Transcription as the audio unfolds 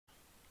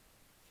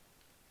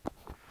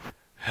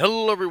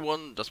Hello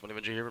everyone, Dustman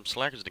Avenger here from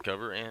Slackers to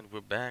cover, and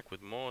we're back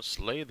with more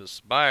Slay the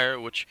Spire,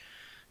 which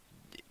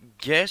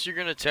guess you're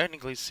gonna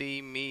technically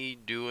see me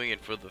doing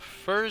it for the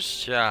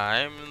first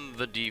time,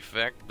 the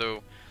Defect,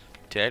 though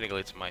technically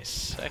it's my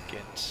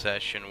second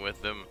session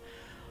with them.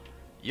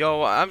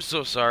 Yo, I'm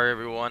so sorry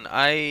everyone.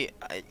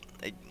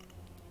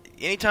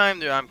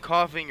 Anytime that I'm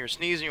coughing or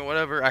sneezing or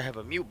whatever, I have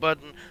a mute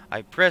button.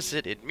 I press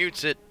it, it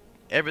mutes it,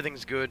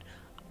 everything's good.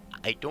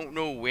 I don't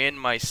know when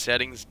my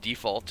settings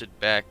defaulted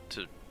back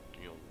to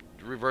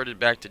reverted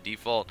back to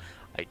default.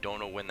 I don't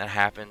know when that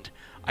happened.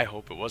 I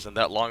hope it wasn't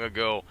that long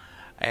ago.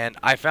 And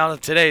I found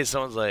it today.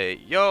 Someone's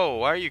like, yo,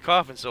 why are you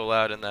coughing so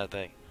loud in that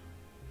thing?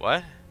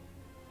 What?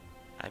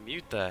 I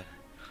mute that.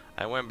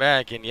 I went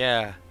back and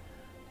yeah,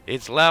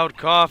 it's loud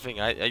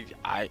coughing. I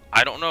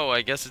don't know.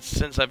 I guess it's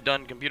since I've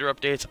done computer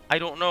updates. I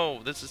don't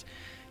know. It's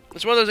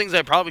one of those things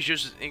I probably should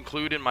just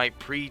include in my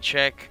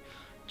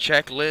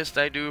checklist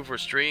I do for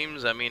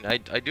streams. I mean, I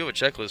do a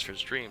checklist for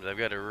streams. I've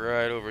got it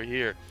right over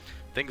here.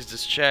 Things to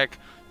check,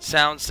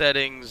 sound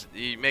settings,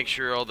 you make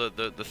sure all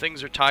the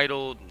things are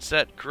titled and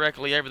set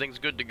correctly, everything's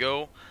good to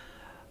go.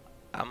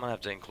 I'm gonna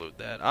have to include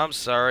that. I'm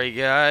sorry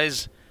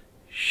guys.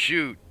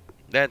 Shoot.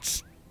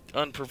 That's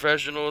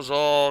unprofessional as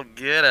all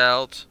get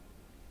out.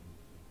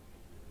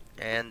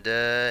 And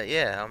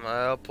yeah,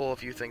 I'll pull a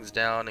few things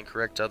down and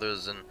correct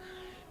others, and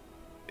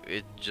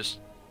it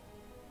just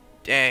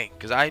dang,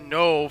 because I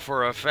know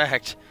for a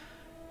fact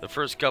the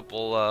first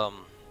couple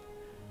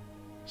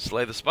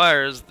Slay the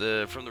Spires,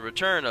 from the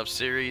Return of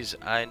series,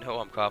 I know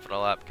I'm coughing a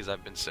lot because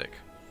I've been sick.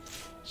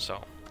 So,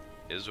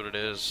 it is what it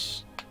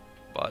is.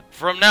 But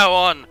from now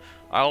on,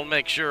 I'll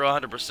make sure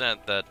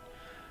 100% that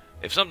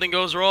if something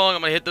goes wrong,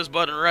 I'm going to hit this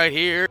button right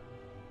here.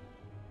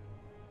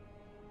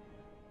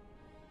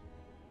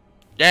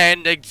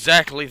 And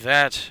exactly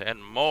that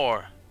and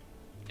more.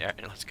 Yeah,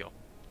 let's go.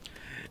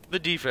 The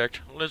Defect.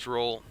 Let's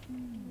roll.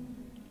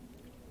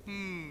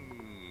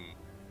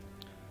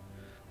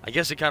 I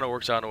guess it kind of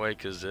works out in a way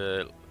because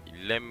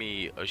let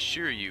me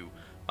assure you,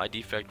 my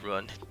Defect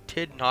run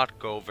did not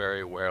go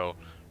very well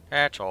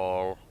at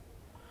all.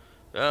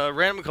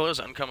 Random colors,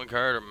 uncommon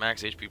card, or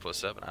max HP plus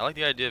 7. I like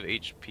the idea of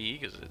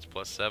HP because it's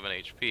plus 7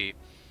 HP.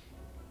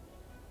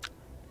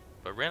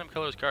 But random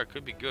colors card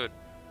could be good.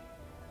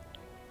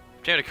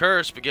 Obtain a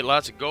curse, but get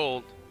lots of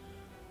gold.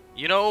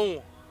 You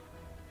know,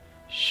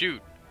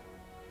 shoot.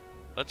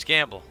 Let's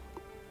gamble.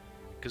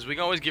 Because we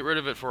can always get rid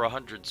of it for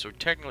 100, so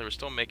technically we're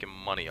still making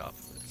money off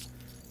of it.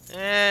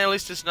 At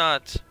least it's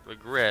not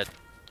regret.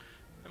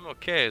 I'm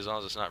okay as long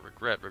as it's not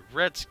regret.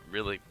 Regret's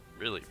really,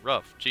 really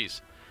rough.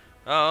 Jeez.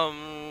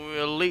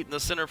 Elite in the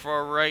center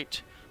far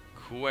right.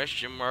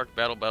 Question mark.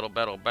 Battle, battle,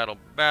 battle, battle,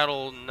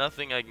 battle.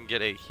 Nothing I can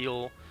get a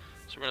heal.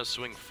 So we're going to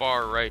swing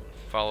far right.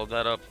 Follow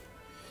that up.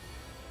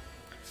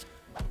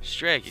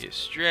 Strikey,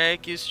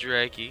 strikey,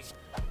 strikey.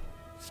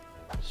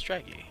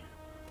 Strikey.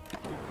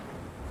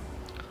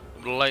 A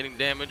little lightning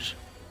damage.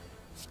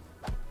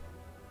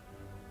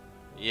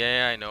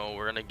 Yeah, I know,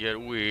 we're gonna get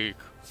weak.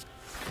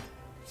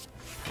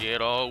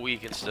 Get all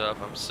weak and stuff,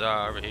 I'm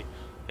sorry.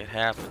 It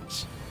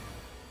happens.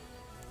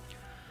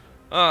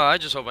 I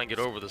just hope I can get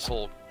over this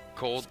whole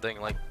cold thing.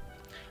 Like,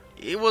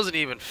 it wasn't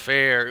even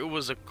fair. It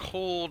was a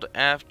cold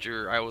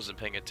after I wasn't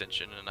paying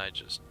attention and I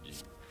just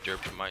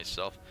derped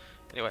myself.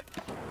 Anyway,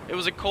 it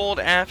was a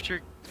cold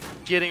after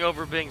getting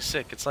over being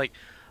sick. It's like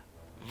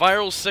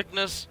viral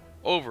sickness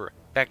over.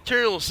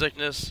 Bacterial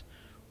sickness,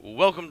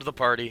 welcome to the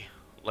party.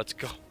 Let's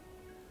go.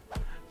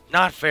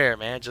 Not fair,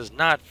 man. Just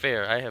not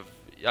fair. I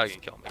can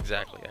kill him.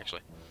 Exactly,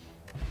 actually.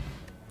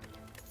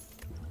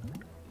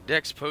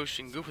 Dex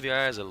potion. Go for the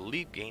eyes.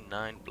 Elite. Gain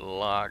 9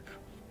 block.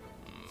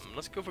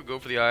 Let's go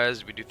for the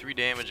eyes. We do 3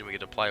 damage and we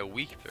get to apply a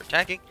weak if they're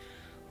attacking.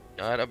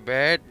 Not a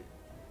bad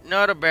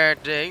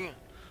thing.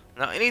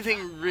 Now,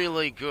 anything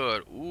really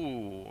good.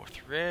 Ooh,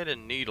 thread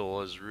and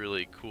needle is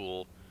really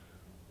cool.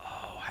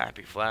 Oh,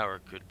 happy flower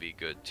could be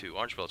good too.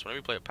 Orange pellets. Whenever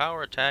you play a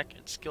power attack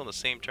and skill in the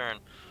same turn,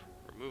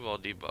 remove all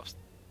debuffs.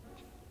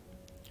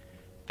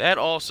 That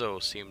also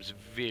seems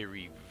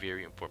very,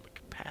 very important.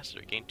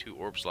 Capacitor, gain 2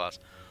 orb slots.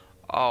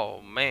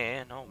 Oh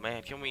man,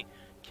 can we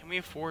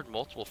afford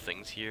multiple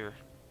things here?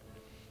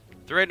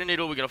 Thread and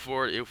needle we can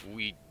afford if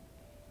we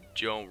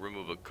don't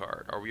remove a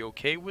card. Are we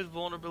okay with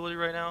vulnerability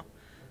right now?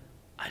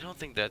 I don't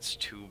think that's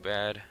too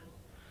bad.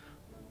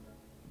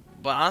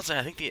 But honestly,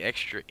 I think the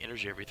extra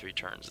energy every 3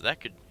 turns that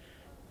could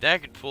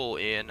pull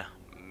in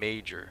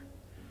major.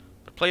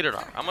 But plated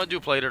armor. I'm gonna do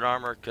plated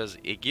armor because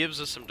it gives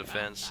us some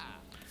defense.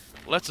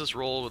 Lets us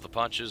roll with the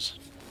punches.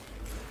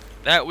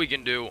 That we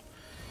can do,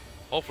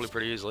 hopefully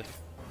pretty easily.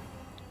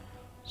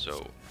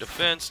 So,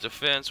 defense,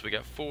 defense. We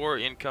got 4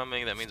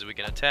 incoming. That means we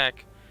can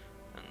attack.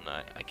 And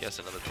I guess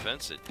another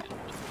defense.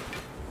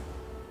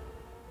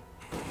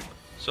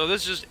 So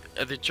this is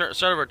at the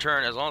start of our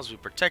turn. As long as we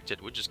protect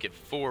it, we just get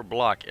 4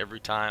 block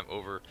every time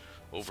over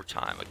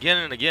time. Again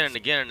and again and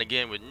again and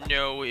again with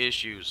no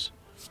issues.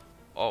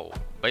 Oh,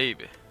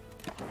 baby.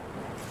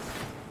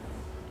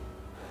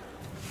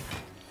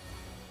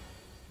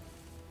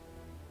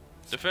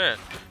 Defend.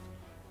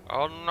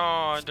 Oh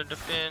no, the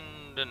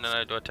defend. around and then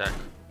I do attack.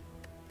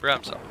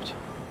 Problem solved.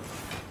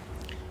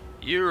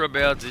 You're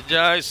about to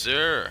die,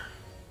 sir.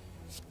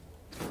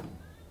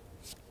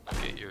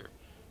 Okay,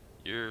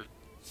 you're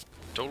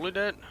totally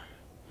dead?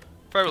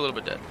 Probably a little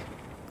bit dead.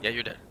 Yeah,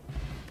 you're dead.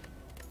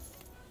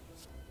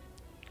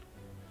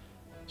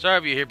 Sorry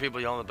if you hear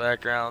people yelling in the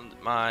background.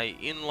 My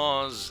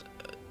in-laws,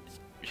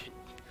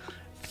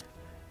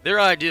 their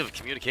idea of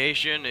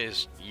communication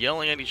is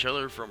yelling at each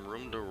other from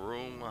room to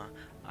room.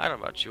 I don't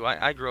know about you.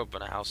 I grew up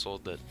in a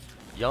household that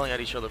yelling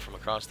at each other from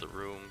across the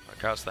room,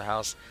 across the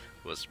house,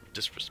 was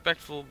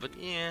disrespectful. But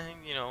yeah,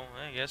 you know,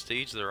 I guess to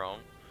each their own.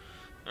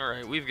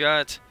 Alright, we've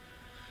got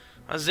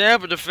a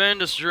zap, a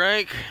defend, a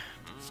strike.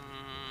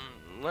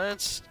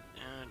 Let's...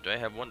 do I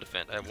have one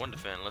defend? I have one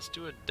defend. Let's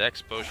do a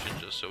dex potion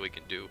just so we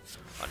can do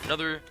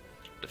another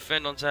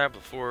defend on tap.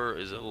 Before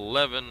is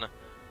 11.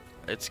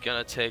 It's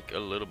gonna take a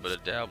little bit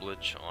of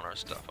dabblage on our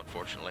stuff,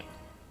 unfortunately.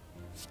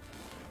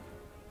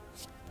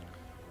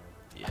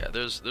 Yeah,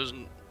 there's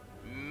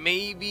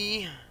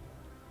maybe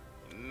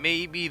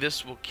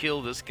this will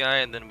kill this guy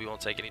and then we won't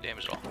take any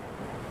damage at all.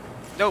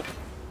 Nope.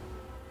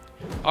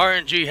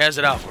 RNG has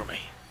it out for me.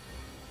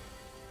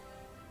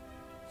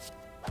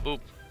 Boop.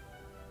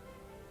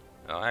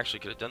 Oh, I actually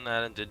could have done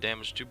that and did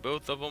damage to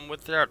both of them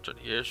without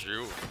any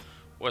issue,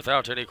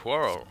 without any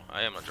quarrel.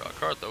 I am gonna draw a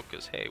card though,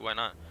 because hey, why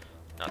not?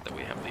 Not that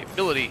we have the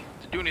ability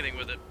to do anything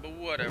with it, but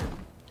whatever.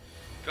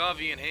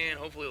 Coffee in hand,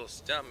 hopefully it'll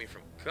stop me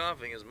from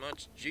coughing as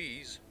much.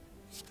 Jeez.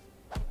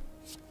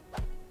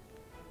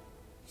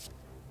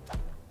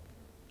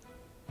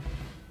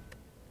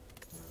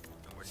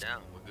 And we're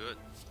down, we're good.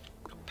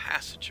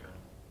 Capacitor.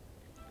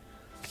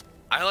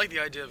 I like the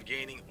idea of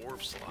gaining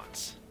orb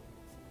slots.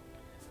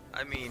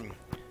 I mean,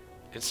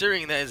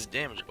 considering that is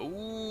damage.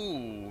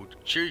 Ooh,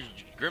 cheers,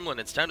 Gremlin.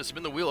 It's time to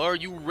spin the wheel. Are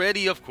you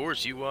ready? Of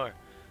course you are.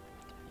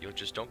 Yo,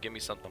 just don't give me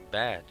something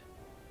bad.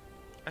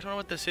 I don't know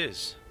what this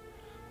is.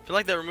 I feel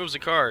like that removes a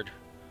card.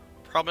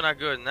 Probably not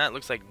good, and that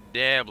looks like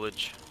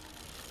dabblage.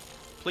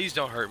 Please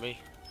don't hurt me.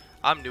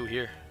 I'm new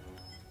here.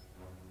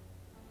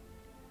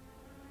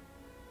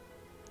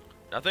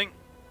 Nothing?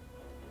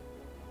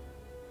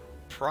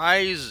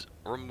 Prize,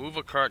 remove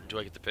a card. Do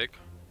I get to pick?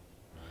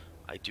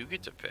 I do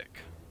get to pick.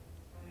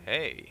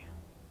 Hey,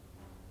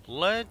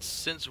 let's,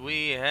 since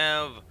we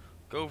have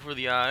go for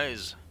the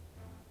eyes,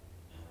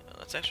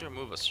 let's actually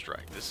remove a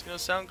strike. This is going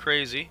to sound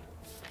crazy,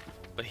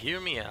 but hear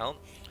me out.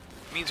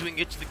 It means we can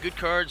get to the good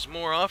cards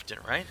more often,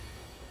 right?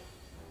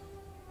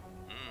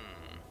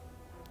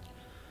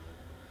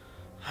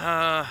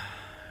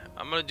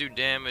 I'm going to do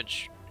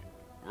damage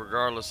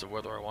regardless of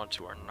whether I want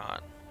to or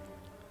not.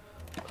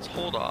 Let's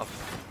hold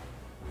off.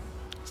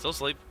 Still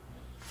asleep.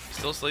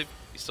 Still asleep.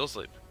 He's still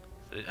asleep.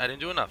 I didn't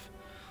do enough.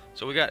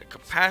 So we got a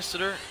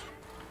capacitor.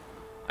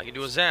 I can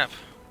do a zap.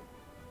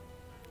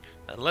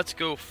 And let's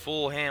go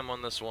full ham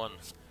on this one.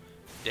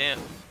 Damn.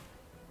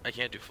 I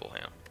can't do full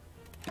ham.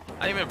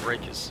 I didn't even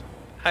break his...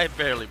 I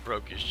barely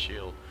broke his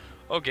shield.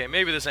 Okay,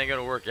 maybe this ain't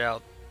gonna work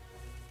out.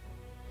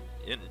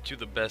 To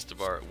the best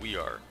of our... We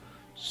are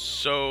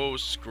so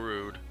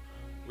screwed.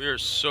 We are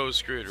so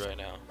screwed right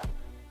now.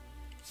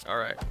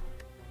 Alright.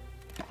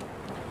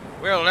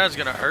 Well, that's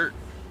gonna hurt.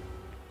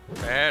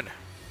 Bad.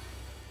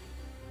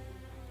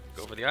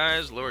 Go for the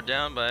eyes, lower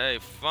down by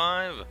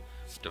 5.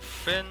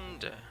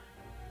 Defend.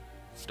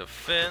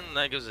 Defend.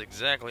 That gives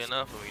exactly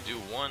enough. And we do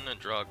 1 and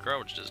draw a card,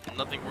 which does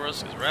nothing for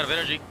us because we're out of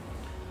energy.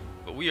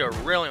 But we are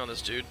railing on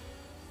this dude.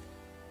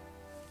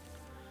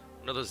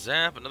 Another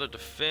zap, another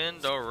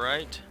defend.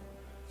 Alright.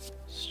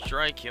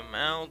 Strike him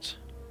out.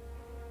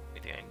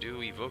 Anything I can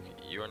do, evoke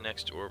your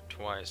next orb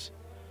twice.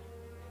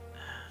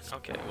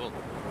 Okay, well.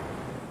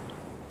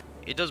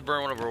 It does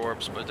burn one of our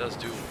orbs, but it does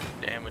do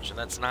damage, and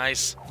that's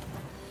nice.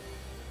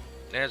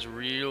 That's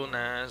real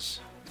nice.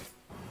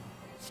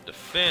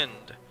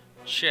 Defend.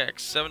 Check.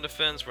 7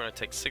 defense. We're going to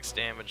take 6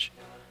 damage.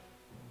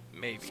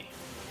 Maybe.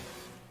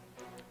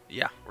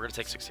 Yeah, we're going to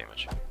take 6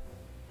 damage.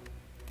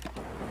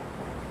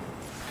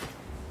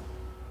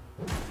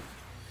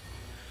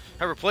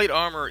 However, plate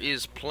armor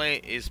is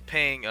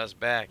paying us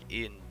back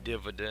in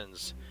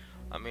dividends.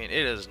 I mean,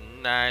 it is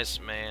nice,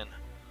 man.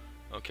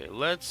 Okay,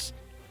 let's...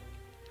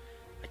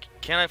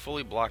 Can I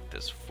fully block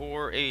this?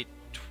 4, 8,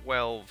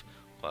 12...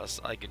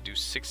 Plus, I could do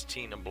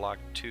 16 and block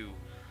 2.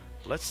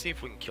 Let's see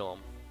if we can kill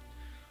him.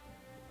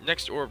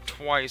 Next orb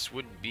twice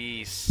would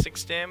be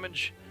 6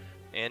 damage.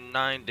 And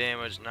 9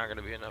 damage. Not going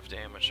to be enough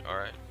damage.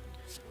 Alright.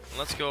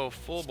 Let's go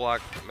full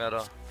block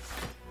meta.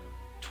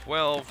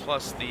 12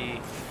 plus the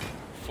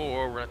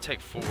 4. We're going to take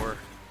 4.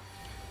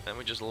 Then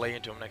we just lay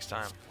into him next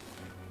time.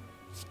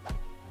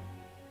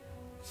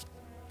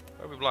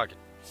 Why are we blocking?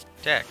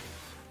 Attack.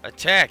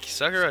 Attack.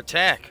 Sucker,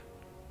 attack.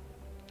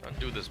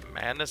 Undo this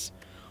madness.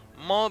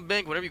 Mob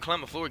Bank, whenever you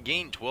climb a floor,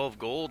 gain 12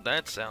 gold.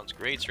 That sounds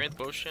great. Strength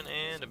potion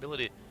and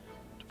ability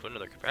to put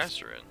another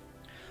capacitor in.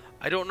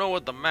 I don't know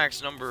what the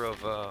max number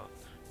of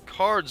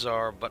cards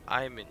are, but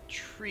I'm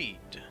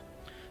intrigued.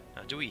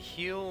 Now, do we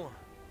heal?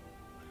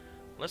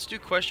 Let's do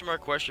question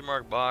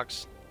mark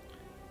box.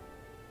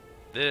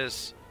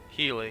 This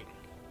healing.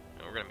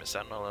 And we're going to miss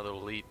out on another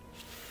elite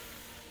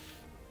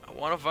I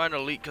want to find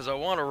an elite because I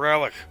want a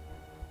relic.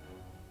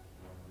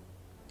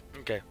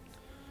 Okay.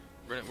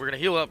 We're gonna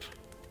heal up,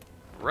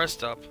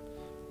 rest up,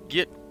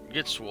 get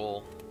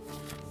swole,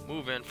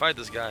 move in, fight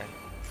this guy.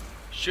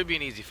 Should be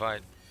an easy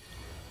fight.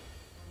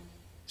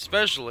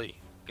 Especially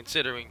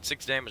considering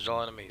 6 damage to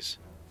all enemies.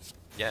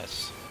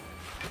 Yes.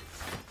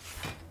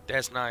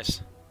 That's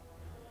nice.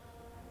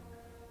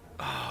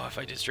 Oh, if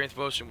I did Strength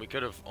Potion, we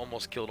could have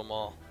almost killed them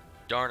all.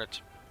 Darn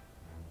it.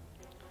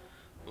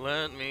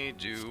 Let me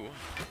do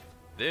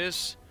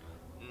this.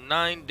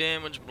 9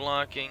 damage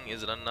blocking.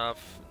 Is it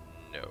enough?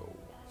 No.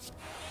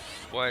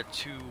 Why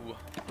 2? We're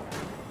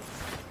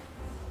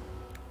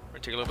gonna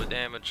take a little bit of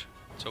damage.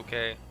 It's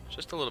okay.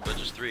 Just a little bit,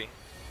 just 3.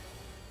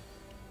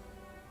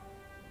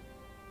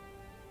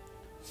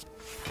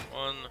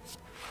 1,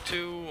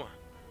 2,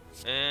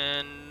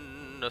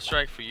 and a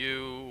strike for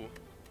you.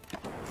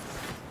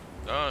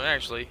 Oh,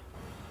 actually,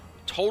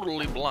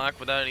 totally block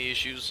without any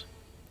issues.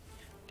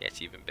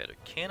 That's even better.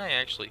 Can I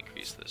actually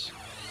increase this?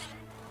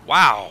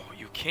 Wow,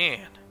 you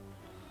can.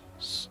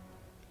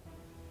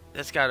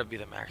 That's gotta be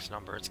the max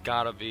number. It's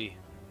gotta be.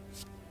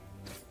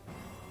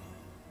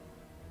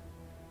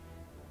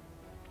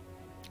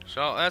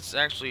 So that's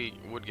actually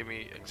would give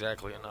me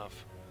exactly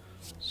enough.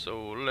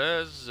 So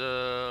let's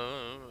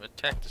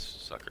attack this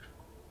sucker.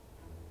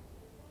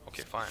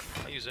 Okay, fine.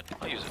 I'll use it.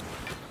 I'll use it.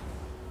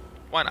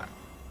 Why not?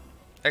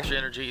 Extra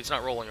energy. It's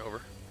not rolling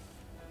over.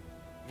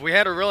 If we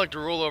had a relic to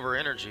roll over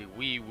energy,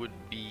 we would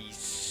be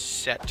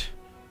set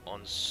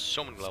on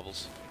so many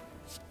levels.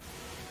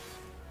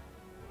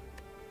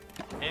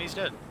 And he's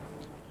dead.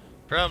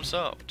 Problem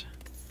solved.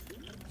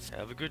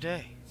 Have a good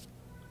day.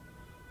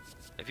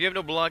 If you have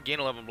no block, gain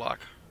 11 block.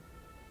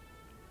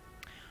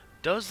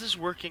 Does this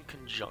work in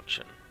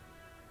conjunction?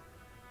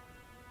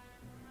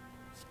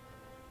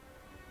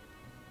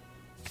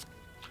 I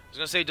was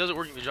gonna say, does it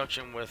work in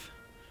conjunction with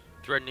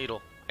Thread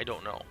Needle? I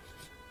don't know.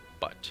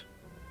 But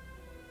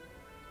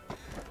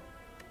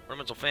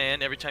Ornamental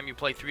Fan, every time you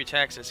play 3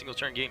 attacks in a single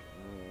turn, gain.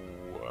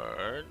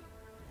 What?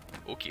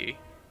 Okay.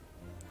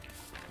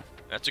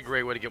 That's a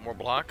great way to get more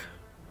block.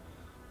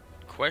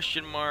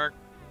 Question mark.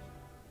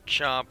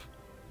 Chop.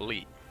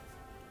 Elite.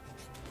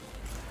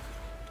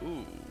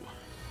 Ooh.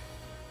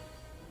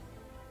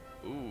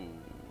 Ooh.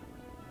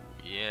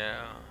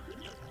 Yeah.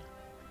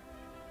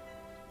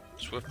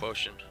 Swift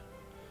Potion.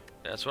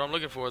 That's what I'm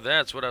looking for.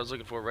 That's what I was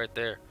looking for right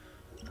there.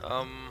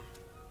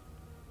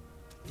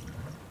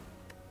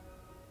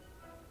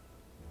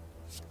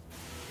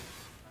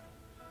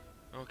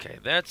 Okay,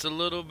 that's a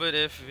little bit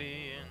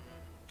iffy.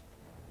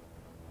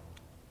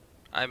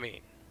 I mean,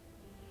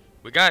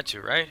 we got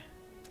to, right?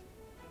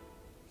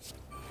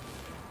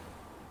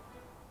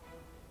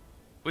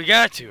 We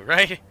got to,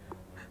 right?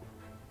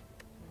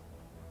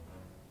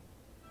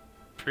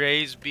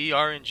 Praise be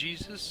our in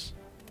Jesus.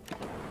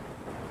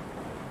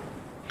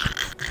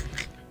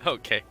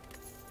 Okay.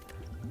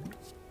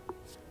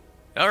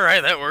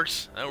 Alright, that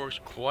works. That works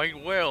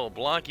quite well.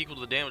 Block equal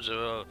to the damage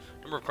of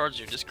number of cards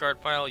in your discard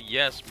pile.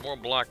 Yes, more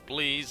block,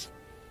 please.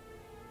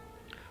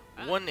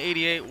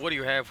 188, what do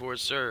you have for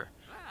us, sir?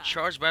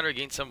 Charge battery,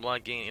 gain 7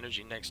 block, gain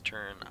energy next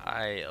turn.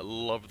 I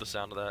love the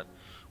sound of that.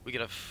 We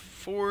can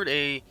afford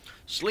a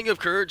Sling of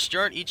Courage.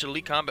 Start each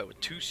elite combat with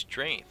 2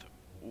 strength.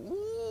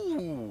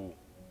 Ooh.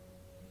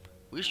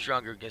 We're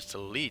stronger against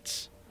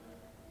elites.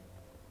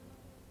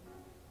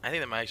 I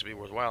think that might actually be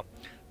worthwhile.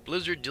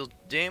 Blizzard deals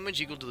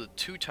damage equal to the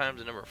 2 times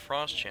the number of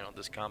frost channeled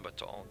this combat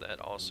to all. That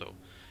also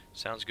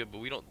sounds good, but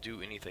we don't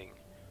do anything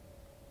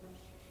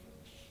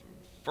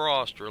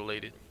frost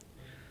related.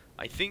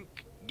 I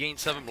think gain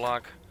 7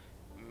 block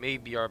may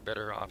be our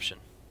better option.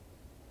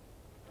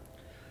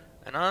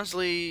 And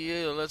honestly,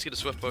 yeah, let's get a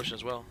Swift Potion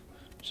as well.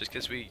 Just in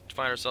case we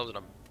find ourselves in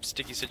a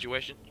sticky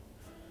situation,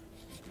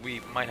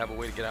 we might have a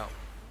way to get out.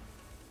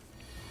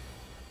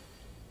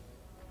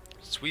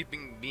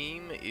 Sweeping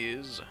Beam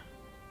is...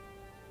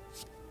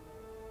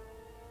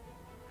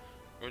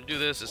 We're going to do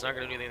this. It's not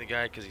going to do anything to the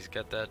guy because he's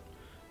got that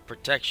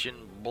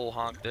protection bull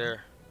honk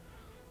there.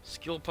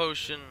 Skill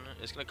Potion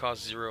is going to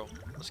cost 0.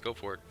 Let's go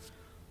for it.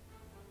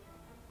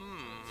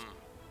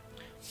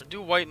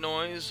 Do White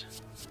Noise.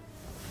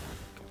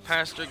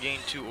 Capacitor, gain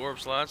 2 orb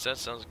slots. That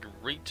sounds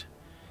great.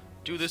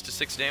 Do this to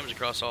 6 damage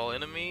across all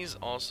enemies.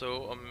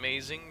 Also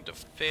amazing.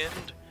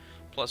 Defend.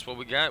 Plus what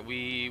we got,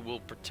 we will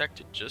protect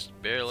it just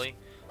barely.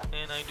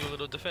 And I do a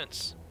little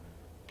defense.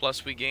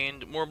 Plus we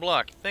gained more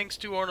block. Thanks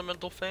to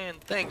Ornamental Fan.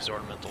 Thanks,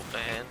 Ornamental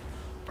Fan,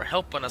 for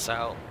helping us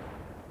out.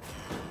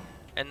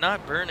 And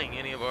not burning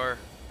any of our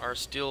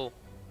steel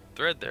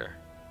thread there.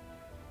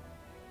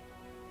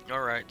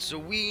 Alright, so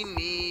we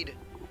need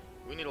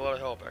a lot of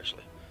help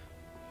actually.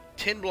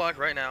 10 block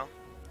right now.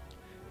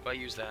 If I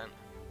use that,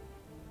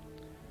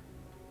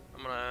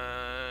 I'm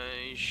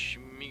gonna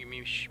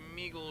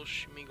schmeagle.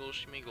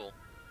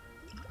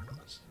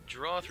 Let's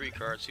draw 3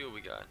 cards, see what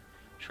we got.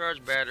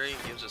 Charge battery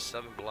gives us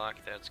 7 block,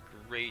 that's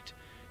great.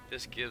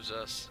 This gives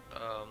us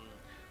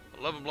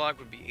 11 block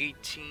would be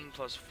 18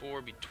 plus 4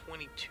 would be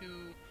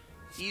 22.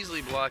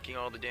 Easily blocking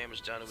all the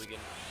damage done, and we can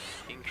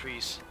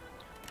increase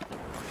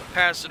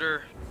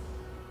capacitor.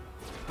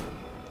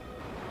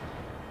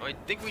 I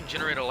think we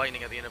generate a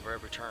lightning at the end of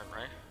every turn,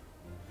 right?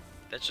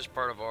 That's just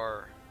part of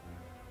our...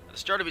 At the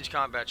start of each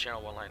combat,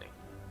 channel 1 lightning.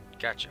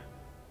 Gotcha.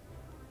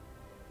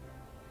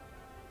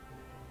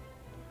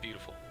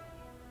 Beautiful.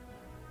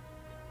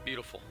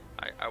 Beautiful.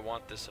 I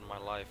want this in my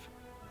life.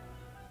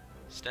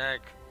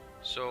 Stack.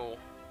 So...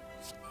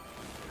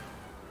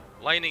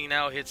 lightning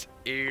now hits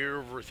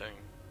everything.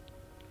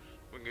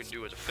 We're going to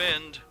do a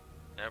defend.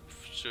 That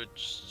should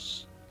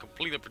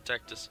completely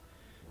protect us.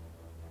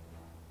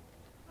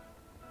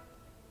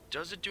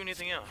 Does it do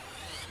anything else?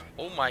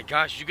 Oh my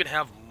gosh, you can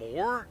have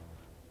more?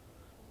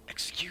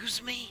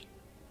 Excuse me?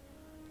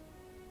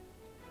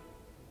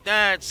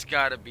 That's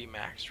gotta be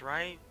max,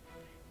 right?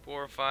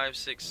 4, 5,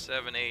 6,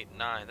 7, 8,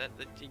 9.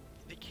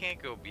 They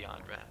can't go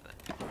beyond that.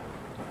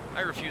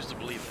 I refuse to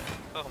believe that.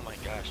 Oh my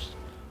gosh.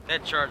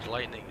 That charged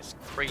lightning is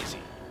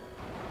crazy.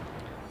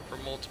 For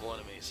multiple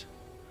enemies.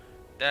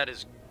 That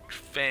is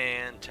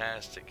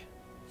fantastic.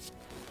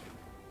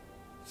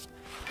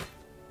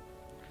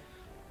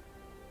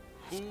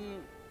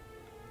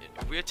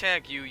 If we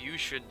attack you, you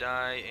should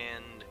die,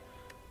 and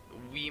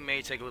we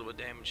may take a little bit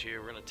of damage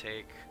here. We're gonna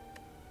take...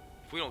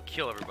 If we don't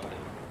kill everybody,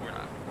 we're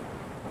not.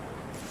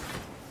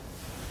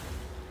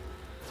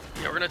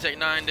 Yeah, we're gonna take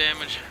 9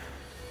 damage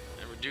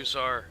and reduce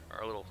our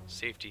little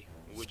safety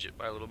widget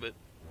by a little bit.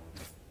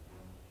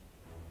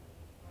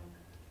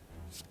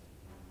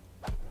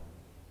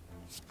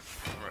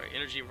 Alright,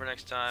 energy for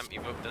next time.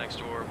 Evoke the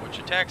next orb, which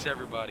attacks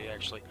everybody,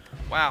 actually.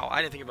 Wow,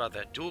 I didn't think about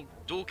that. Dual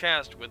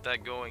cast with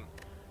that going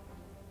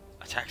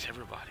attacks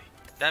everybody.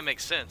 That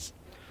makes sense.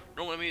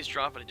 Normal enemies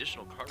drop an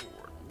additional card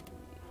reward.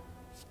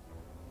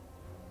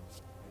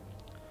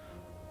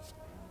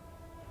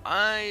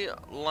 I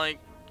like...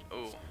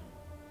 Oh.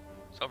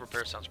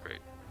 Self-repair sounds great.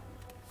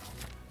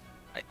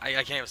 I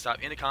can't even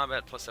stop. Into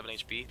combat plus 7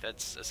 HP.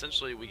 That's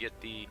essentially we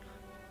get the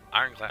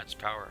Ironclad's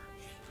power.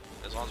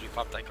 As long as we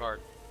pop that card.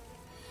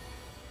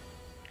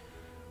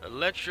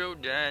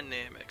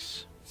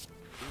 Electrodynamics. So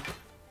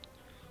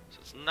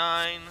it's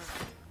 9.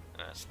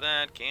 That's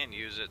that. Can't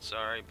use it,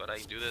 sorry. But I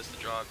can do this to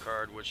draw a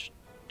card, which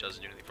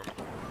doesn't do anything for me.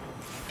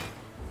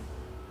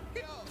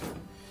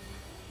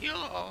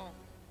 Hello.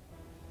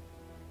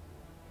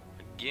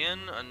 Again,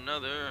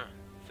 another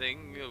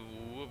thing of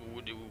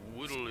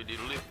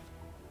whittly-diddly.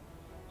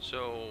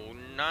 So,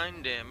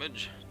 9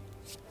 damage.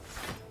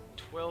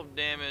 12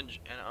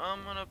 damage. And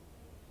I'm gonna...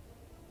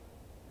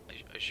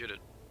 I should have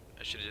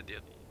did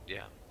the...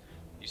 Yeah.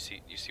 You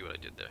see what I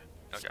did there.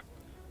 Okay.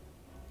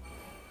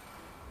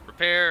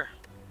 Repair.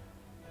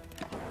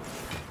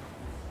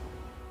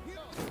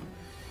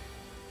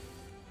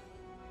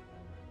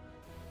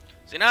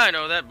 See, now I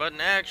know that button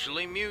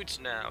actually mutes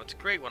now. It's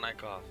great when I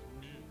cough.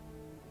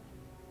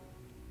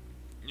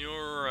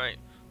 You're right.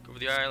 Go for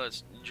the eye.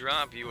 Let's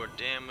drop your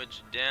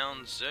damage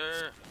down,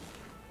 sir.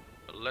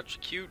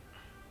 Electrocute.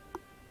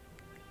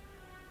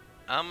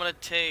 I'm gonna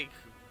take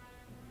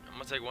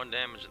 1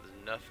 damage.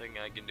 There's nothing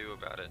I can do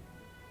about it.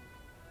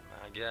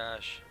 My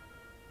gosh.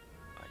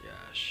 My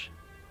gosh.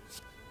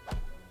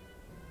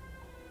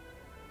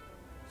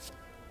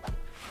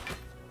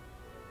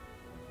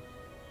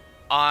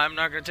 I'm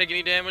not going to take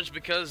any damage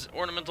because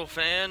Ornamental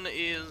Fan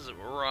is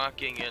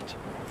rocking it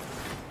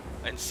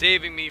and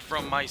saving me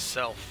from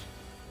myself.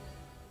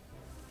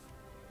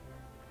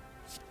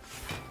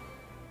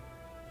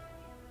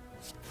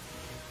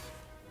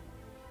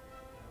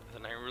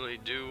 Nothing I really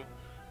do.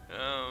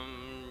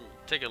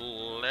 Take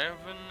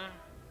 11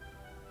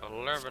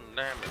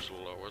 damage,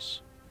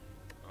 Lois.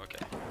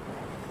 Okay.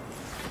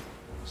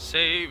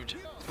 Saved.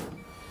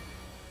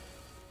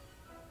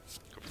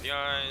 Go for the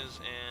eyes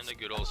and a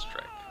good old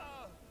strike.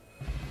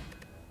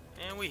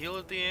 And we heal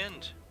at the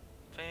end.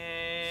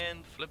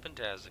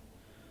 Fan-flippin-tastic.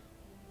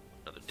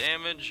 Another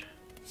damage.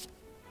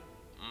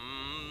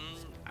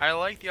 I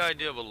like the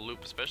idea of a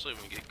loop, especially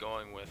when we get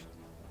going with...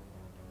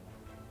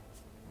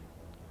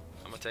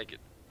 I'm gonna take it.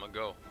 I'm gonna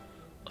go.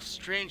 A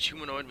strange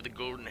humanoid with a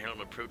golden helm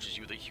approaches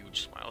you with a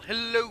huge smile.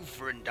 Hello,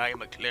 friend. I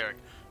am a cleric.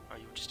 Are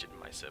you interested in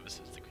my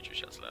services? The creature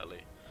shouts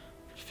loudly.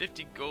 For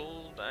 50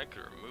 gold, I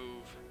could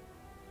remove...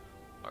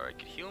 Or I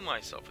could heal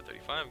myself for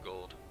 35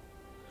 gold.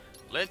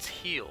 Let's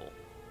heal.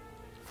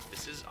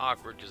 This is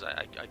awkward because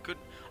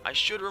I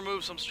should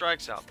remove some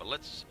strikes out, but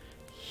let's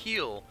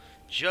heal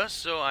just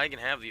so I can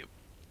have the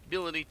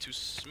ability to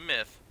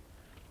smith.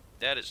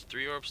 That is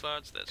 3 orb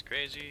slots. That's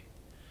crazy.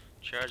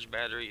 Charge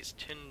battery is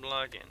 10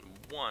 block and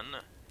 1.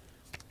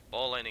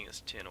 Ball lightning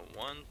is 10 and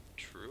 1.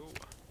 True.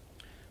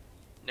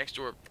 Next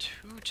orb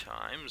 2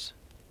 times.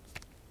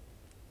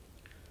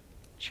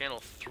 Channel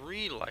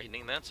 3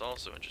 lightning. That's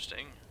also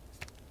interesting.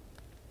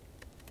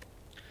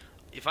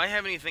 If I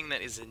have anything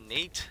that is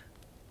innate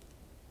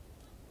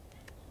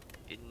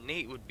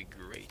would be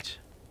great.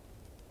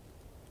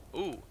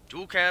 Ooh,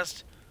 dual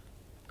cast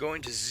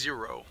going to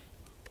 0.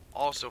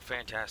 Also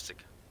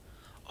fantastic.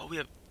 Oh, we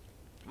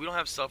don't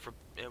have self repair.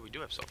 Yeah, we do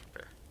have self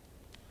repair.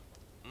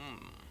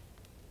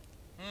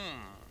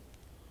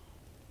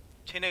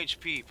 10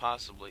 HP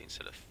possibly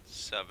instead of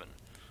 7.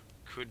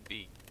 Could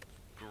be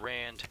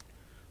grand.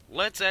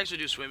 Let's actually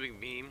do Swimming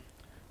Beam.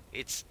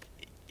 It's...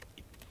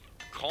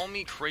 Call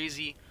me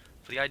crazy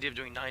for the idea of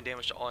doing 9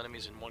 damage to all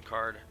enemies in one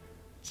card.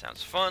 It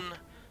sounds fun.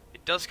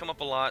 It does come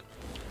up a lot.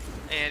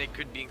 And it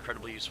could be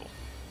incredibly useful.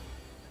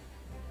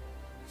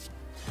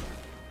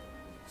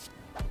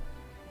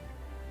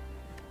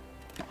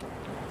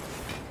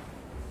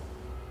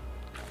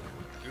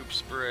 Goop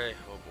Spray.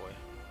 Oh boy.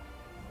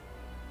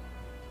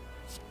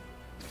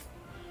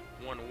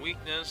 One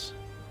weakness.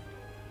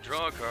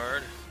 Draw a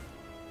card.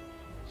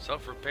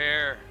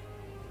 Self-repair.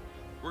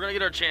 We're gonna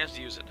get our chance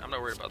to use it. I'm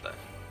not worried about that.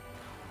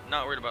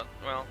 Not worried about...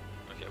 Well,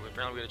 okay,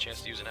 apparently we get a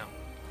chance to use it now.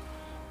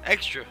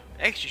 Extra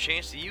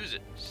chance to use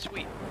it.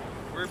 Sweet.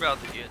 We're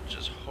about to get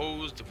just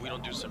hosed if we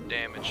don't do some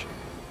damage.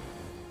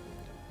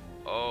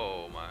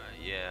 Oh my,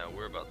 yeah,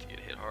 we're about to get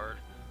hit hard.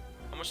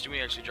 How much do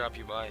we actually drop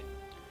you by?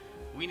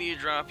 We need to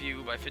drop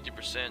you by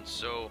 50%,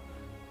 so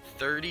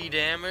 30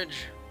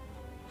 damage?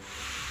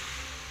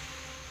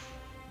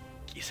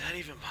 Is that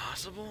even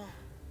possible?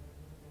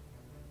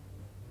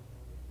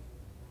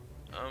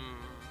 I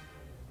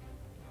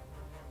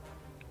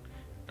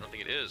don't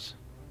think it is.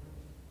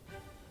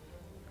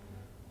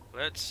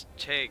 Let's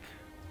take...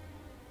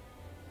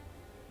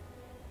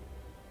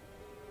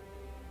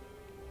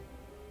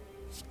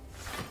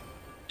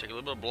 Take a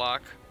little bit of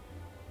block.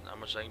 Not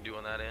much I can do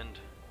on that end.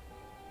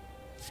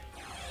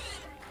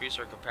 Increase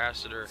our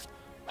capacitor.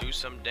 Do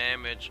some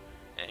damage.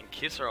 And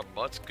kiss our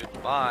butts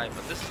goodbye.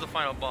 But this is the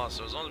final boss,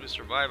 so as long as we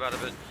survive out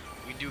of it,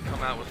 we do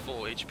come out with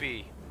full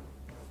HP.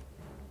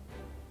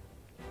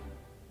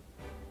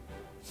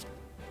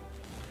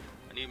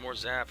 I need more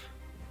zap.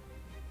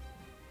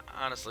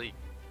 Honestly,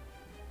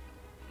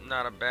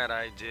 not a bad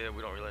idea.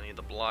 We don't really need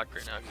the block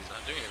right now because he's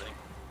not doing anything.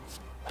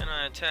 And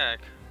I attack.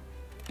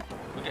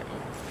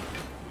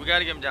 We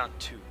gotta get him down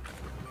 2.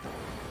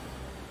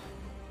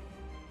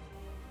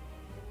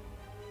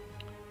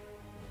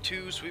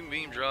 2 Sweep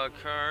Beam, draw a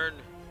card.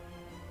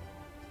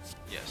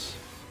 Yes.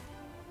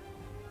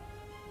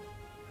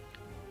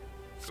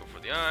 Go for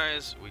the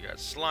eyes. We got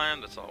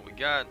slime. That's all we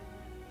got.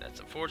 That's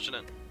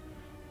unfortunate.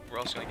 We're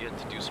also gonna get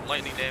to do some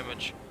lightning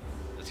damage.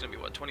 That's gonna be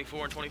what,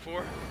 24 and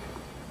 24?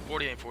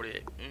 48 and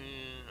 48.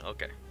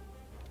 Okay.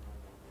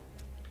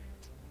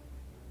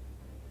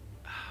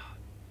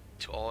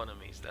 To all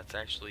enemies. That's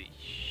actually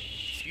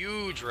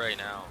huge right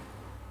now.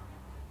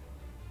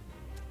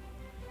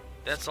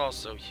 That's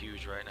also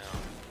huge right now.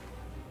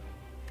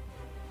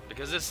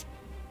 Because this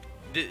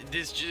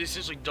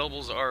essentially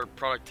doubles our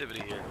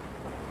productivity here.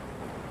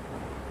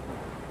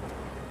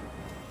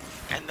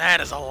 And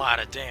that is a lot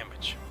of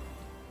damage.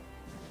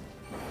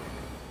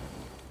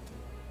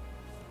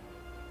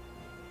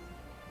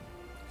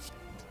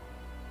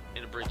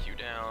 Need to break you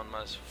down,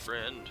 my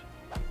friend.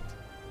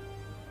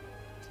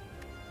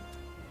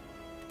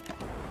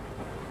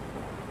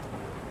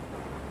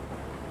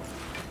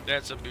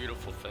 That's a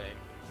beautiful thing.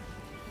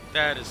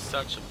 That is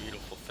such a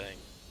beautiful thing.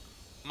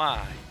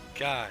 My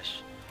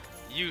gosh.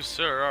 You,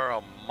 sir, are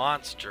a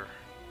monster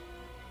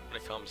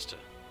when it comes to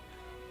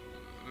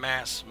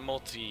mass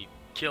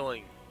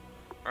multi-killing.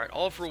 Alright,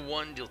 all for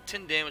 1, deal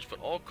 10 damage, but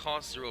all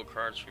cost 0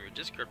 cards from your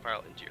discard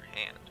pile into your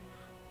hand.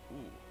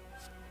 Ooh.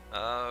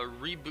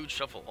 Reboot,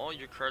 shuffle all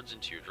your cards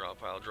into your draw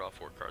pile, draw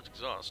 4 cards,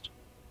 exhaust.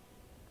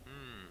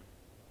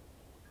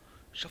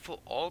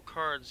 Shuffle all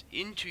cards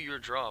into your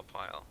draw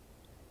pile.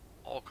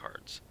 All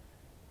cards.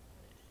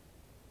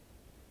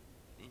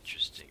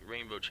 Interesting.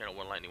 Rainbow, channel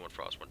 1 lightning, 1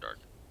 frost, 1 dark.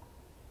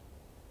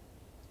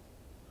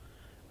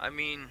 I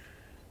mean,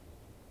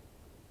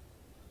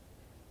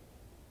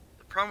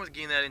 the problem with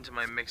getting that into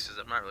my mix is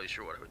I'm not really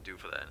sure what I would do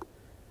for that.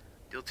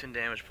 Deal 10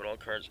 damage, put all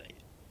cards.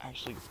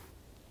 Actually,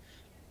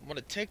 I'm going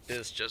to take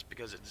this just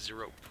because it's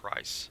 0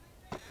 price.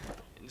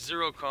 And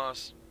 0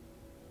 cost.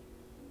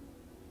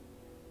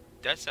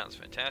 That sounds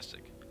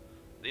fantastic.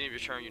 At the end of your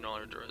turn, you no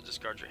longer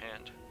discard your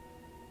hand.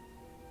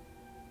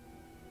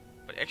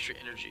 But extra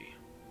energy.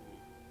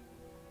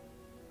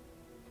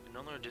 You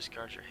no longer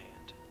discard your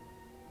hand.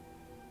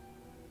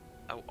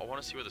 I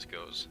want to see where this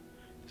goes.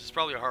 This is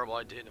probably a horrible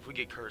idea, and if we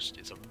get cursed,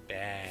 it's a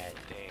bad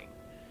thing.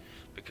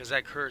 Because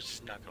that curse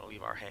is not going to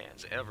leave our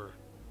hands, ever.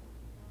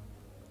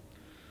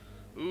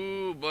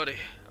 Ooh, buddy.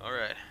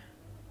 Alright.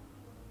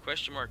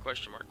 Question mark,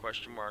 question mark,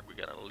 question mark. We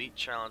got an elite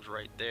challenge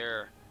right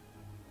there.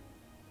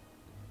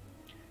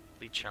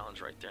 Elite challenge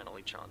right there, and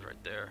elite challenge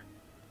right there.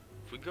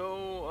 If we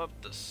go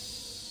up the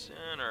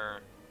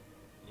center...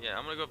 Yeah,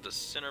 I'm going to go up the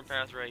center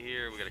path right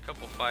here. We got a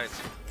couple fights,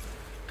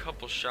 a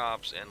couple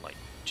shops, and like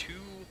 2...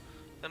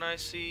 Then I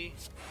see.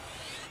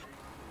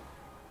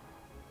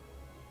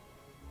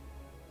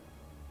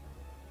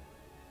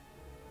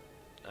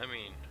 I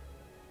mean,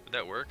 would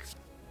that work?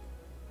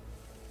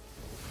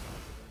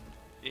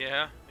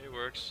 Yeah, it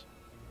works.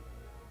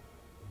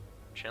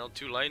 Channel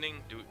 2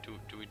 lightning. Do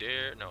we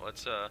dare? No,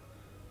 let's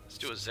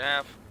do a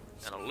zap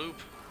and a loop.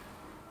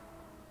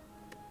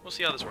 We'll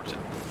see how this works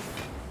out.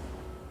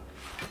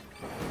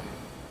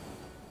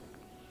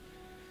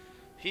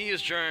 He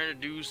is trying to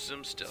do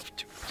some stuff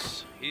to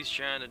us. He's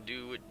trying to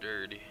do it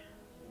dirty.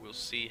 We'll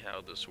see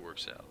how this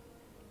works out.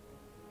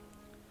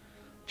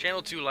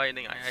 Channel 2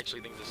 lightning, I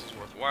actually think this is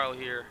worthwhile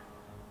here.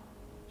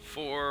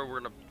 4, we're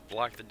going to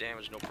block the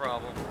damage, no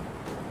problem.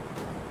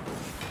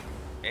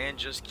 And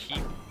just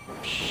keep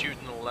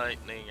shooting the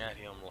lightning at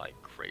him like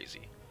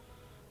crazy.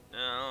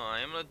 Now, I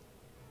am going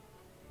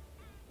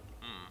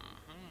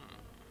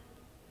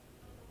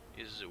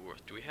to... Is it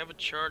worth... Do we have a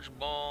charge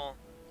ball?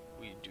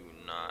 We do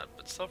not.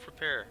 But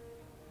self-repair.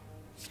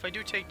 If I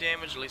do take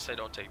damage, at least I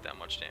don't take that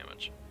much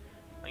damage.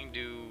 I can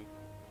do...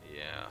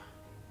 Yeah.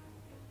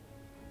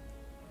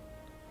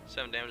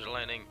 7 damage to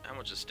lightning. How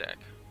much is stack?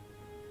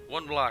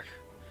 1 block.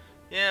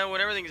 Yeah, when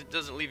everything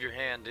doesn't leave your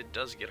hand, it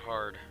does get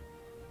hard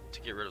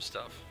to get rid of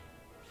stuff.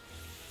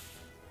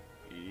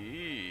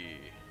 Eee.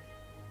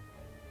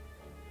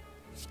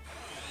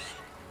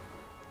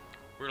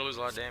 We're gonna lose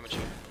a lot of damage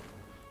here.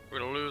 We're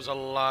gonna lose a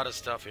lot of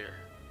stuff here.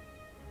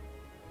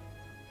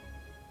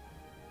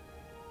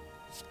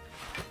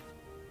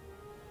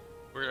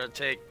 We're gonna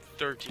take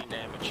 13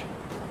 damage.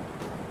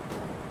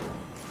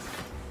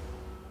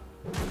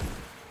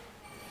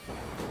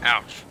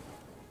 Ouch.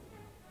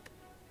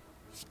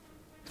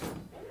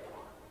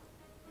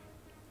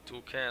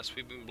 Tool cast,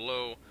 sweeping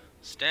blow.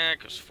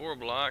 Stack is 4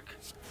 block.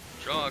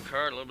 Draw a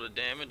card, a little bit of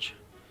damage.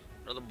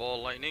 Another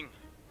ball lightning.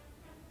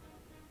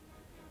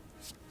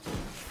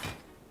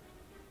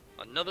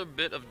 Another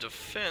bit of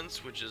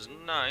defense, which is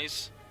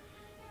nice.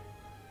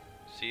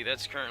 See,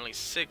 that's currently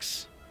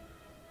 6.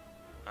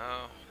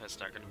 Oh, that's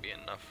not going to be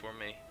enough for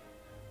me.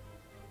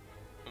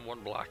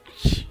 1 block.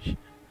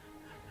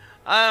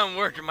 I'm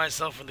working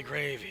myself in the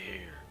grave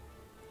here.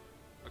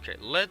 Okay,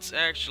 let's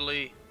attack.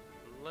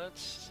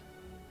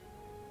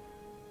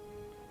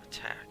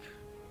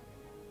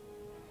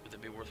 Would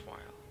that be worthwhile?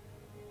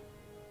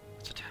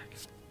 Let's attack.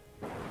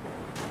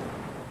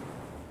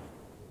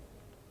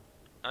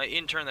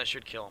 In turn, that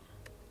should kill him.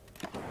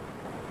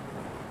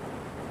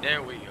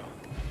 There we go.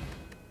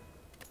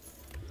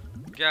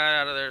 Got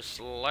out of there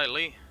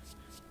slightly.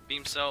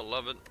 Beam cell,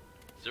 love it.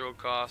 0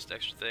 cost,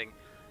 extra thing.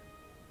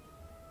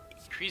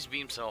 Increased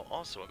beam cell,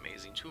 also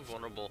amazing. 2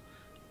 vulnerable.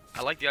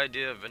 I like the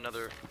idea of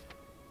another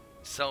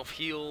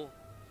self-heal.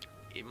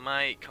 It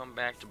might come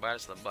back to bite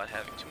us in the butt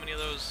having too many of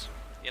those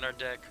in our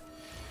deck.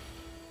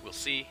 We'll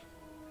see.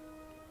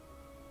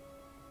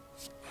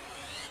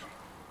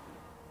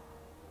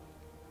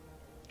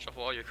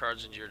 Shuffle all your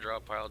cards into your draw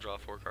pile, draw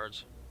 4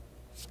 cards.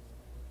 So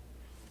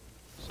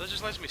that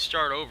just lets me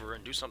start over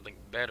and do something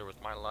better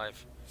with my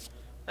life.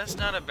 That's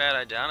not a bad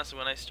idea. Honestly,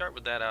 when I start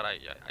with that out, I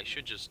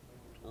should just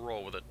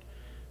roll with it.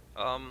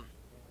 I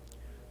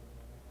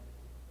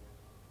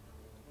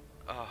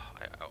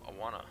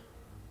wanna...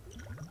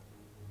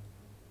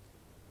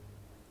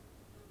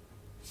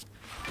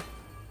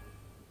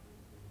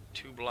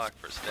 Two block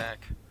for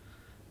stack.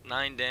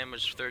 9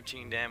 damage,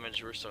 13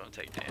 damage. We're still gonna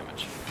take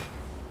damage.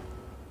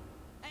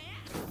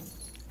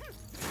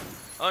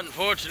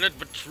 Unfortunate,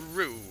 but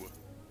true.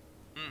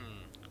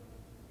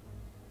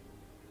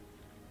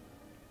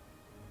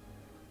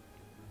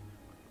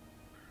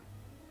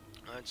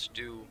 Let's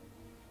do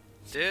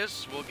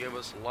this. Will give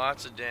us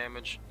lots of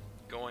damage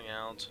going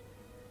out.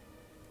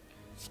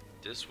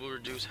 This will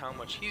reduce how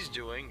much he's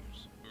doing.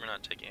 We're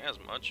not taking as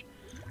much.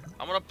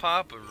 I'm gonna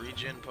pop a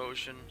regen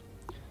potion.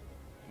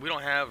 We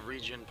don't have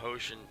regen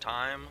potion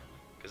time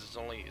because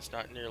it's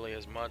not nearly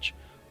as much.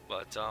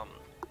 But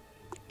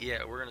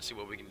yeah, we're gonna see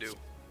what we can do.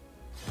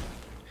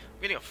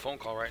 I'm getting a phone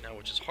call right now,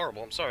 which is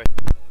horrible. I'm sorry.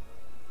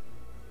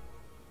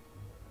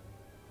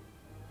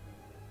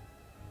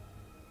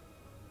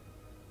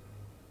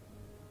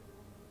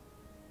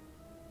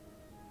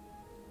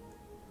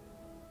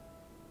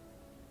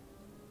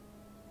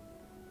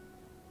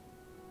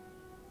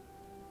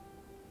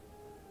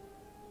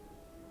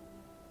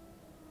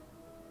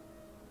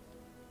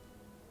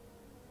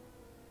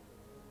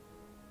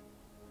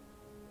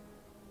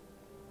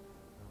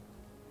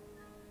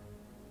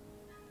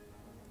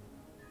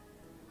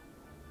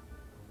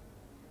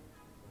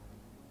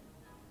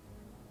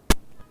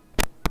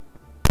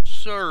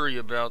 Sorry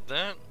about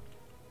that.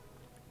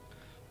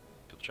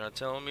 People trying to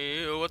tell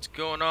me what's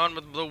going on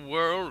with the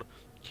world.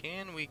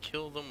 Can we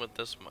kill them with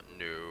this one?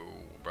 No,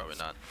 probably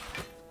not.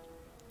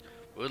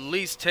 We'll at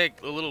least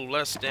take a little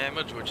less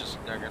damage, which is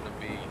not going to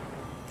be...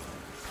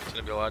 It's going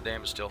to be a lot of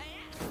damage still.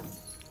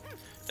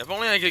 If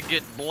only I could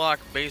get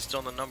blocked based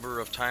on the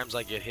number of times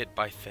I get hit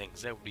by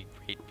things. That would be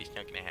great, but it's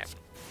not going to happen.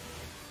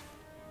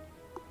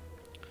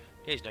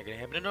 It's not going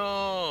to happen at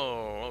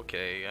all.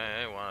 Okay,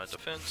 I want a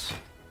defense.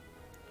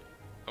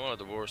 I want a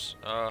divorce.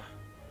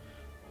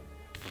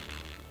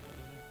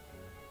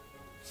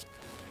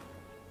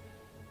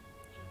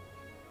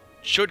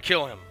 Should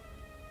kill him.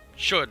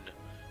 Should.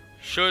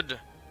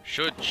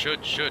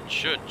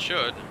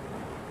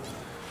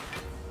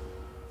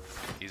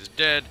 He's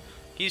dead.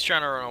 He's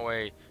trying to run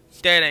away.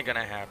 That ain't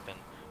gonna happen.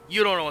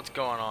 You don't know what's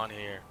going on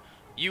here.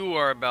 You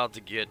are about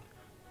to get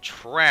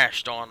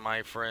trashed on,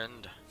 my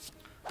friend.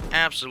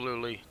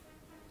 Absolutely.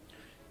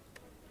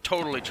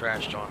 Totally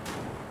trashed on.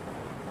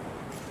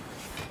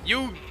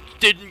 You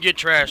didn't get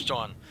trashed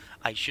on.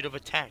 I should have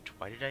attacked.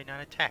 Why did I not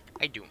attack?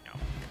 I don't know.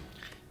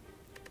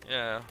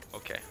 Yeah,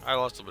 okay. I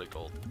lost a bit of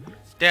gold.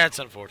 That's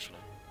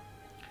unfortunate.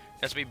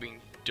 That's me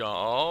being dumb.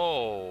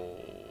 Oh,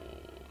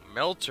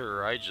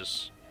 melter. I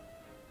just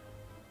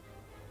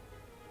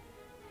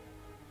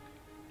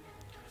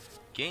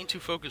gain 2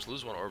 focus,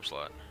 lose 1 orb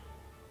slot.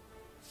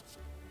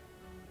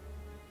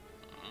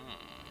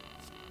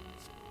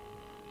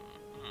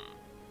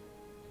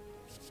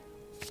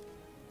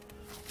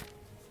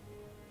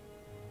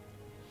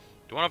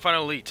 Do you want to find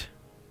elite?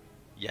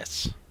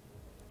 Yes.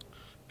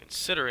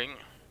 Considering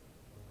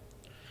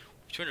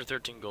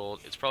 213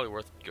 gold, it's probably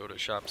worth go to a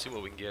shop, see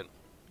what we can get.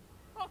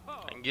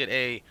 I can get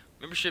a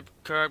membership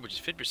card, which is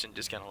 50%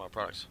 discount on a lot of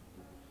products.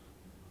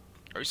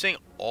 Are you saying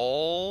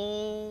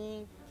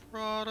all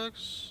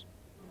products?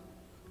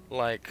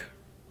 Like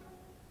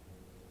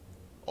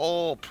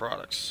all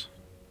products.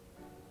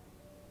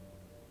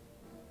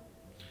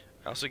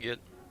 I also get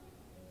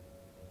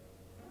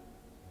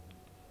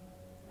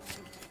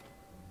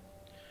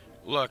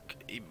look,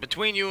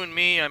 between you and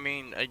me, I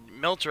mean,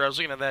 Melter, I was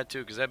looking at that too,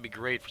 because that'd be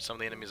great for some of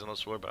the enemies on the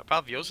sword, but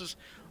Apotheosis,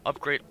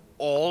 upgrade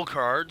all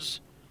cards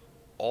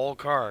for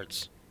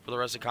the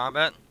rest of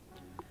combat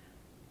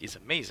is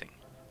amazing.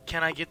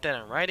 Can I get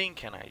that in writing?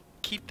 Can I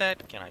keep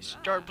that? Can I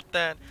start with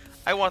that?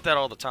 I want that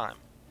all the time.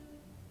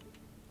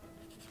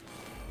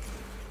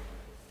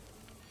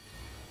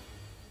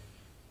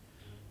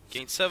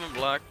 Gain 7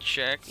 block,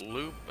 check,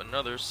 loop,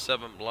 another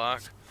 7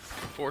 block,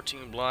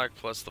 14 block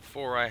plus the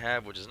 4 I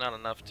have, which is not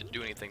enough to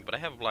do anything, but I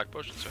have a black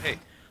potion, so hey,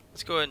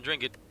 let's go ahead and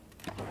drink it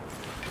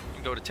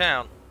and go to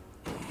town.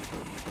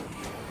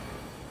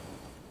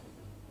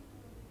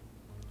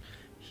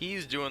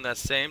 He's doing that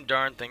same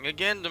darn thing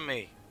again to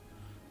me.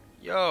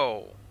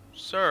 Yo,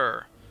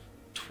 sir,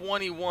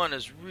 21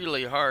 is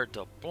really hard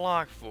to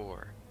block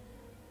for.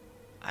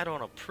 I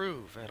don't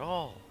approve at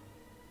all.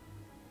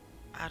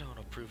 I don't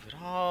approve at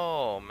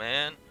all,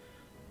 man.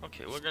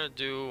 Okay, we're gonna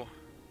do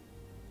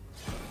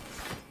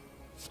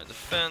a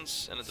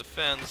defense and a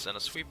defense and a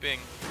sweeping,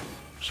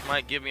 which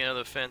might give me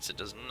another defense. It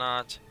does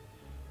not.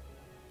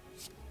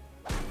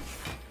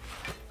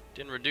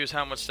 Didn't reduce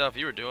how much stuff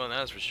you were doing,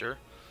 that's for sure.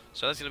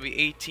 So that's gonna be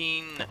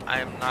 18. I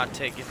am not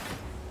taking.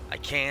 I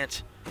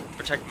can't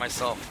protect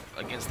myself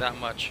against that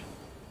much.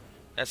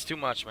 That's too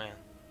much, man.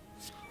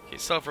 Okay,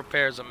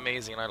 self-repair is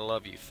amazing, and I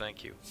love you.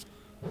 Thank you.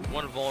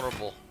 1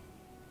 vulnerable.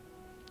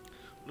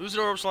 Lose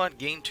an orb slot,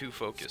 gain 2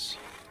 focus.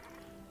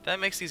 That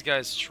makes these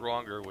guys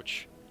stronger,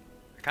 which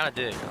I kind of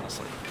dig,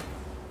 honestly.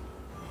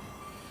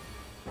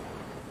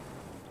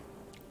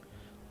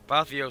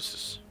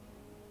 Apotheosis.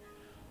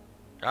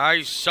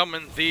 I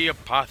summon thee,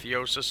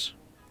 Apotheosis.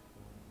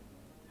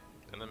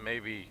 And then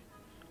maybe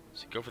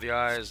so go for the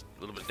eyes, a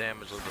little bit of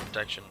damage, a little bit of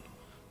protection.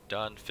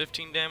 Done.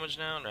 15 damage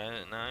now,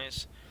 right?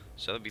 Nice.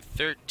 So that'd be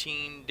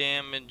 13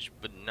 damage,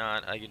 but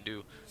not. I can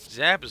do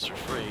Zap is for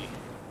free.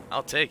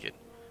 I'll take it.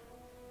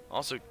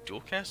 Also,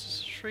 dual cast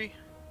is free.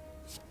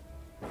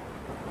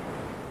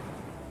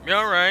 Yeah,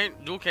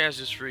 alright. Dual cast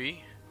is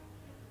free.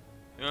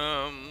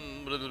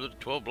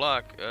 12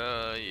 block.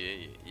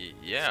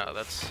 Yeah,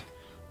 that's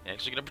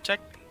actually gonna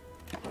protect me.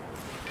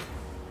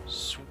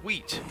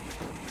 Sweet.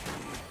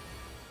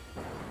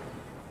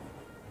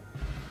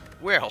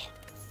 Well,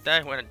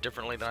 that went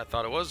differently than I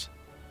thought it was.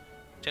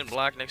 10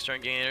 block, next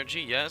turn gain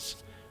energy,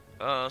 yes.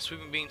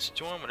 Sweeping Beam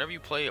Storm, whenever you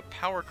play a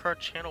power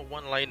card, channel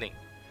 1 lightning.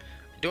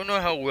 I don't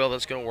know how well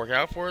that's going to work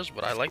out for us,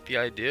 but I like the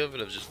idea of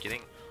it, of just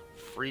getting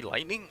free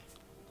lightning.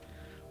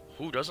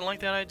 Who doesn't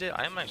like that idea?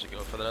 I am actually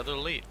going for that other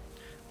elite.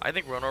 I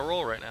think we're on a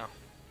roll right now.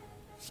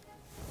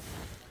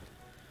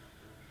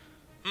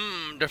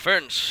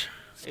 Defense.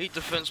 8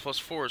 defense plus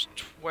 4 is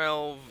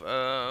 12.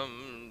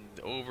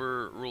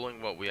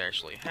 Overruling what we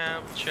actually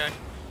have. Check.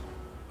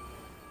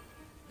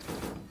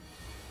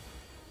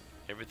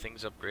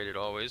 Everything's upgraded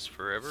always,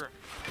 forever.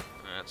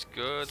 That's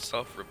good.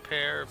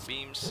 Self-repair,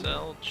 beam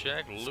cell,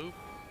 check, loop.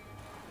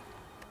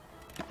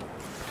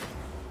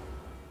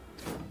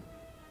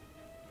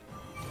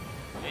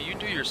 Yeah, you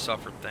do your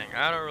suffer thing.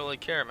 I don't really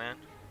care, man.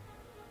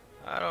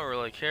 I don't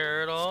really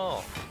care at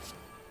all.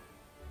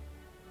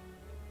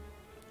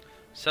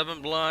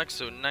 7 blocks,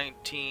 so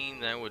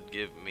 19. That would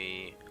give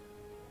me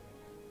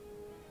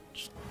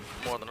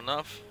more than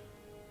enough.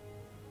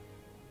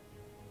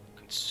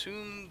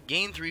 Consume,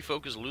 gain 3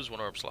 focus, lose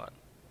 1 orb slot.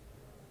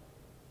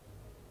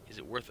 Is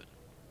it worth it?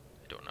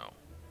 I don't know.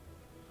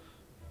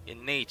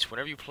 Innate,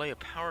 whenever you play a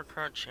power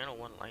card, channel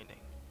 1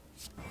 lightning.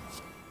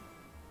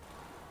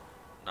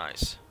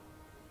 Nice.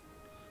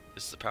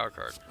 This is a power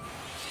card.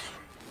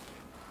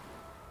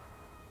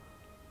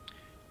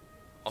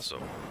 Also,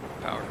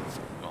 power.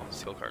 Well,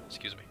 skill card,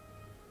 excuse me.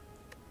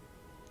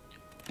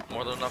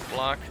 More than enough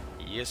block?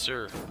 Yes,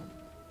 sir.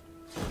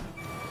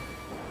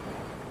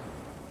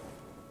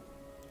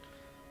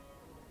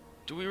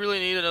 Do we really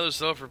need another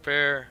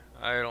self-repair?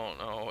 I don't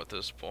know at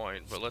this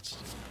point, but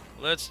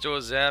let's do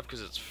a zap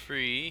because it's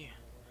free.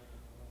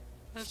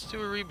 Let's do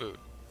a reboot.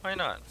 Why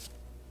not?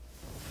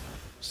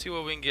 See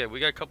what we can get. We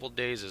got a couple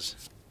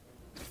dazes.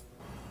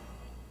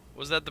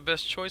 Was that the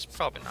best choice?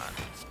 Probably not.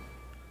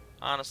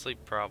 Honestly,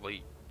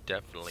 probably,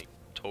 definitely,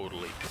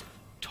 totally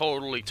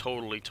Totally,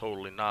 totally,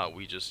 totally not.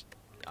 We just...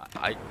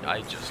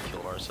 I just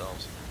killed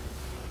ourselves.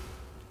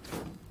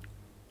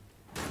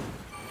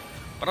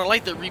 But I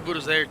like that reboot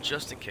is there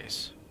just in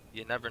case.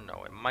 You never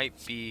know. It might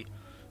be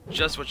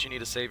just what you need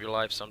to save your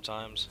life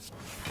sometimes.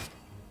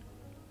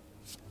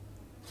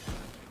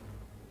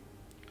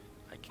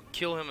 I can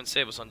kill him and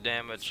save us on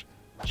damage.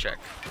 Check.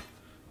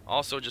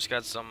 Also just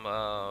got some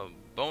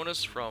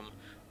bonus from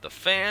the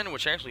fan,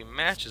 which actually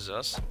matches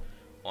us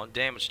on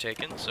damage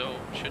taken, so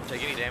shouldn't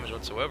take any damage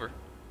whatsoever.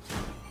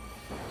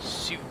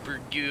 Super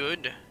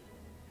good.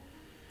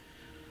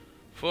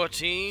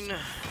 14.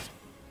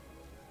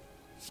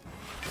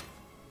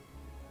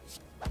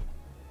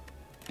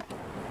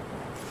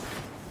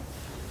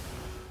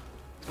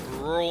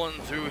 Rolling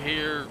through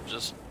here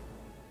just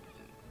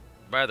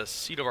by the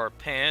seat of our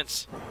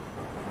pants.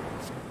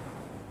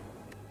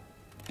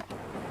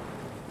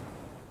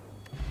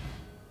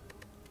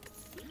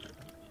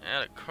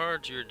 Add a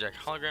card to your deck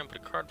hologram. Put a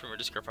card from your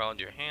discard pile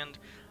into your hand.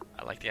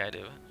 I like the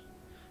idea of it.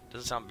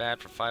 Doesn't sound bad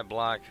for 5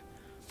 block.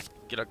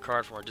 Get a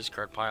card from our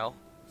discard pile.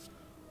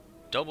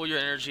 Double your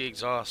energy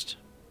exhaust.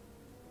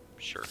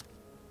 Sure.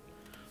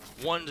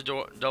 1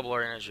 to double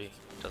our energy.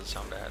 Doesn't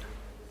sound bad.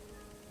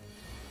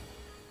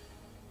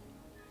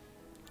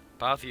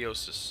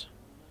 Apotheosis.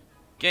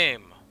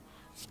 Game.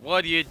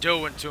 What are you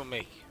doing to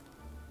me?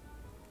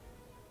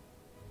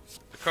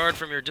 A card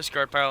from your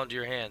discard pile into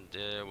your hand.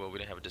 Well, we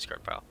didn't have a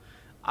discard pile.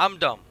 I'm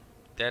dumb.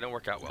 That didn't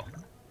work out well.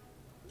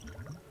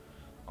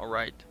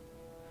 Alright.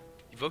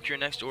 Evoke your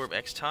next orb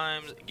X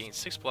times. Gain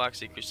 6 blocks.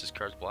 Decrease this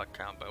card's block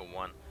count by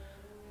 1.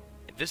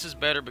 And this is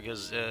better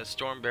because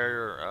Storm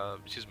Barrier,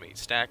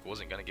 Stack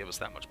wasn't going to give us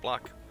that much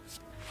block.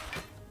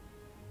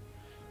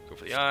 Go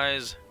for the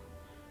eyes.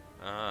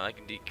 I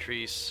can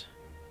decrease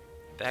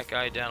that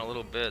guy down a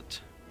little bit.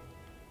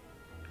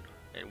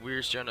 And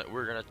we're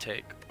gonna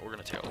take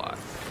a lot.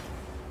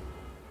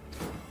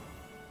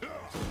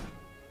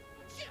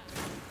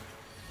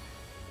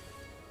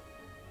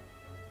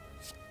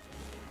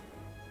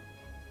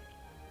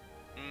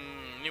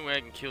 Anyway,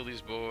 I can kill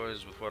these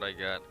boys with what I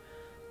got.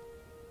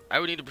 I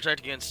would need to protect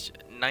against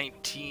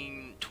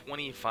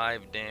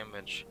 1925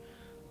 damage.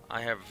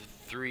 I have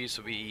 3,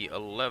 so it'll be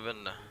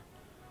 11.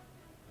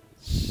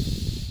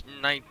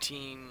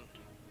 19.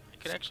 I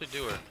could actually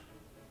do it.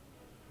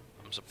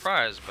 I'm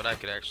surprised, but I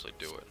could actually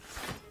do it.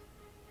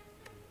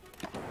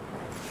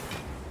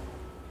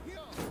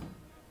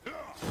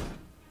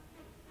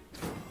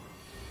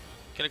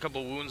 Get a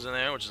couple wounds in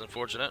there, which is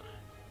unfortunate.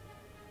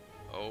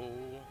 Oh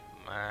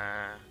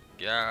my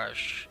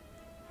gosh.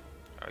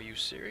 Are you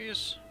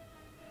serious?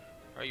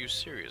 Are you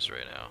serious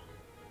right now?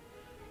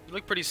 You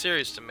look pretty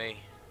serious to me.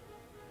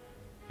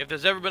 If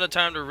there's ever been a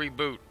time to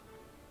reboot,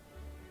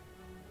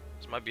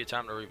 this might be a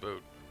time to reboot.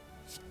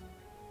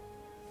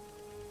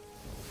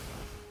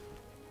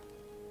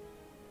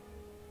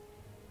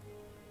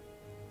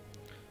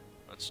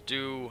 Let's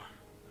do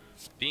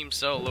beam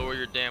cell, lower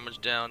your damage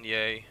down,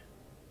 yay.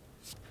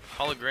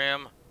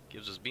 Hologram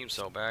gives us beam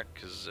cell back,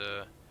 because,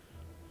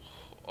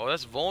 oh,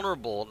 that's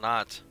vulnerable,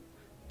 not...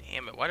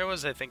 Damn it, why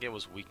was I think it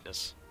was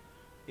weakness?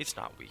 It's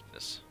not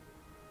weakness.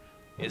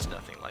 It's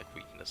nothing like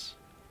weakness.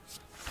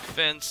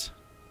 Defense.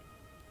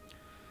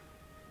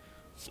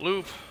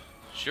 Loop.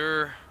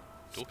 Sure.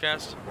 Dual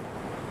cast.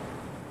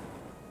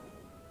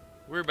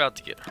 We're about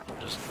to get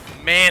just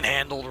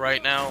manhandled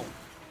right now.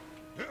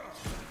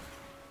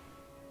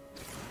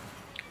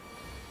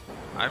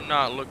 I'm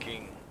not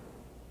looking...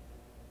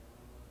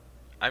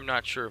 I'm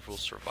not sure if we'll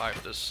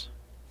survive this.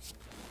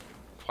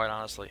 Quite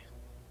honestly.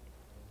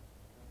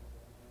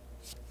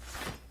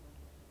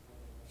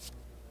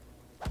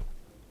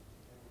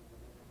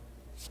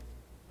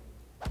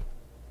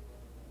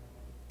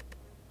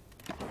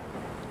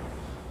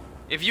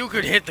 If you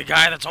could hit the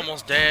guy that's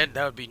almost dead,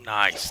 that would be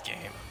nice,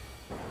 game.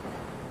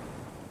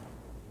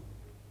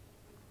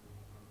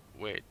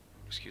 Wait,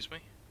 excuse me?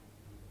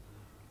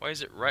 Why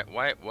is it right?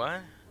 Why?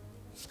 What?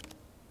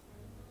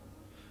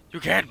 You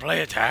can't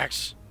play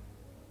attacks.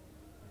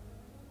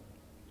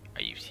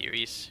 Are you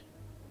serious?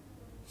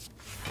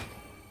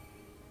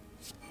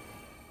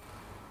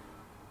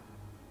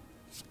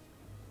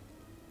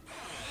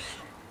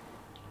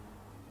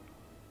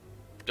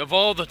 Of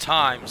all the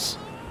times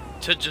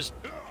to just...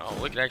 Oh,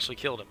 look, it actually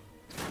killed him.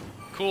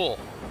 Cool.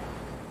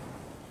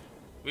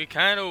 We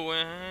kind of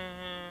went...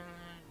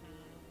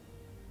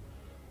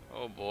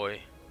 Oh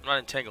boy. I'm not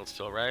entangled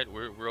still, right?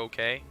 We're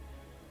okay.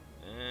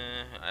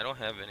 I don't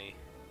have any...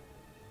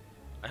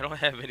 I don't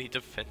have any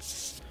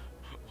defenses.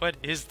 What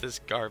is this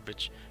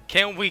garbage?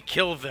 Can we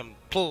kill them,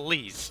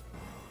 please?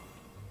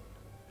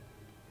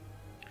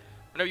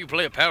 Whenever you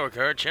play a power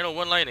card, channel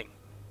 1 lightning.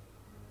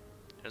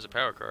 There's a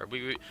power card.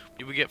 We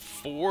get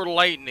 4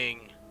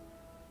 lightning.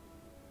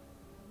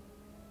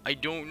 I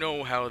don't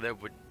know how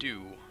that would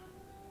do.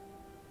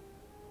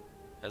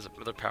 As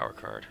another power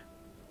card.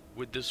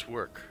 Would this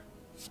work?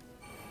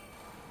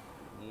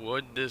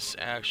 Would this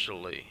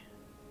actually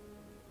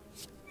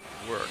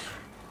work?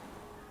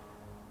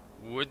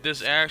 Would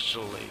this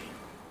actually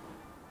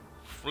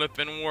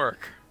flippin'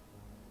 work?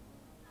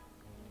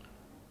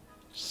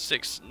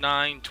 6,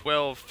 9,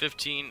 12,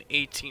 15,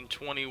 18,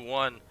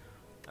 21.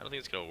 I don't think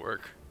it's gonna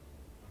work.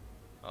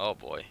 Oh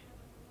boy.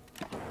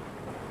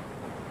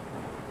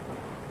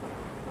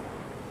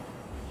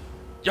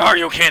 Are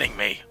you kidding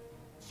me?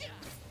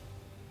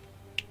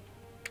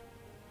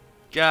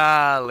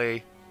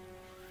 Golly.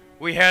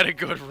 We had a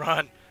good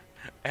run,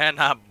 and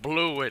I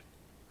blew it.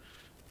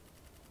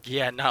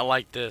 Yeah, not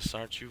like this,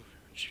 aren't you?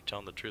 Aren't you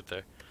telling the truth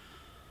there?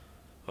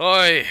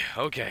 Oi,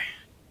 okay.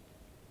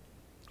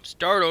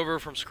 Start over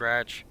from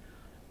scratch.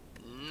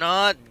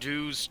 Not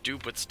do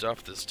stupid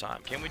stuff this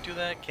time. Can we do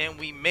that? Can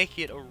we make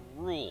it a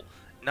rule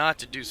not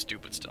to do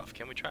stupid stuff?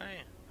 Can we try?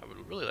 I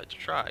would really like to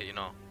try, you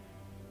know.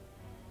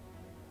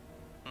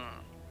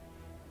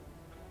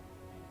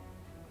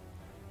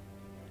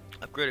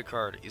 Upgrade a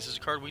card. Is this a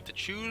card we get to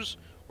choose,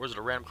 or is it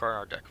a random card in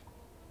our deck?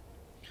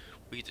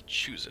 We get to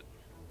choose it.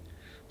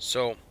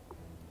 So,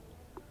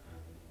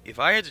 if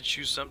I had to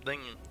choose something,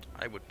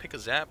 I would pick a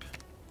Zap,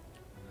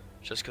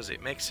 just because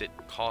it makes it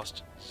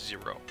cost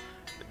 0.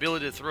 The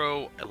ability to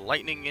throw a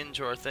lightning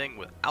into our thing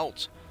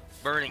without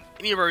burning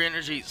any of our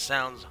energy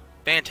sounds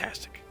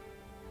fantastic.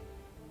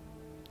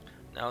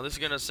 Now, this is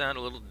going to sound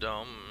a little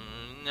dumb.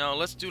 No,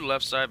 let's do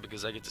left side,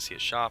 because I get to see a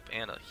shop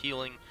and a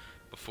healing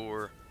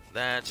before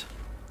that.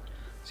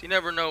 So you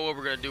never know what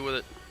we're going to do with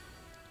it.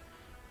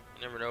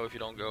 You never know if you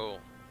don't go.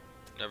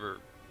 Never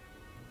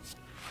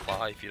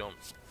fly if you don't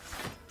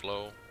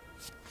flow.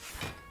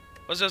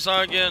 What's that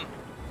song again?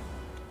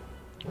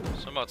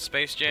 Something about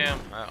Space Jam?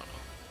 I don't know.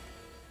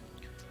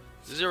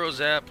 0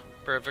 zap.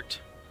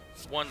 Perfect.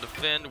 1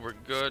 defend. We're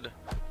good.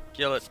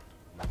 Kill it.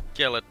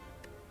 Kill it.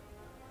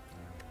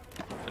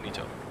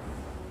 Finito. I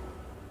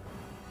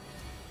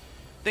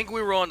think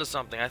we were onto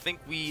something. I think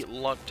we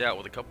lucked out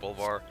with a couple of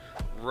our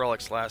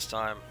relics last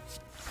time.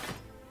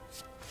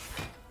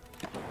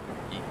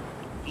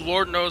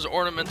 Lord knows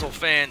Ornamental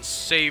Fan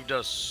saved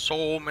us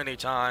so many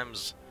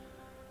times.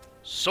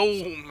 So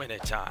many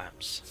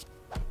times.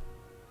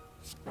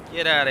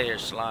 Get out of here,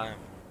 slime.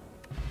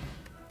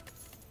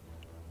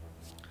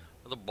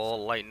 The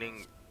ball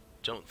lightning,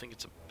 don't think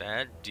it's a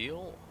bad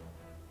deal.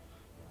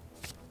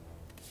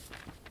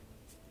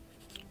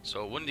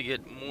 So when to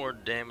get more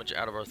damage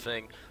out of our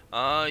thing?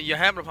 You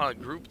happen upon a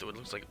group that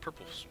looks like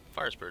purple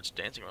fire spirits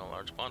dancing around a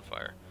large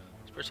bonfire.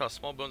 Spirits toss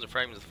small bones and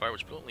fragments of the fire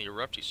which brilliantly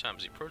erupt each time.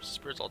 As you approach, the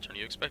spirits all turn to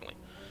you expectantly.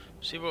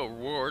 Receive a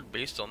reward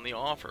based on the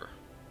offer.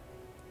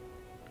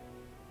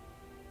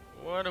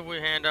 What if we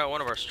hand out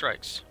one of our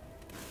strikes?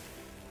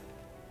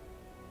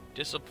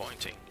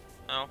 Disappointing.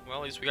 Oh, well,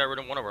 at least we got rid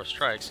of one of our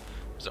strikes.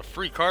 It's a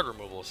free card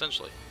removal,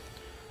 essentially.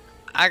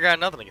 I got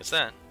nothing against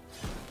that.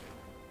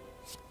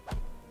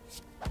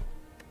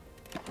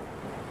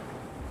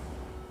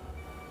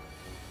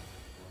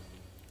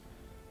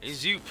 A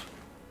zoop.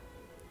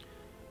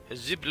 A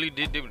zipply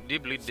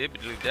dibbly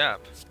dibbly dap.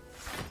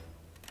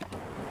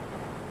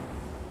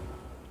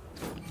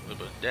 A little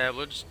bit of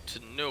dabblage to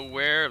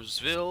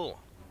Nowheresville.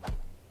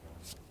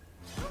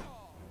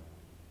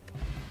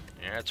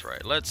 Yeah, that's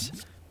right.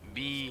 Let's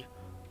be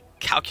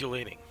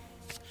calculating.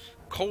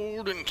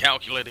 Cold and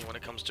calculating when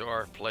it comes to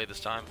our play this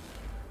time.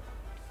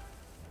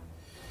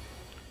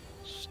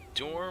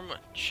 Storm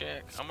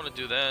check. I'm gonna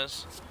do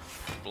this.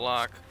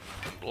 Block,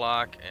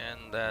 block,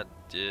 and that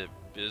dip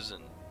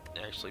isn't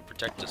actually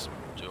protect us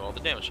to all the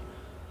damage.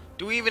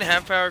 Do we even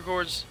have power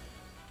cards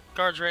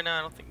right now?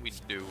 I don't think we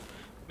do.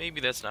 Maybe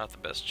that's not the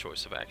best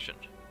choice of action.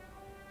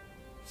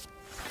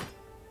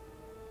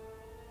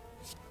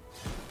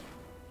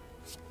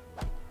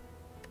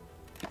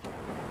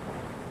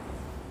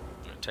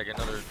 Take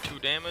another 2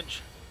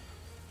 damage.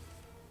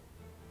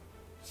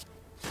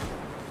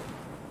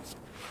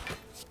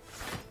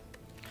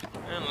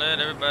 And let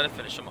everybody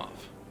finish them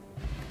off.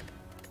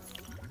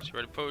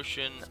 Ready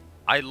potion.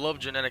 I love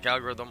genetic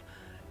algorithm.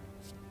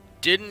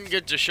 Didn't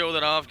get to show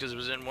that off because it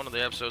was in one of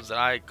the episodes that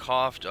I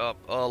coughed up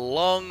a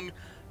lung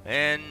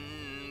and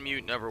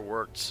mute never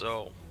worked,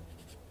 so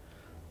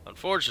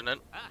unfortunate.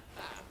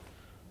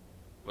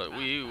 But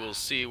we will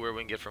see where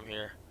we can get from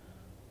here.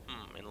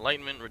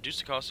 Enlightenment. Reduce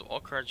the cost of all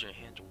cards in your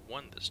hand to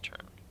 1 this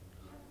turn.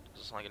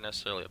 Doesn't sound like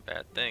necessarily a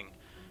bad thing.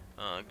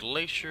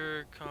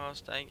 Glacier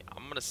cost.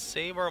 I'm going to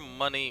save our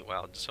money.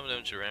 Wow, some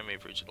damage to your enemy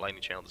for each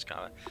lightning channel this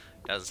combat.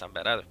 Doesn't sound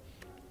bad either.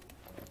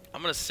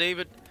 I'm going to save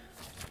it.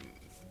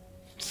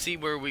 See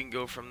where we can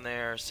go from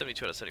there.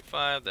 72 out of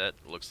 75. That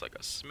looks like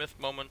a Smith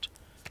moment.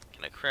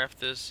 Can I craft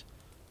this?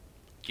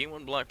 Gain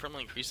 1 block.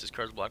 Permanently increase this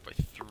card's block by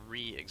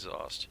 3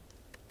 exhaust.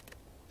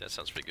 That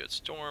sounds pretty good.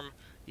 Storm.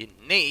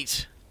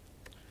 Innate.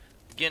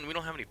 Again, we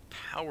don't have any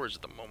powers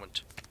at the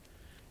moment.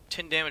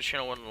 10 damage,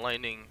 channel 1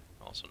 lightning.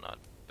 Also not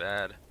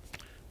bad.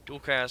 Dual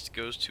cast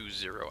goes to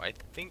 0. I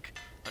think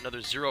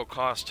another 0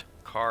 cost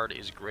card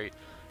is great.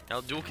 Now,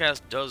 dual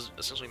cast does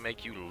essentially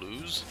make you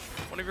lose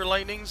one of your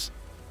lightnings.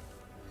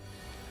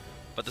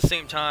 But at the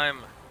same time,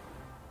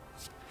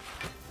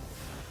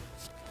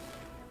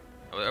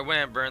 I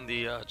went and burned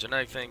the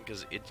genetic thing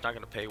because it's not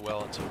going to pay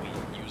well until we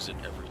use it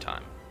every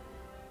time.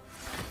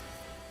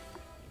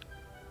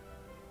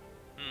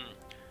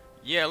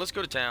 Yeah, let's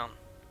go to town.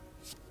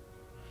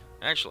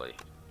 Actually,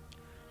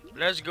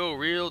 let's go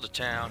real to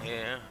town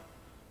here.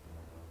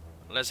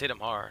 Let's hit him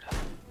hard.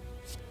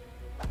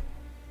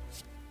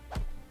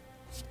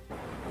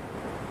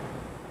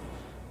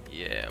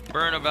 Yeah,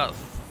 burn about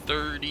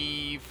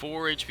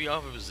 34 HP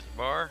off of his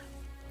bar.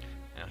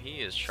 Now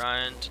he is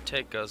trying to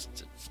take us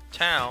to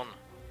town.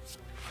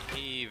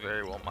 He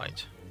very well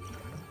might.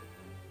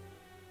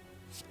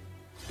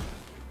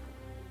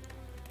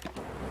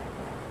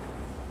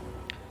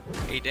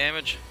 8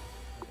 damage.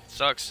 It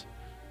sucks.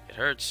 It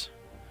hurts.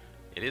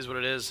 It is what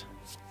it is.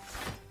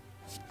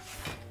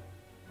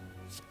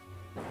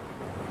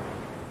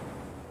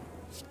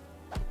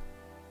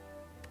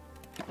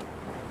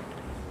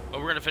 But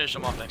we're gonna finish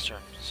him off next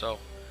turn. So,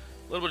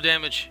 a little bit of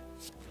damage,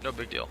 no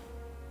big deal.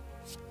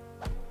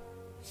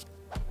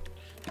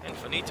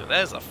 Infinito.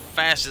 That is the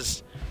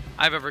fastest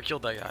I've ever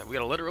killed that guy. We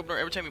got a letter opener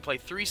every time we play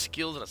 3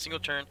 skills in a single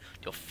turn,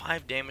 deal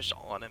 5 damage to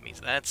all enemies.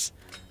 That's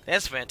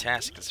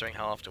fantastic considering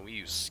how often we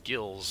use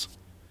skills.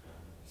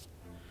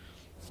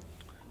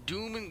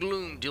 Doom and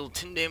Gloom, deal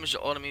 10 damage to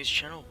all enemies,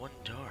 channel 1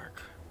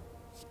 dark.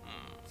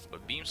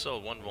 But Beam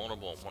Cell 1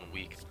 vulnerable and 1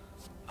 weak.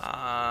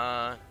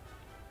 I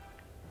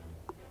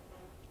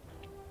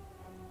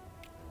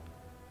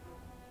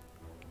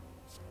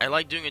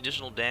like doing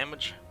additional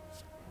damage.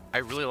 I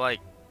really like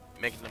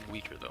making them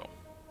weaker though.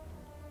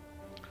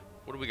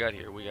 What do we got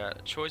here? We got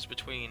a choice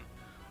between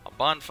a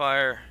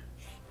bonfire.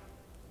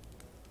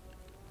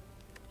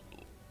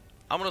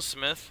 I'm gonna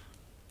smith,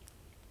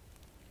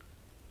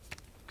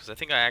 because I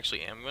think I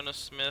actually am gonna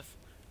smith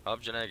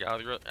of genetic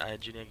algorithm.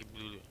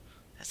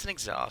 That's an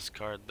exhaust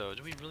card though.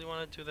 Do we really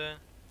want to do that?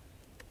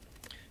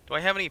 Do I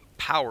have any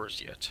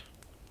powers yet?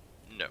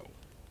 No.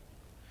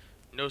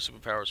 No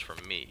superpowers for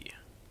me.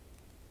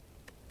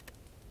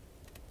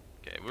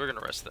 Okay, we're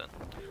gonna rest then.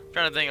 I'm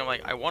trying to think, I'm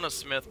like, I want a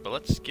smith, but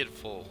let's get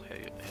full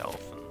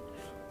health, and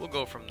we'll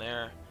go from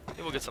there.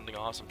 Maybe we'll get something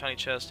awesome. Tiny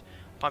chest.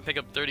 Upon pick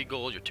up 30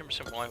 gold, you're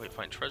 10% more likely to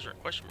find treasure in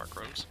question mark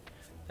rooms.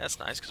 That's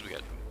nice, because we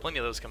got plenty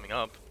of those coming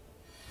up.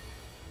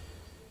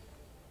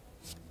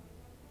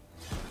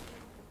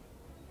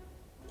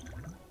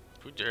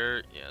 Food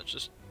dirt, yeah,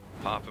 just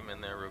pop them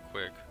in there real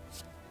quick.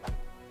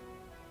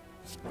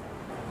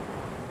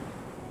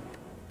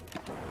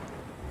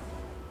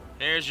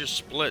 There's your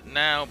split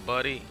now,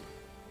 buddy.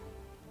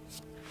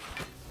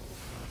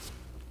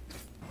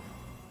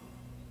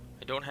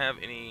 I don't have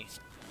any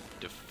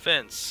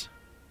defense,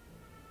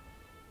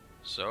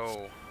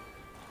 so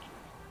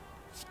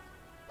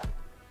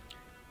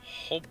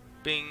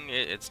hoping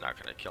it's not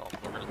gonna kill him.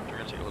 We're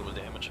gonna take a little bit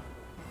of damage.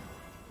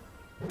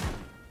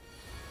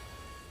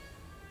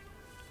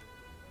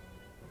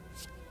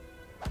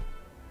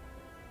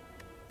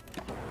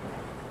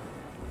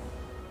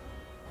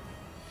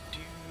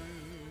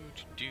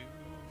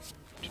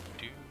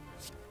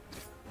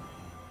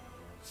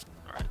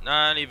 Alright,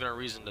 not even a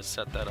reason to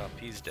set that up.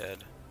 He's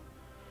dead.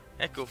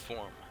 Echo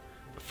Form.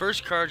 The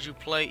first card you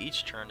play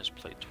each turn is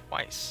played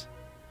twice.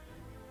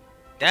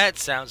 That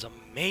sounds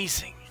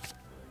amazing.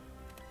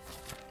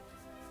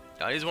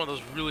 Now, he's one of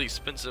those really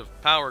expensive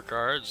power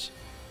cards.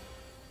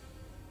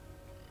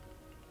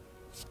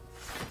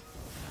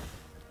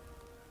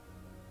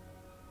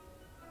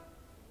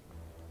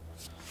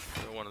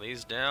 Throw one of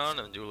these down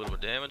and do a little bit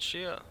of damage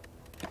here.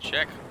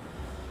 Check.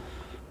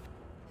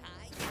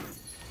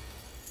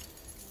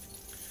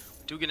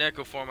 Do get an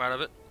Echo Form out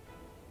of it.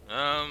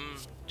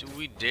 Do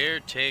we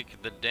dare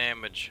take the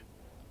damage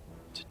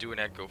to do an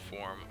Echo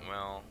Form?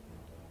 Well,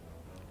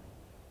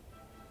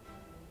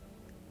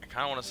 I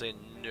kind of want to say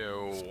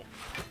no.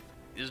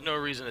 There's no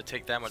reason to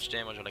take that much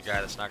damage on a guy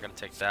that's not going to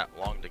take that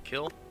long to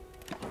kill.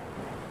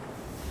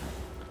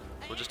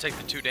 We'll just take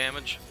the 2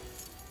 damage.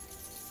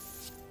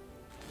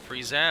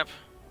 Free zap.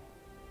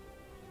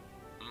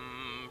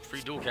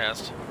 Free dual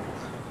cast.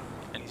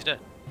 And he's dead.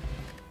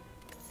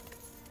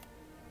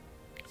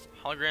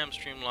 Hologram,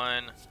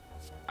 streamline.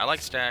 I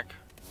like stack.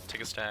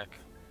 Take a stack.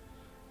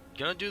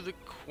 Gonna do the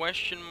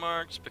question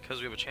marks because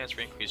we have a chance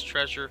for increased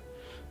treasure.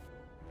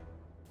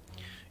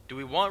 Do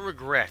we want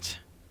regret?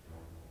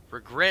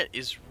 Regret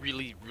is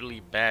really, really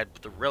bad,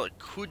 but the relic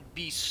could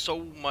be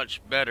so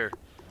much better.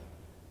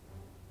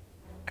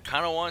 I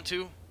kind of want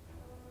to.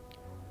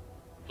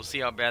 We'll see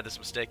how bad this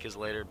mistake is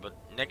later, but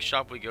next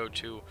shop we go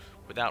to,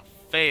 without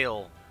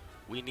fail,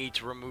 we need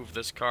to remove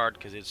this card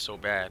because it's so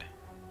bad.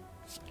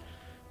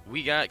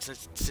 We got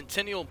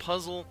Centennial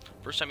Puzzle.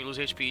 First time you lose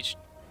HP each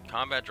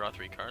combat, draw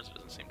 3 cards. It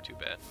doesn't seem too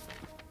bad.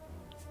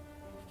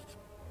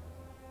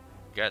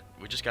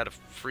 We just got a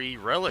free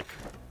relic.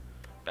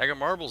 Bag of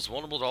marbles,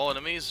 vulnerable to all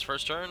enemies,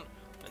 first turn,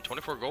 and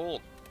 24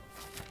 gold.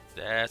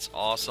 That's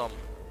awesome.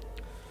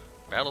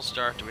 Battle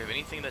start. Do we have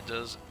anything that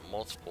does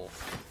multiple?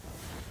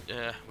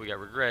 Yeah, we got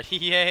regret.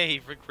 Yay,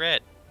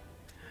 regret.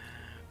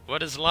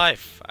 What is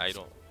life? I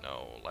don't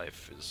know.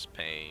 Life is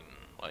pain.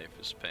 Life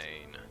is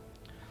pain.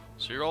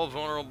 So you're all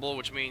vulnerable,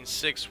 which means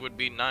 6 would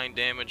be 9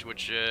 damage,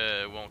 which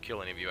won't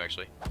kill any of you,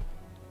 actually.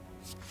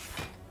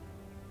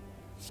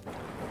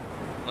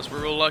 Unless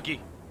we're real lucky.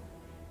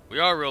 We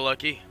are real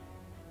lucky.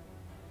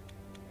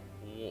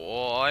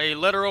 Boy,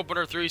 letter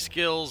opener 3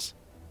 skills.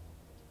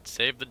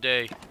 Save the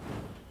day.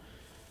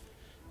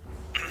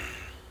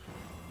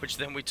 Which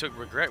then we took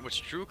regret,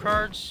 which drew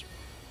cards,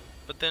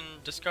 but then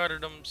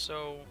discarded them,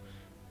 so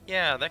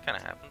yeah, that kind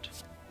of happened.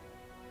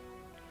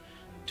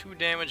 2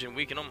 damage and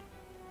weaken them.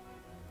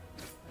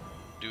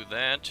 Do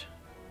that.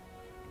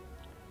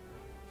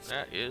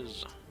 That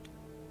is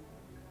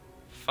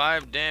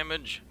 5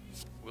 damage.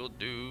 We'll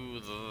do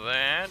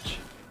that.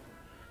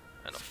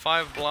 And a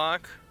 5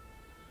 block.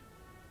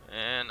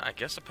 And I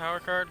guess a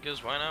power card,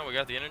 because why not? We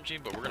got the energy,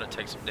 but we're going to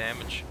take some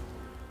damage.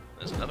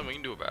 There's nothing we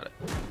can do about it.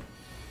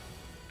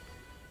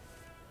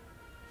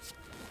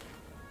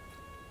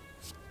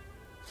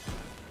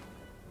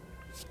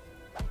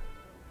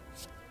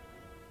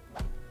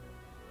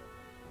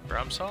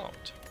 Problem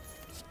solved.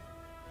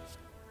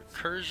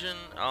 Recursion.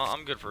 Oh,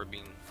 I'm good for a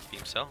beam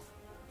cell.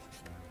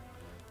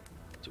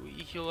 Do we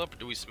heal up or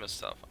do we smith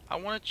stuff? I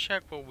want to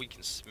check what we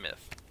can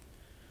smith.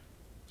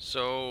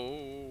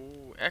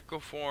 So, Echo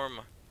Form,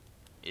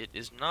 it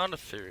is not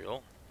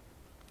ethereal,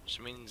 which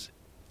means...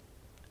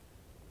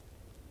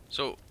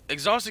 So,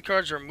 exhausted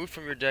cards are removed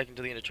from your deck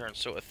until the end of turn.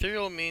 So,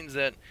 ethereal means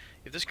that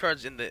if this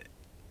card's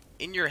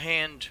in your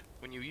hand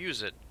when you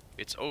use it,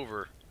 it's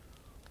over.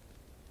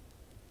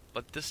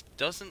 But this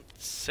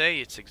doesn't say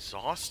it's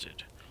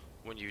exhausted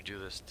when you do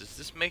this. Does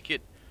this make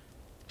it...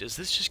 Does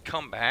this just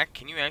come back?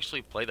 Can you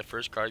actually play the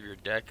first card of your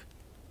deck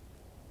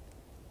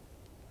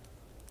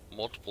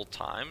multiple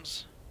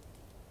times?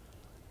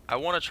 I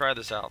want to try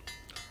this out.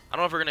 I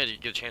don't know if we're going to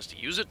get a chance to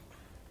use it,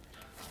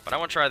 but I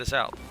want to try this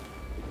out.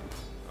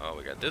 Oh,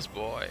 we got this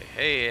boy.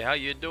 Hey, how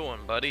you doing,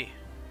 buddy?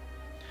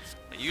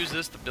 I use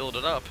this to build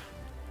it up.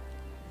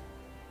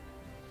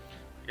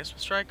 I guess we'll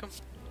strike him.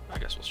 I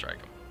guess we'll strike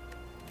him.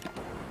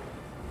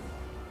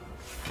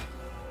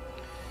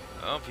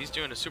 Oh, if he's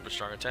doing a super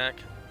strong attack,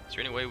 is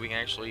there any way we can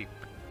actually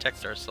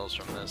protect ourselves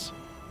from this?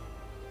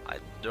 I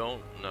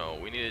don't know.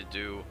 We need to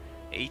do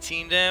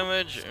 18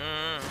 damage?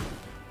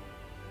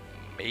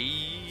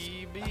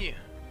 Maybe?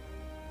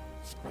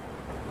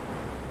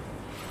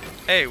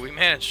 Hey, we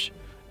managed.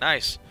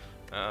 Nice.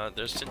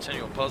 There's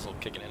Centennial Puzzle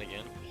kicking in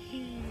again.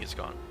 It's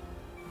gone.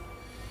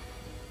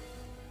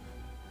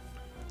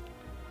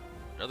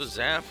 Another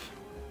zap.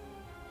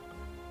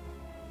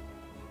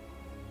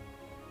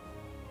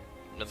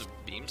 Another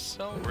beam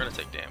cell? We're gonna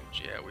take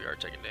damage. Yeah, we are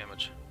taking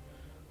damage.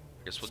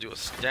 I guess we'll do a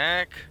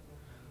stack.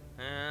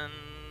 And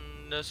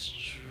this.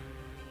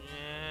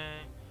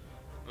 Yeah.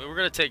 I mean, we're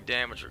gonna take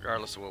damage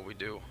regardless of what we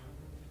do.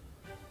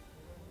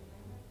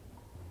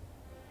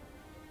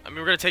 I mean,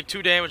 we're gonna take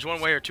 2 damage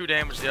one way or 2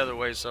 damage the other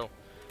way, so.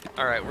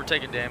 Alright, we're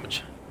taking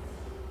damage.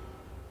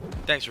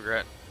 Thanks,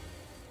 Regret.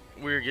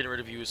 We're getting rid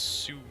of you as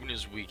soon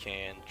as we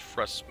can.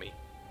 Trust me.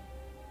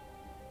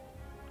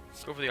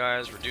 Go for the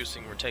eyes,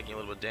 reducing, we're taking a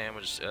little bit of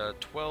damage.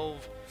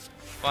 12,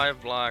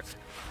 5 block,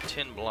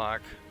 10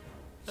 block,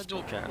 a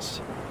dual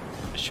cast.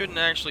 It shouldn't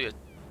actually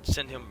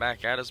send him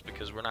back at us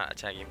because we're not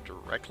attacking him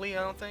directly,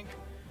 I don't think.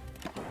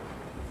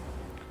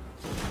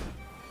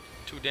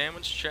 2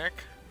 damage,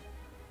 check.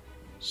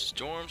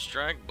 Storm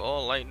Strike,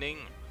 Ball Lightning.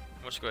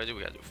 How much do I do?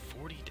 We gotta do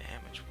 40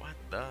 damage. What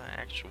the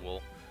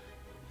actual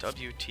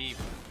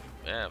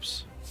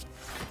WTFs?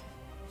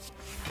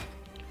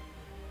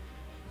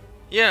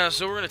 Yeah,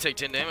 so we're gonna take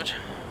 10 damage.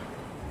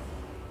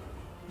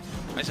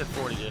 I said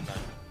 40, didn't I?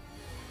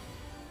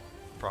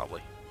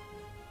 Probably.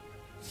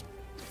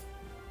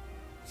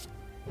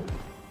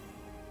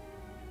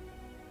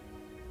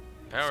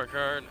 Power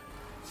card,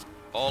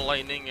 Ball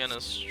Lightning, and a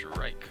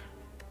strike.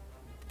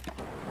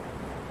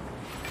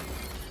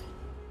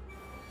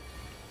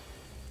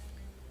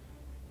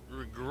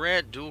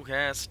 Regret, dual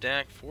cast,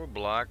 stack, 4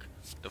 block,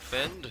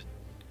 defend,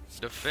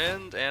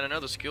 and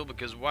another skill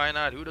because why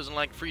not? Who doesn't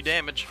like free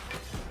damage?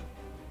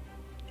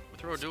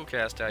 Throw a dual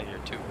cast out here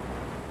too.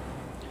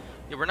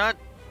 Yeah, we're not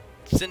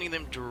sending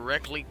them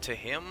directly to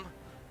him.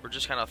 We're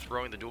just kind of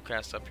throwing the dual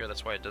cast up here.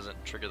 That's why it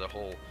doesn't trigger the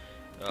whole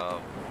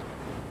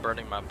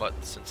burning my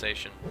butt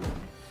sensation.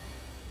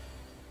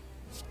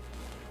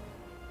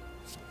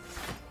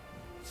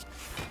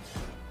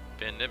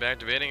 Defective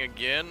activating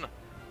again.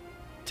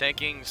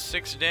 Taking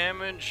 6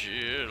 damage.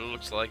 Yeah, it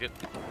looks like it.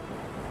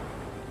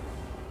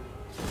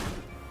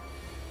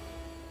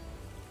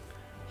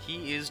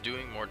 He is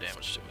doing more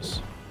damage to us.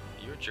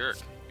 You're a jerk.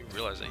 You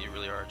realize that you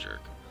really are a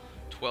jerk.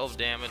 12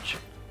 damage.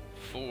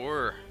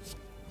 4.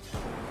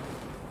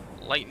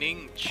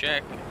 Lightning.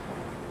 Check.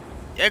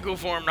 Echo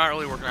Form not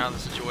really working out in the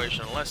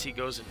situation unless he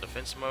goes in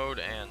defense mode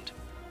and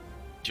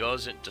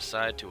doesn't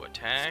decide to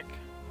attack.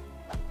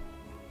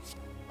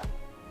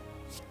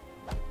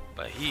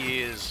 But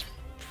he is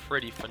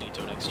pretty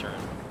finito next turn.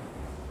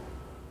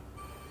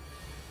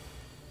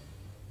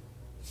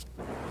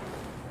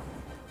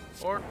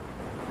 Or,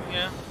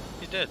 yeah,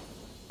 he's dead.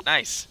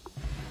 Nice.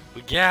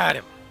 We got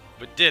him.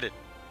 We did it.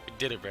 We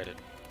did it, Reddit.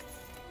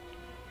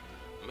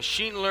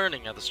 Machine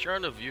Learning. At the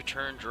start of your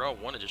turn, draw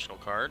 1 additional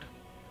card.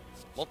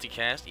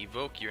 Multicast.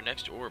 Evoke your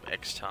next orb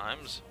X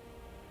times.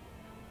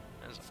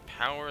 That's a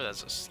power.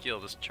 That's a skill.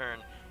 This turn,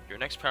 your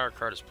next power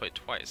card is played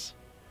twice.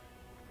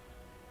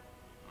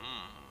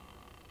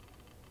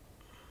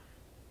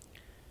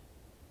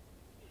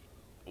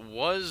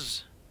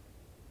 oh,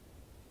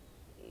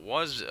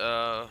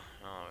 I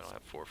don't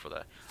have 4 for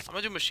that. I'm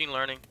gonna do machine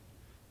learning.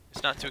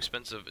 It's not too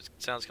expensive. It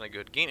sounds kind of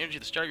good. Gain energy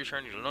at the start of your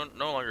turn. You can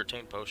no longer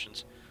obtain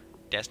potions.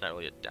 That's not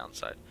really a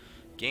downside.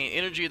 Gain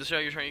energy at the start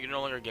of your turn. You can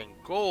no longer gain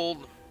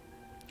gold.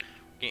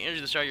 Gain energy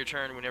at the start of your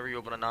turn. Whenever you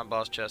open a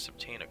non-boss chest,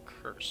 obtain a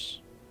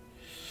curse.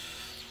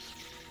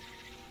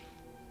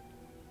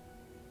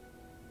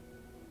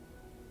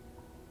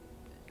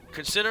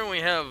 Considering we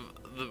have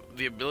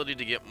the ability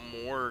to get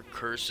more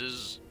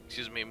curses,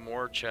 excuse me,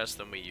 more chests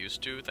than we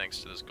used to, thanks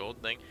to this gold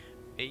thing,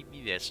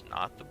 maybe that's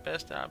not the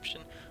best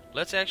option.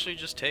 Let's actually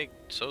just take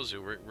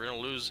Sozu. We're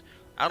going to lose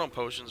out on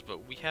potions,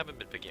 but we haven't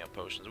been picking up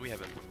potions. We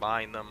haven't been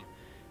buying them.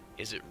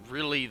 Is it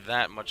really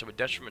that much of a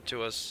detriment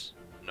to us?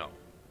 No,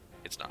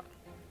 it's not.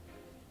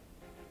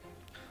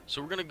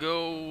 So we're going to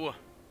go...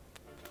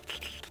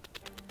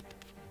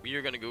 We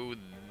are going to go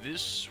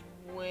this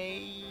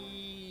way.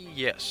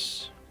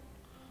 Yes.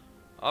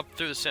 Up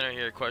through the center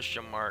here,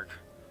 question mark.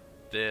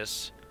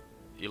 This.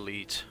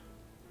 Elite.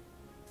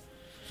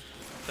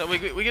 That we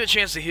get a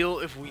chance to heal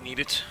if we need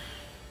it.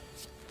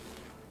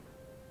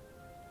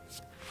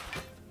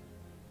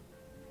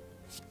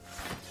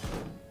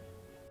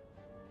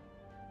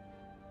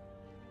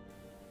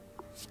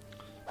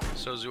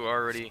 Sozu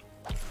already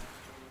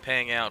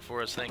paying out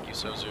for us. Thank you,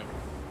 Sozu.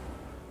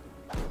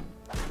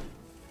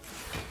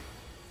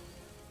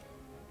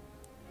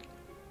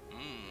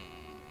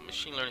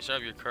 Machine learning, start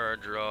of your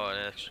card, draw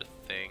an extra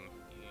thing.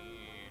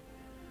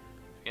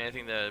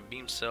 Anything that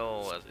beam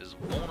cell is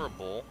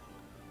vulnerable,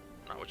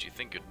 not what you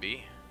think it'd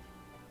be.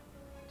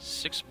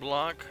 6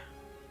 block.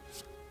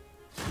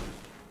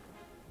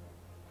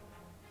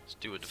 Let's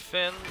do a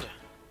defend,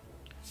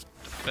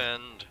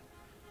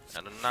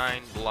 and a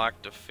 9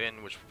 block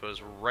defend, which puts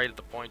us right at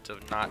the point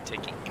of not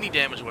taking any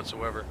damage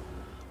whatsoever,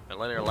 and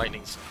letting our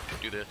lightnings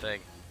do their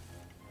thing.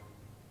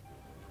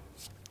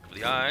 For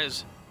the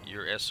eyes,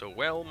 you're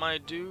SOL, my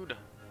dude.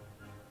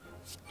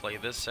 Play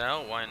this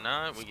out, why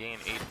not? We gain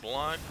 8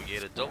 block, we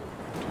get a dual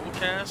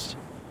cast,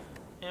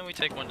 and we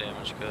take 1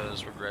 damage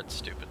because regret's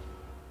stupid.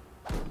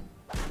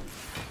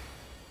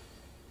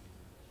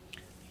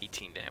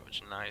 18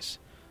 damage, nice.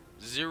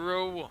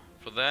 0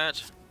 for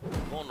that.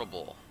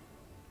 Vulnerable.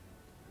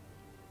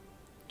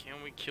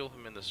 Can we kill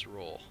him in this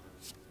roll?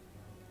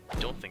 I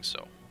don't think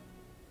so.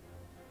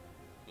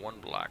 1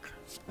 block.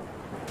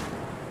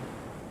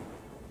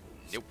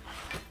 Nope.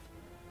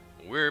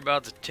 We're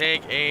about to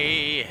take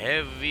a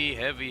heavy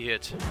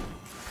hit.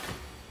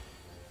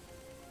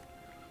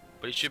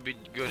 But he should be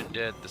good and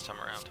dead this time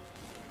around.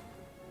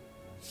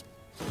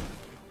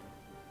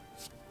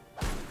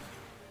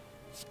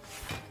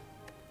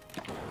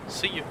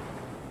 See you.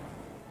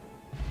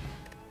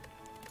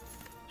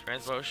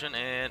 Transmotion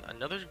and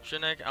another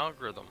genetic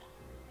algorithm.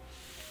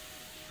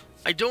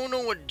 I don't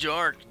know what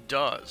Dark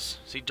does.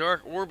 See,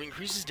 Dark Orb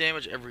increases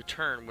damage every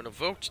turn. When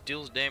evoked,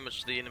 deals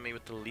damage to the enemy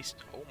with the least...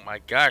 Oh my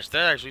gosh,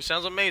 that actually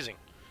sounds amazing.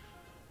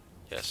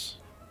 Yes.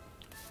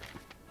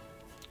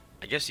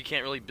 I guess you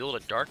can't really build a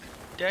Dark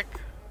deck,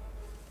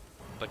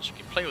 but you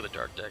can play with a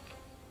Dark deck.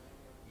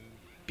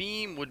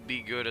 Beam would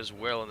be good as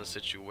well in this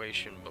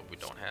situation, but we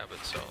don't have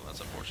it, so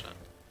that's unfortunate.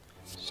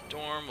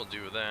 Storm will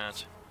do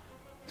that.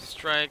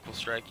 Strike, we'll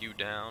strike you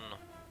down.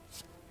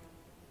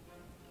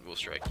 We'll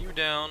strike you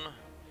down.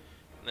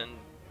 And then,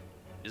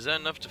 is that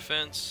enough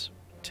defense?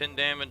 10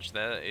 damage,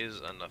 that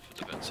is enough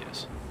defense,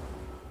 yes.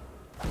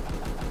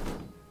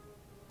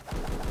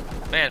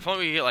 Man, if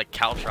only we could get like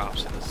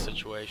caltrops in this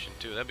situation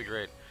too, that'd be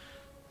great.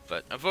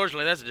 But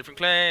unfortunately, that's a different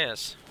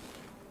class.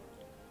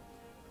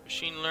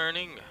 Machine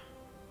learning.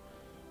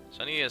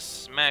 So I need to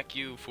smack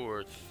you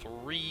for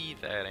 3.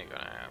 That ain't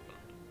gonna happen.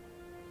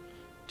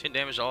 10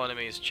 damage to all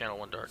enemies, channel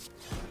 1 dark. It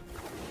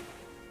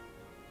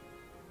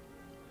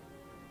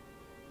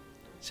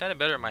sounded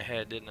better in my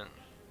head, didn't it?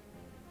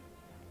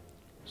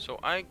 So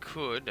I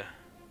could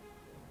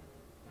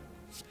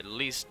at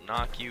least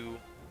knock you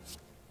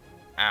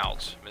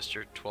out,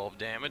 Mr. 12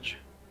 damage.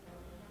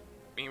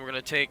 I mean, we're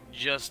gonna take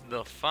just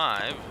the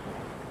 5.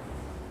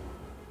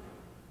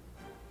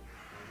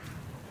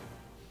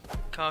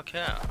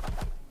 Caca.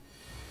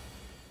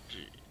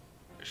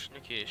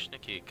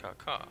 Schnicky,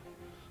 caca.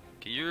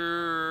 Okay,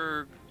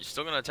 you're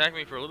still gonna attack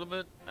me for a little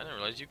bit? I didn't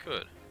realize you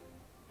could.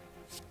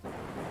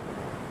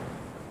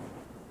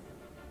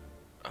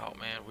 Oh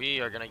man,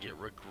 we are gonna get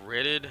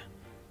regretted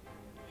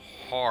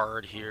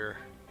hard here.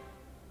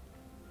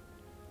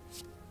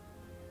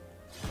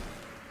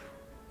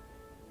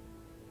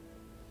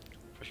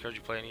 First card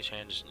you play in each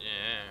hand, just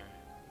yeah.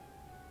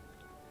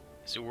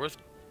 Is it worth?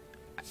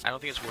 I don't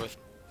think it's worth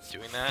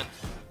doing that.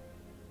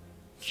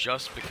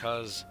 Just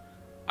because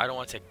I don't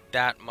want to take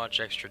that much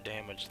extra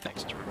damage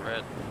thanks to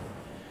regret.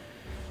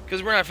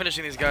 Because we're not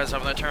finishing these guys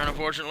off on that turn,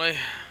 unfortunately.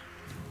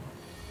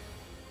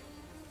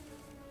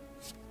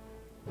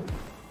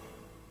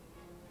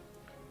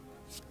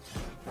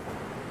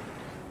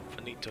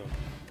 Finito.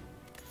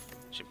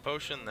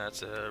 Potion,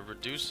 that's a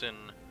reducing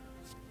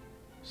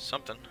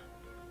something.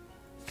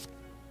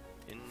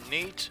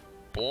 Innate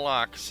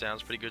block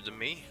sounds pretty good to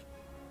me.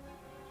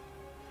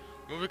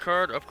 Move a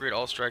card, upgrade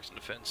all strikes and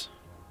defense.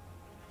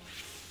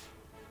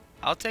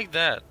 I'll take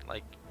that.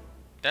 Like,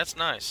 that's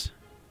nice.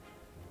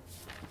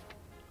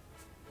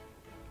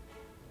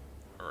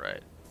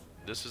 Alright.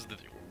 This is the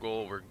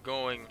goal we're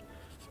going.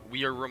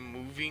 We are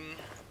removing...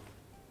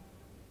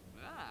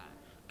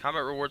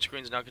 Combat reward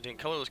screens now contain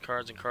colorless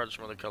cards and cards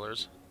from other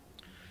colors.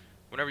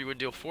 Whenever you would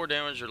deal 4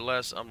 damage or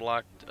less,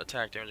 unblocked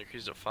attack damage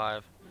increases to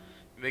 5.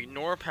 You may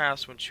ignore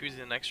paths when choosing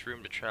the next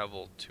room to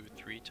travel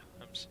 2-3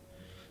 times.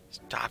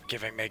 Stop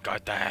giving me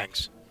good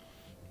things.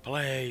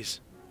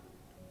 Please.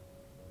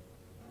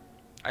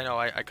 I know,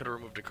 I could have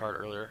removed a card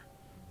earlier,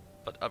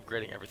 but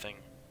upgrading everything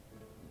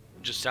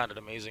just sounded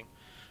amazing.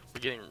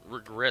 We're getting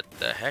regret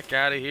the heck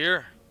out of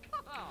here,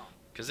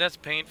 because that's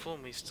painful,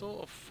 and we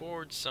still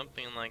afford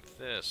something like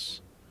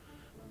this.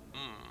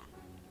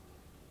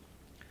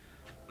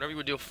 Whenever you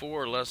would deal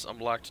 4 or less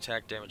unblocked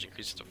attack damage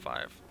increases to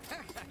 5.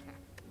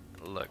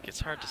 Look,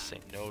 it's hard to say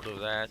no to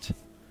that.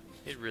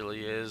 It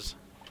really is.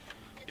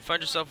 You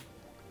find yourself...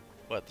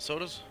 What, the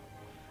sodas?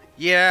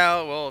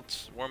 Yeah, well,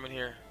 it's warm in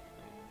here.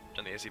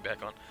 Turn the AC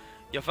back on.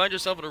 You'll find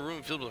yourself in a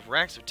room filled with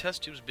racks of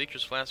test tubes,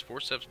 beakers, flasks,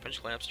 forceps, pinch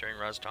clamps, staring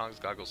rods, tongs,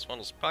 goggles,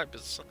 funnels,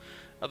 pipes,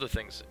 other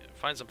things.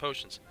 Find some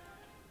potions.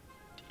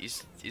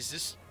 Is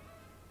this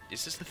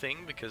the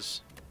thing?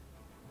 Because...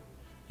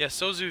 Yeah,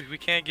 Sozu, we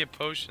can't get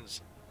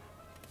potions.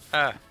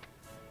 That's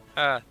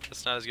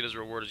not as good as a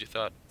reward as you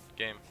thought.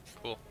 Game.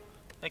 Cool.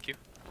 Thank you.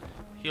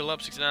 Heal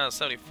up 69 out of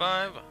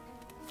 75.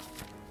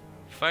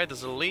 Fight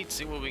this elite,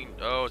 see what we can...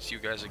 Oh, it's you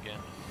guys again.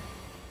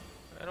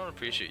 I don't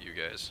appreciate you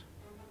guys.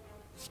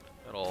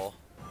 At all.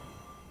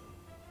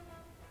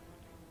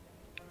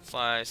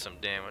 Apply some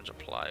damage,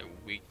 apply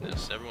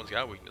weakness. Everyone's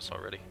got weakness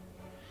already.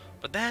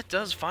 But that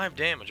does 5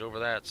 damage over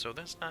that, so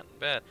that's not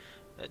bad.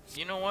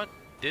 You know what?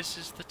 This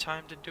is the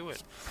time to do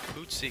it.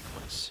 Boot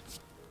sequence.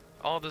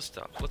 All this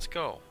stuff. Let's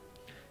go.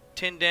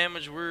 10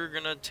 damage, we're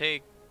gonna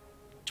take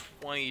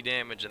 20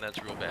 damage, and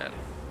that's real bad.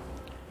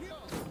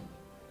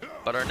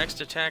 But our next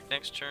attack,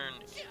 next turn,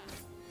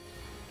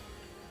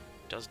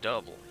 does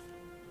double.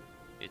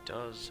 It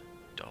does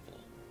double.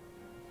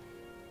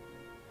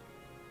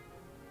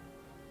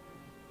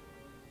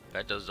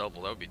 That does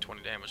double. That would be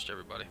 20 damage to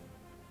everybody.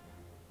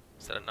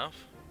 Is that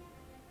enough?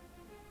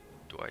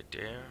 Do I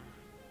dare?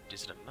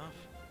 Is it enough?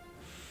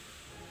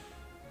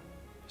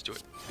 Let's do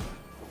it.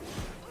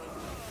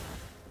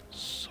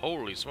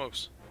 Holy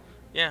smokes.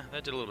 Yeah,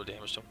 that did a little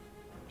damage to him.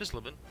 Just a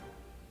little bit.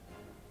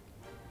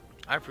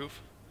 I approve.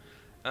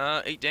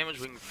 8 damage,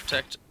 we can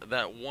protect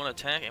that one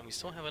attack, and we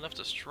still have enough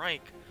to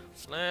strike.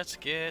 Let's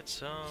get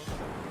some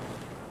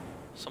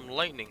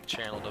lightning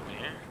channeled up in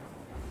here.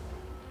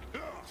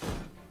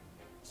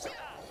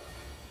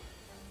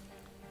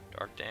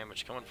 Dark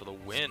damage coming for the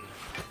win.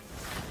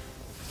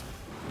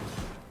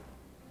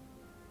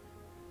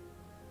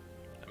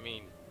 I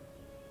mean,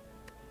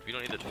 we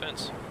don't need the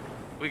defense.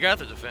 We got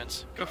the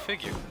defense. Go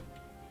figure.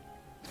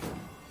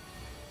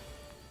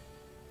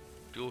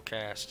 Dual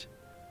cast.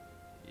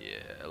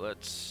 Yeah,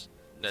 let's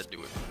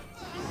do it.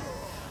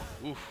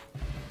 Oof.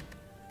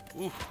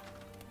 Oof.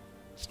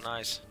 It's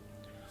nice.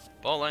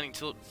 Ball lightning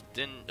tilt,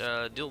 then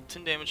deal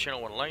 10 damage,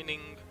 channel 1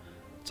 lightning.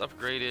 It's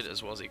upgraded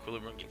as well as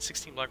equilibrium. Gain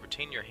 16 block,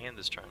 retain your hand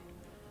this turn.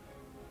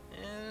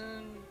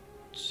 And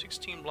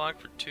 16 block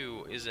for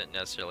 2 isn't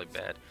necessarily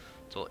bad.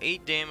 So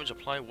 8 damage,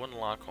 apply 1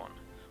 lock on.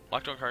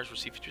 Locked on cards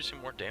receive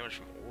 50% more damage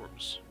from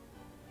orbs.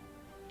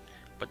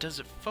 But does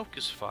it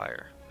focus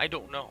fire? I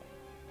don't know.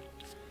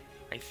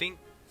 I think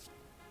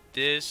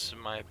this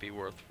might be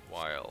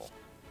worthwhile.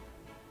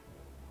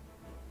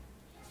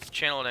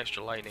 Channel an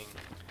extra lightning.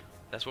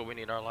 That's what we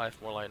need in our life,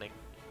 more lightning.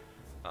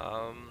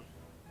 Alright,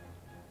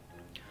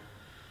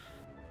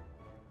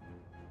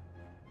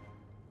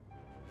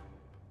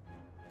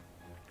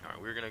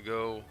 we're gonna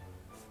go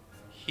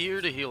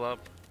here to heal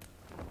up.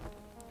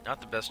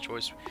 Not the best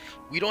choice.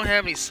 We don't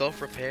have any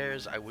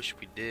self-repairs. I wish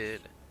we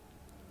did.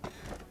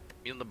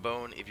 Heal the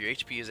bone. If your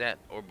HP is at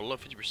or below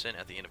 50%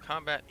 at the end of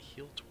combat,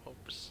 heal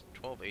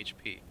 12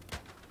 HP.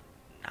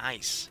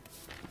 Nice.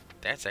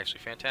 That's actually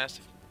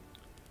fantastic.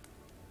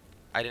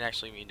 I didn't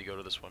actually mean to go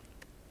to this one.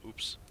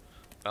 Oops.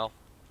 Well,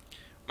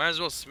 might as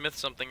well smith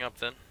something up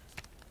then.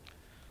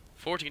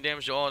 14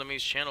 damage to all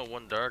enemies. Channel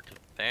 1 dark.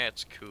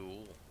 That's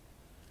cool.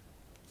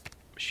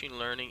 Machine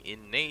learning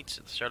innate.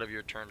 At the start of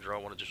your turn, draw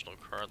 1 additional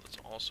card. That's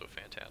also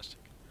fantastic.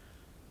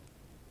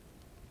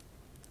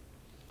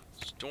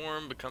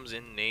 Storm becomes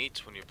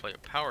innate when you play a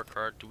power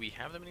card. Do we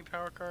have that many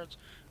power cards?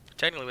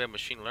 Technically we have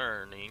machine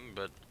learning,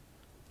 but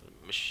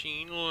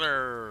machine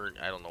learn.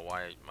 I don't know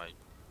why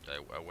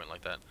I went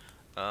like that.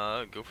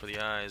 Go for the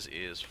eyes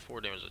is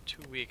 4 damage to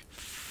 2 weak.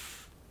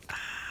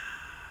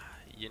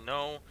 You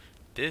know,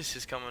 this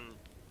is coming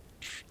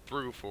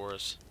through for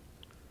us.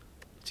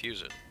 Let's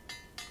use it.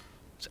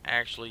 Let's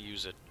actually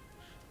use it.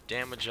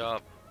 Damage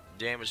up,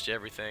 damage to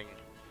everything,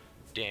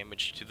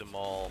 damage to them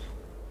all.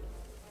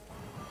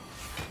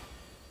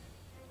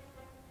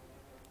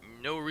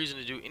 No reason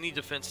to do any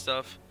defense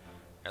stuff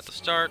at the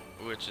start,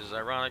 which is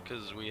ironic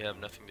because we have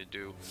nothing to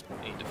do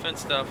any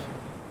defense stuff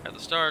at the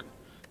start.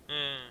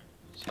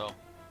 So,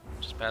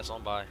 just pass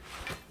on by.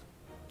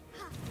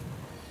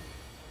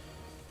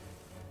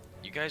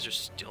 You guys are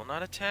still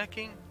not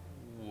attacking?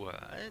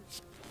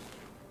 What?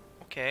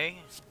 Okay.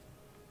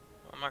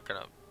 I'm not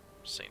gonna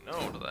say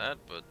no to that,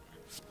 but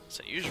it's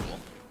unusual.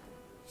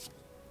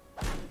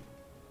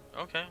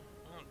 Okay.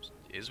 Well,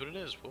 it is what it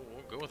is. We'll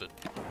go with it.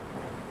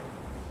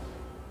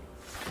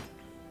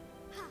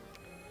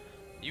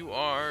 You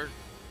are...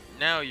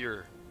 Now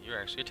you're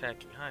actually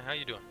attacking. Hi, how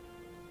you doing?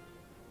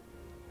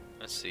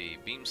 Let's see.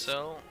 Beam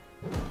cell.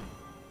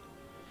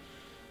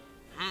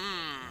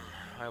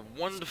 I have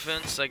one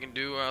defense I can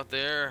do out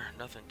there.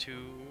 Nothing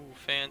too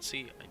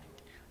fancy.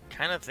 I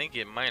kind of think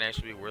it might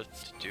actually be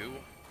worth to do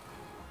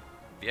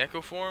the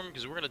Echo Form,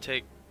 because we're going to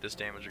take this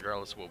damage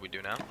regardless of what we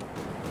do now.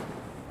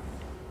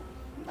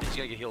 He's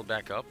going to get healed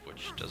back up,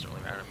 which doesn't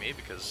really matter to me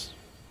because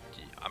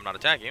I'm not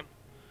attacking him.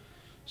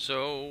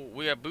 So,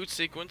 we got boot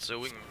sequence,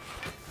 so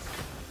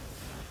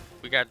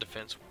we got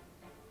defense.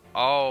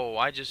 Oh,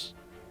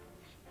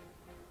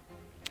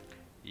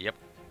 Yep.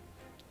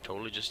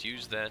 Totally just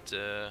used that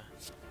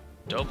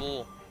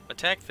double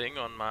attack thing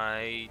on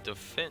my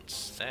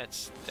defense.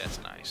 That's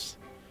nice.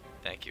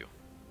 Thank you.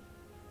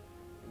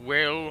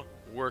 Well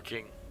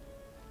working.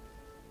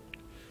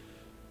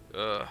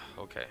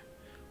 Okay.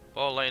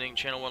 Ball lightning,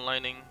 channel 1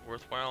 lightning,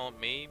 worthwhile,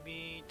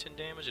 maybe 10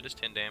 damage. It is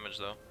 10 damage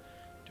though.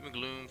 Doom and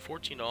gloom,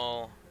 14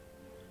 all.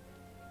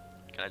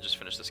 Can I just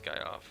finish this guy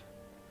off?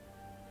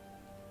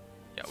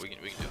 Yeah, we can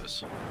do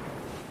this.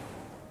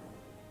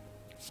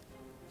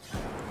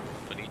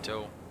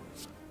 Finito.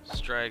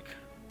 Strike.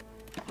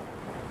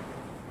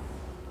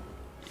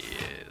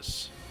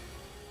 Yes.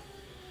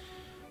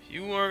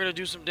 You are gonna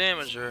do some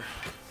damage, or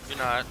you're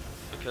not,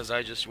 because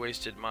I just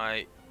wasted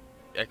my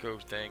echo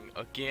thing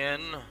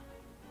again.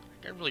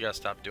 I really gotta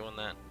stop doing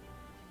that.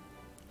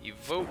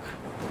 Evoke.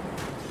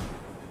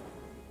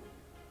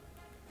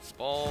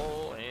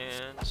 Ball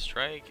and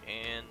strike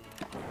and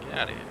get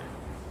out of here.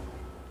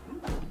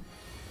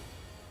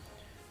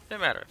 No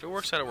matter. If it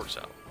works out, it works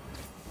out.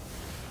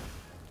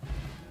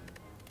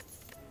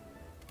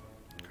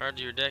 Card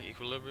to your deck,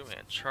 equilibrium,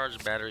 and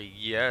charge battery.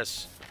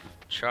 Yes,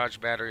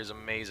 charge battery is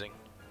amazing.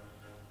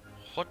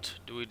 What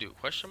do we do?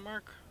 Question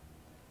mark?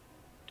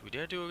 Do we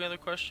dare do another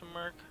question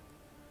mark?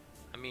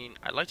 I mean,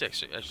 I'd like to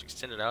actually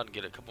extend it out and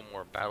get a couple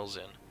more battles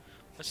in.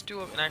 Let's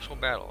do an actual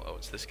battle. Oh,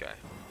 it's this guy.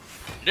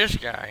 This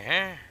guy,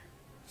 huh?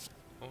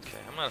 Okay,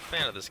 I'm not a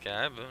fan of this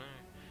guy, but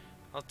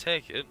I'll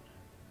take it.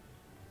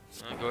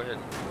 I'll go ahead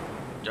and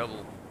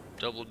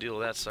double deal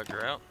that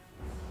sucker out.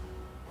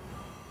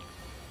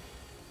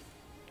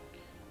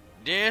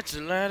 That's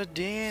a lot of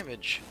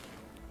damage.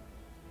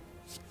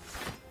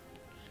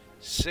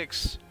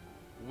 6.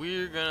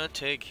 We're gonna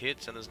take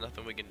hits, and there's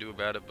nothing we can do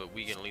about it, but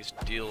we can at least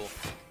deal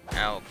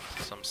out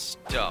some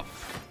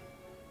stuff.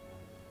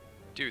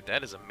 Dude,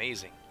 that is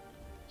amazing.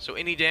 So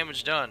any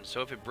damage done.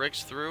 So if it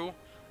breaks through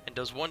and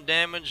does 1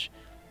 damage,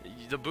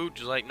 the boot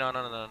is like, no.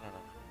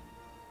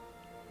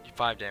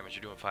 5 damage.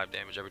 You're doing 5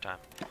 damage every time.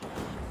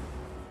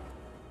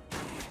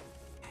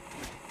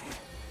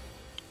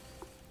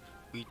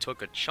 We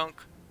took a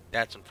chunk.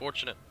 That's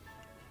unfortunate.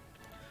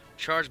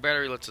 Charge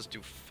battery lets us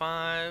do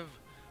 5,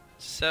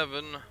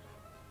 7.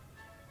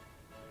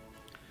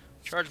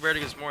 Charge battery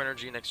gets more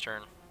energy next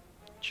turn.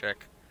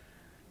 Check.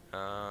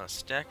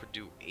 Stack would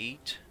do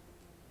 8.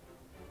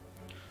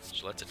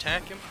 So let's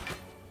attack him.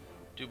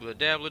 Double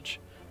dabblage.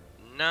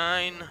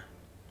 9.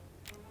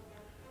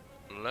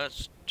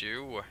 Let's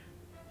do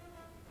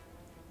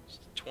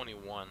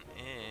 21.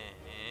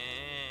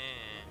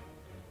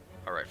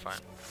 Alright, fine.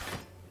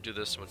 Do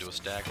this, we'll do a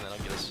stack, and then I'll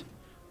get us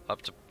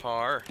up to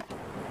par.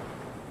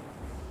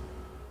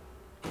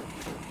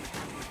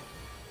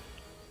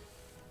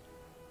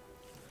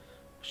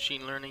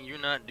 Machine learning, you're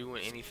not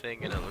doing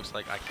anything, and it looks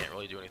like I can't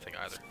really do anything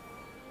either.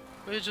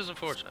 Which is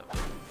unfortunate.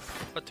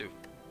 What do?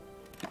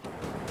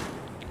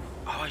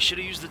 Oh, I should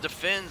have used the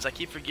defends. I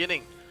keep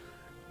forgetting.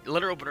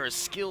 Letter opener is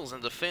skills,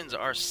 and defends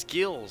are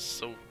skills,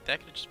 so that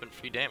could have just been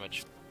free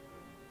damage.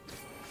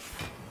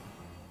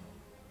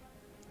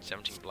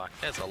 17 block.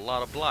 That's a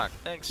lot of block.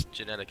 Thanks,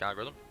 genetic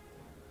algorithm.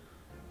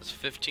 That's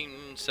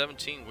 15,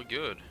 17. We're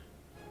good.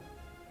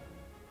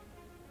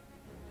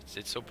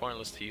 It's so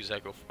pointless to use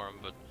Echo Form,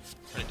 but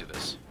I'm gonna do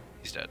this.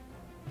 He's dead.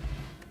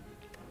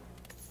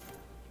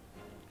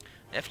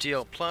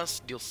 FTL plus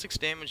deals 6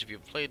 damage if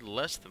you've played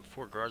less than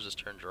 4 guards this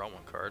turn. Draw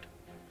 1 card.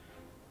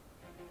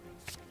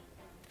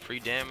 Free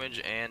damage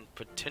and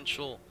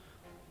potential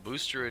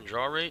booster and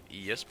draw rate.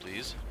 Yes,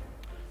 please.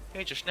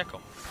 Hey, just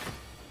Schnecko.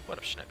 What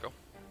up, Schnecko?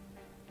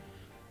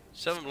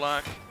 7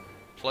 block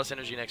plus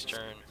energy next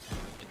turn.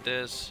 Get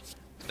this,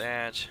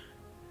 that.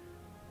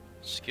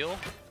 Skill.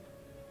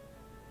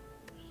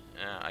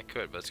 Yeah, I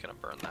could, but it's gonna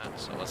burn that,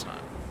 so let's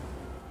not.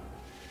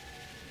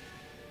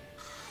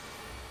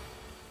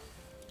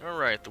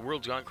 Alright, the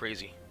world's gone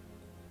crazy.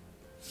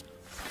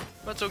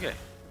 But it's okay.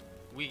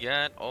 We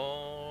got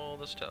all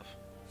the stuff.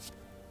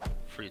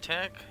 Free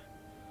attack.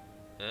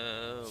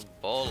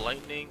 Ball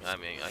lightning. I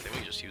mean, I think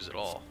we just use it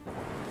all.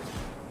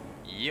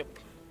 Yep.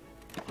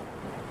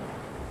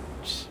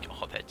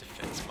 Oh,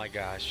 Defense, my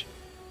gosh.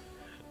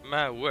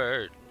 My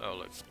word. Oh,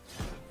 look.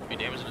 3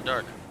 damage in the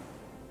dark.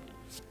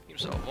 Keep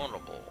yourself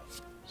vulnerable.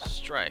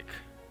 Strike.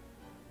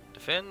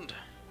 Defend.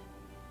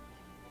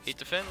 Heat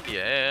defend,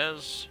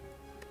 yes.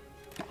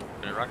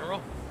 Gonna rock and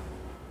roll.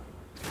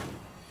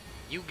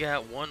 You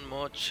got one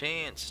more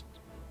chance.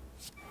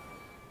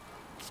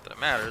 That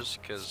matters,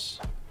 because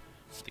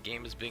the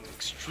game is being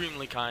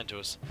extremely kind to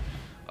us.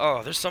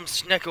 Oh, there's some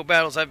Snecko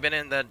battles I've been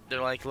in that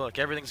they're like, look,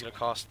 everything's gonna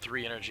cost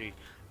 3 energy,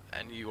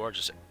 and you are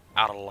just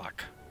out of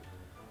luck.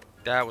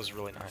 That was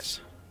really nice.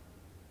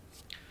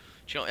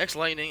 Channel X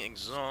Lightning,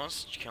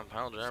 Exhaust,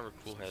 Compound Driver,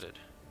 Cool Headed.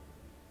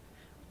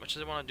 As much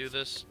as I want to do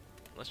this,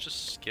 let's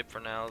just skip for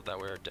now, that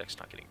way our deck's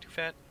not getting too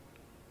fat.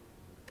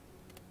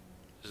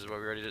 This is what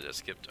we already did. I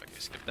skipped. Okay,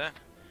 skip that.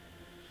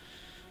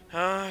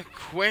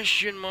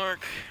 Question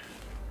mark.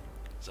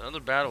 It's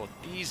another battle with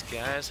these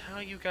guys. How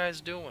are you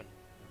guys doing?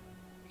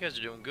 You guys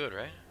are doing good,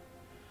 right?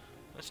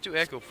 Let's do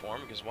Echo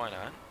Form, because why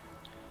not?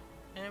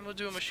 And we'll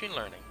do a Machine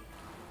Learning.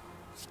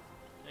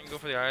 And go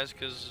for the eyes,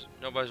 because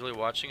nobody's really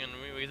watching, and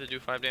we either do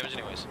 5 damage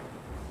anyways.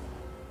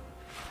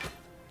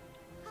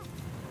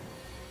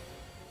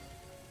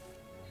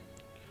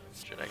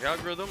 Genetic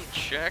Algorithm,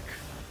 check.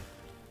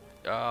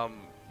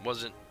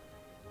 Wasn't...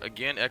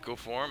 Again, Echo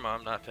Form,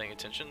 I'm not paying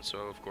attention,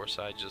 so of course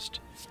I just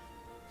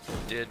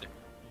did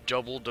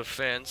double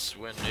defense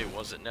when it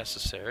wasn't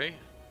necessary.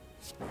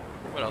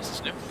 What else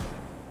is new?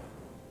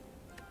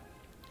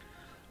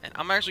 And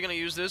I'm actually going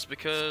to use this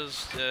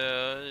because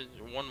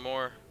one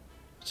more.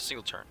 It's a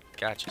single turn.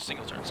 Gotcha.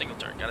 Single turn. Single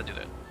turn. Gotta do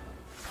that.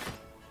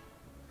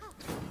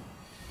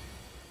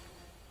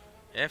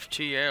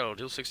 FTL.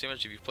 Deal 6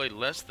 damage if you played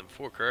less than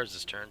 4 cards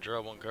this turn. Draw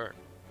 1 card.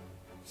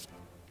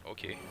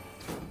 Okay.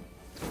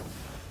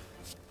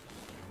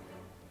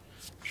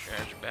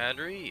 Charge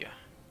battery.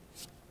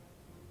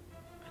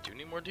 I do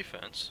need more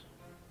defense.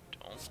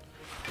 Don't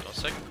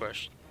second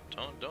question.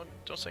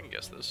 Don't second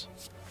guess this.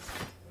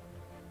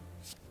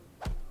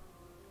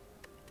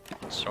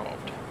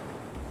 Solved.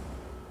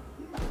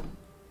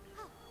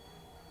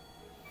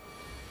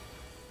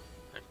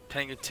 I'm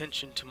paying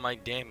attention to my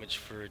damage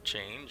for a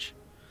change.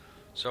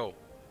 So,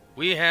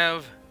 we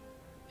have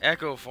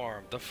Echo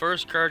Form. The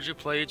first card you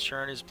play each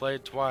turn is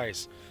played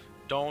twice.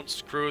 Don't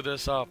screw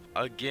this up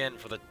again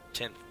for the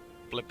 10th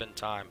flippin'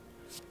 time.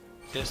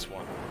 This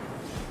one.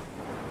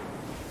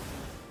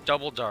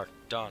 Double dark.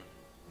 Done.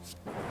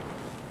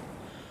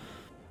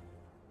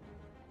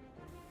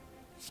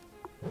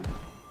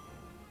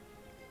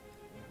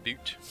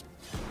 Butte.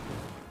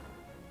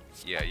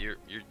 Yeah, you're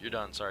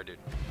done. Sorry, dude.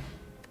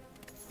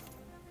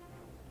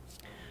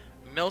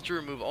 Melter,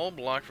 remove all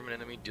block from an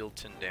enemy, deal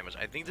 10 damage.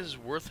 I think this is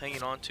worth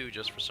hanging on to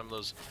just for some of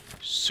those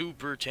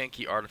super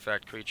tanky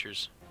artifact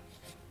creatures.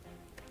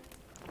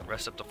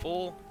 Rest up to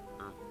full,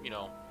 or, you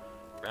know,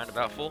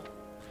 roundabout full.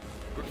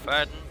 We're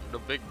fighting the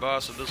big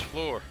boss of this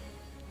floor.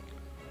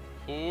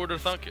 Who to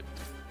thunk it?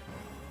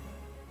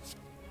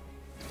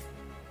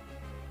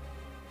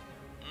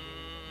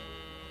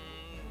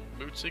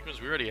 Boot sequence,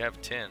 we already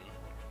have 10.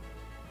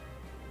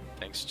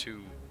 Thanks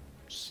to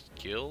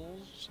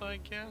skills, I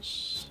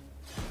guess?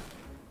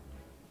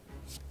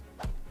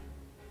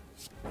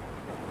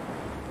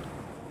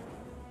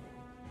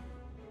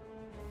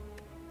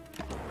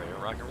 Ready to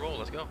rock and roll,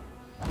 let's go.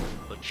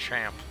 The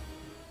champ.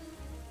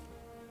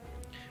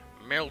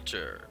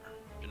 Melter.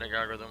 Genetic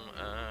algorithm,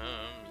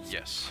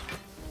 yes.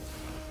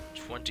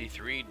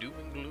 23 doom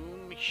and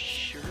gloom,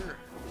 sure.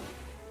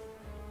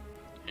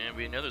 And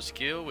be another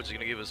skill, which is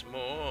gonna give us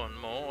more and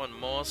more and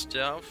more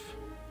stuff.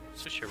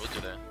 So sure, we'll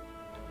do that.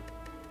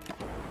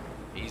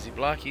 Easy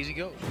block, easy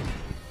go.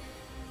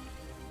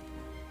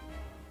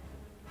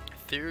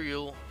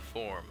 Ethereal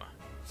form.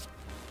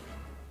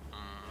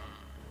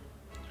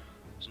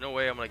 There's no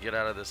way I'm gonna get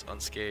out of this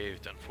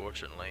unscathed,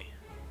 unfortunately.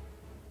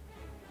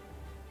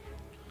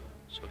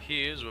 So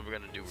here's what we're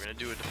gonna do. We're gonna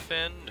do a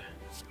defend.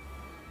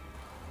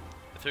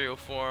 Ethereal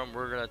form,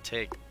 we're gonna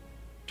take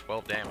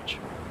 12 damage.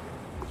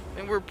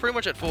 And we're pretty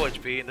much at full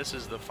HP, and this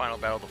is the final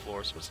battle of the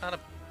floor, so it's not a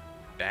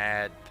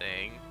bad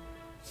thing.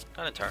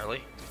 Not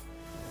entirely.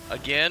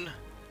 Again,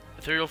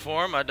 ethereal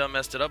form, I done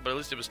messed it up, but at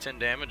least it was 10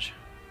 damage.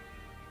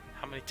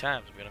 How many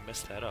times am I gonna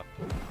mess that up?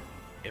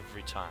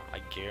 Every time, I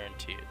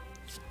guarantee it.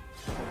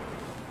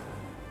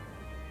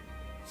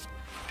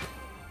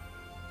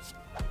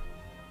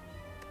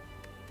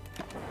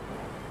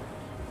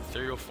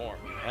 Ethereal form.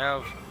 You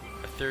have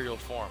ethereal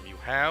form. You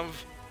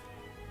have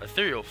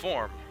ethereal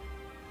form.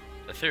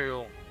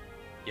 Ethereal.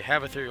 You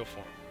have ethereal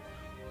form.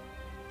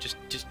 Just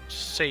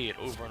say it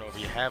over and over.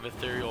 You have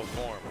ethereal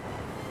form.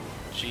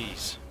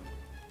 Jeez.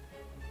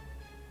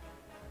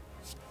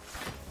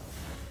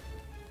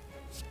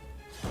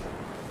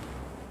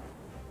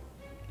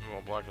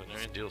 We'll block with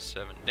an deal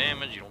 7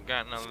 damage. You don't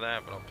got none of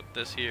that, but I'll put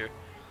this here.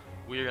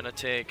 We're gonna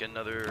take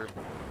another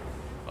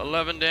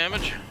 11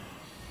 damage,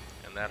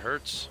 and that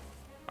hurts.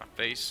 My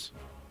face.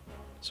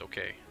 It's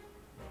okay.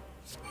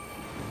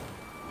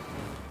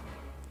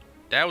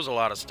 That was a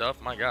lot of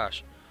stuff. My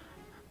gosh.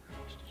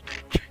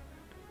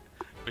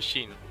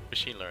 Machine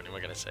learning.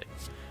 What can I say?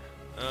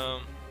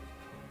 No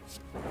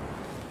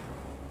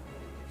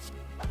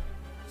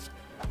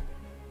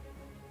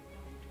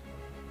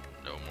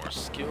more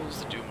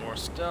skills to do more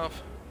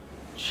stuff.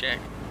 Check.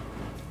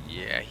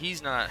 Yeah,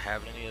 he's not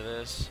having any of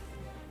this.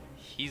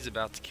 He's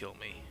about to kill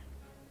me.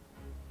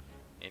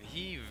 And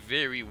he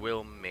very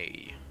well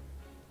may.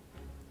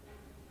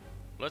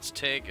 Let's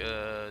take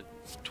a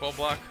 12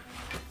 block.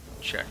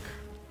 Check.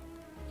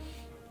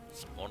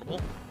 Vulnerable.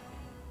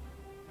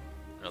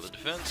 Another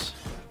defense.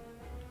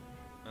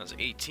 That's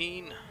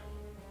 18.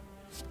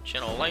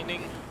 Channel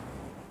lightning.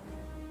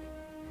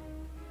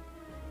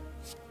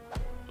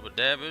 Double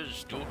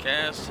damage, dual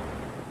cast.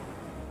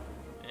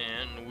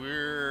 And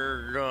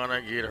we're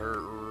gonna get hurt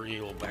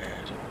real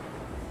bad.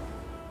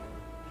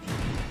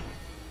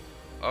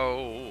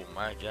 Oh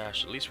my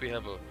gosh, at least we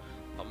have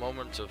a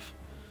moment of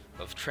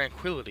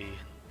tranquility,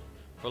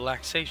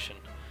 relaxation.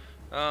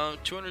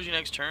 2 energy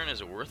next turn,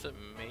 is it worth it?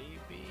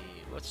 Maybe.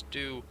 Let's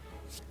do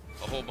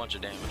a whole bunch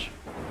of damage.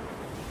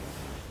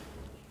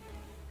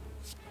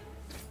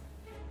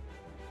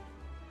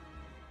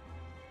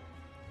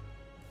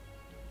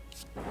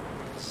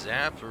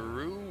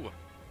 Zapparoo.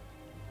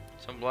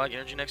 Some black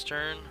energy next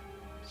turn.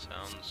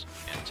 Sounds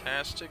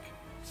fantastic.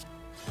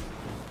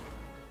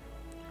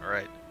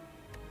 Alright.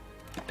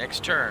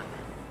 Next turn.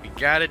 We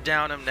gotta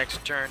down him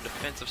next turn.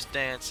 Defensive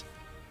stance.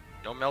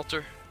 No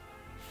melter.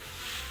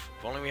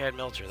 If only we had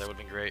melter, that would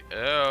have been great.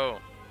 Oh.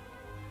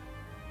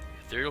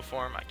 Ethereal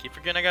form. I keep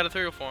forgetting I got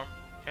ethereal form.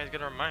 You guys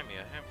gotta remind me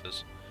I have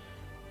this.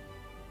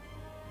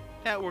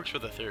 That works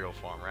with ethereal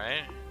form,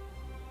 right?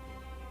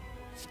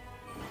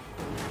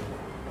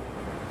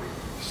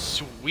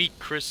 Sweet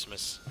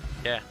Christmas.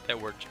 Yeah, that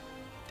worked.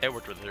 That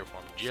worked with ethereal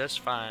form just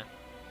fine.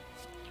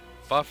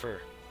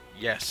 Buffer.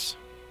 Yes.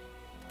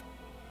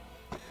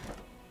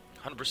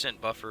 100%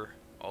 buffer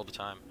all the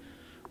time.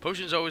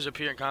 Potions always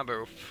appear in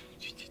combat.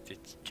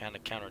 It's kind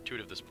of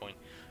counterintuitive at this point.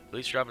 At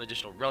least drop an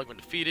additional relic when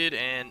defeated,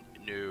 and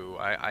no,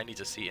 I need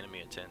to see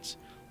enemy intents.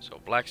 So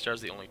Black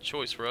Star's the only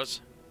choice for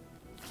us.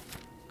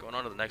 Going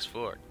on to the next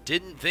floor.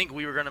 Didn't think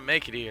we were going to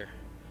make it here,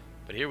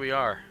 but here we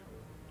are.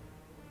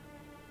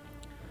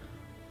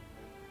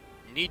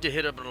 Need to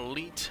hit up an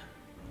elite.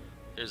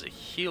 There's a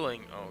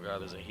healing. Oh god,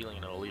 there's a healing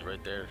and an elite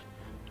right there.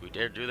 Do we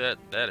dare do that?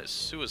 That is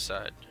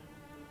suicide.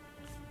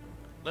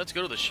 Let's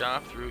go to the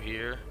shop through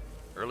here.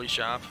 Early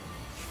shop.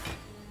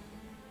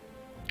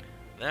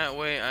 That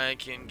way I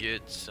can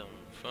get some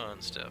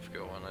fun stuff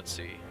going. Let's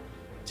see.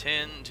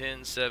 10,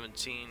 10,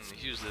 17.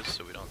 Use this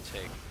so we don't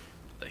take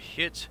the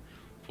hit.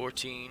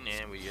 14,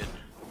 and we get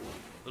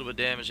a little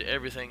bit of damage to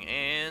everything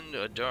and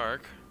a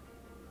dark.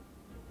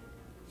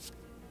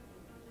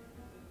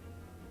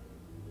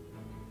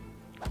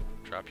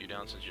 Drop you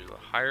down since you're the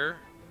higher.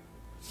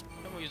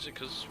 And we'll use it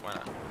because why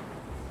not?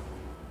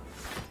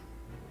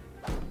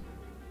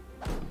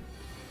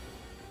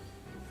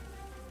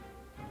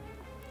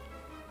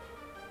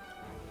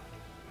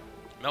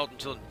 Melt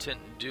until 10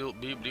 deal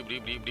bleep bleep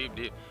bleep bleep bleep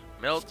bleep.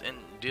 Melt and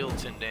deal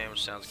 10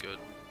 damage sounds good.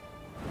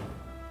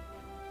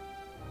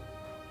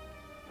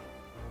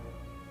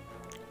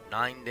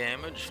 9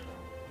 damage.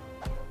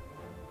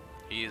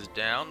 He is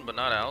down but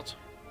not out.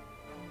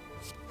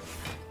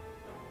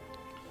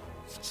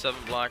 7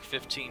 block,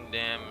 15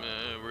 dam.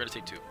 We're gonna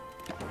take 2.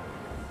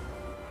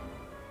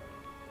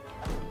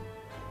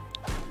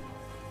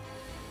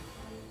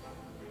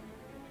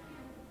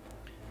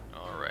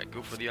 Alright,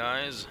 go for the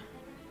eyes.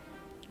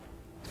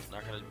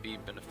 Not gonna be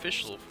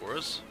beneficial for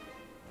us.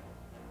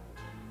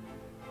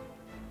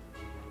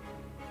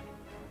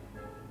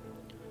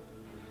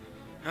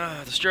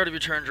 At the start of your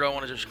turn, draw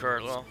one additional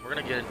card. Well, we're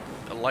gonna get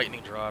a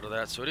lightning draw out of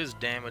that, so it is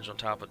damage on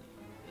top of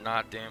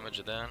not damage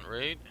at that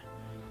rate.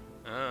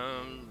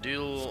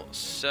 Deal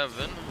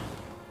 7.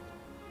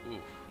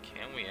 Ooh,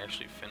 can we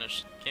actually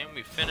finish? Can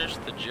we finish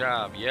the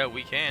job? Yeah,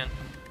 we can.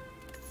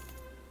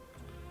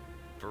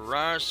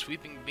 Barrage,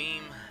 sweeping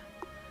beam.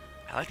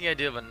 I like the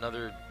idea of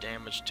another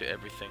damage to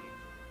everything,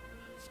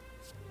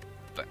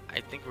 but I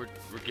think we're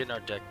getting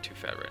our deck too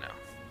fat right now.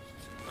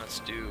 Let's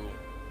do.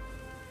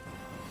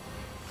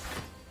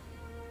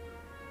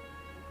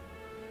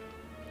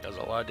 That's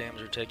a lot of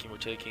damage we're taking. We're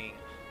taking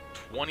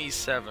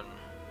 27.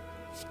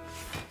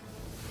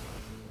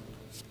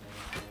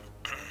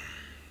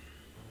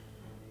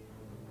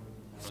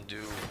 I'll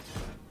do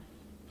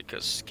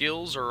because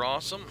skills are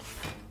awesome.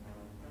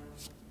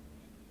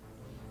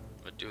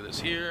 I'll do this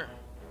here.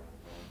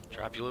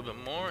 Drop you a little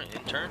bit more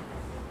in turn.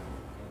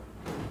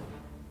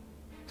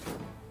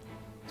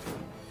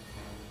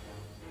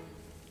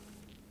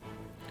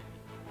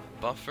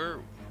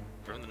 Buffer.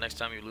 For the next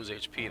time you lose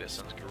HP, that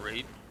sounds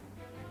great.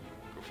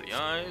 Go for the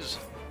eyes.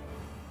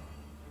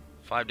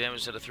 5 damage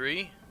instead of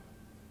 3.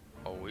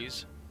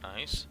 Always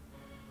nice.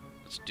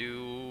 Let's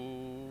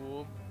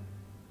do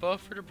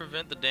buffer to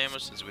prevent the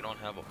damage since we don't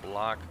have a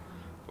block.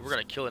 But we're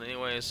gonna kill it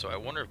anyway, so I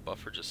wonder if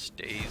buffer just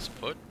stays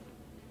put.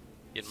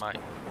 It might.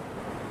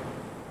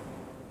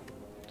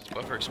 Does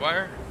buffer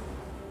expire?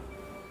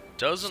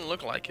 Doesn't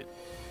look like it.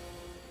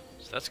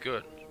 So that's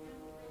good.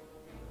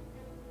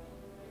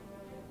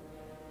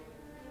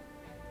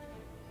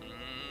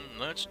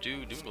 Let's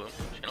do Doom Gloom.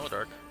 Channel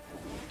Dark.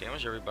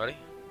 Damage everybody.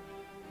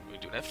 We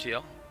do an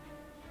FTL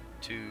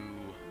to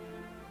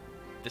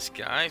this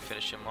guy.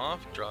 Finish him off.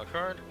 Draw a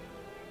card.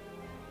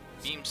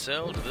 Beam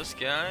Cell to this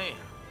guy.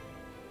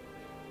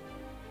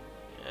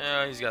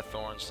 Yeah, he's got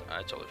thorns.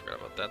 I totally forgot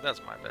about that.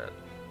 That's my bad.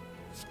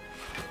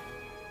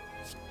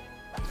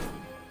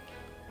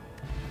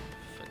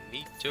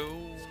 Finito.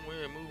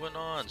 We're moving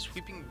on.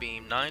 Sweeping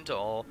Beam. 9 to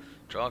all.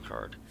 Draw a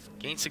card.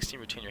 Gain 16.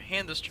 Retain your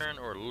hand this turn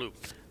or loop.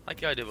 I like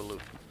the idea of a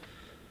loop.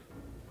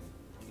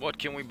 What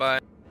can we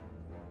buy?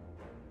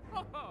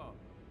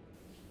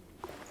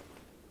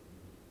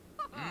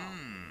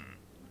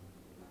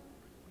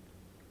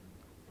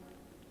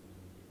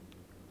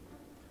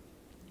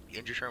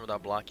 End your turn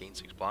without block, gain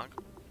 6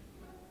 block.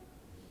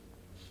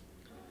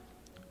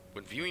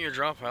 When viewing your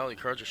draw pile, your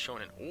cards are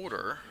shown in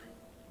order.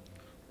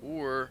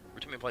 Or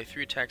return apply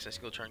 3 attacks in a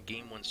single turn,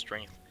 gain 1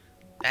 strength.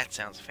 That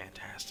sounds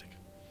fantastic.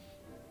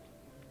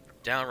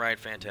 Downright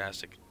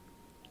fantastic.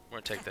 We're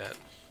gonna take that.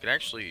 Could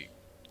actually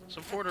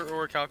support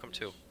or Calcum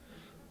too.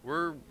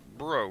 We're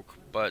broke,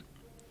 but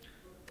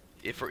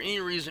if for any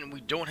reason we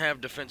don't have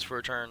defense for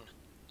a turn,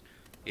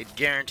 it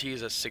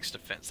guarantees us 6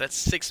 defense. That's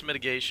 6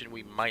 mitigation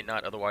we might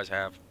not otherwise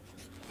have.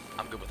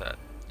 I'm good with that.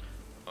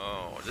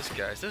 Oh, this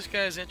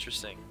guy's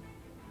interesting.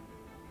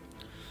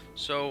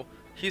 So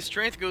his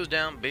strength goes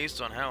down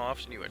based on how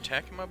often you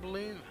attack him, I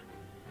believe.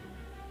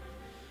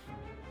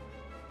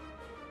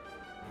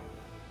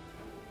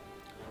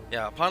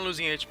 Yeah, upon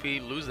losing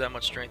HP, lose that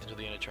much strength until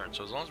the end of turn.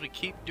 So as long as we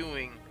keep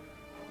doing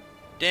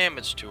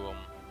damage to him,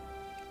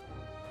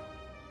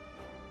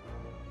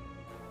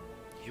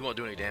 he won't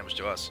do any damage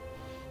to us.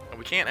 And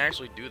we can't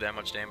actually do that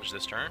much damage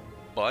this turn,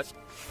 but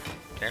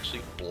we can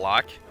actually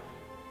block.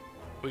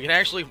 We can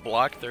actually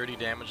block 30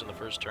 damage in the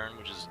first turn,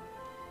 which is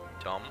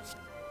dumb.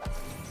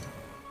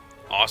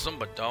 Awesome,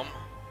 but dumb.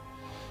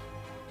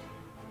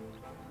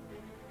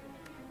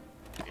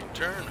 In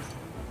turn.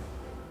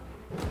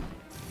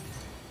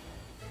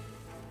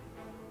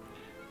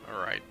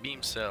 Alright,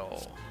 Beam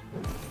Cell.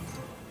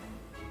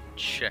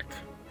 Check.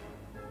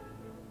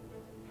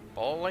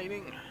 Ball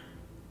Lightning.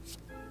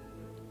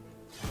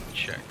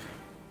 Check.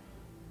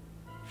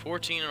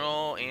 14 in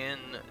all and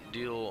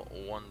deal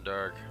 1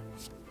 dark.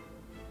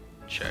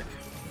 Check.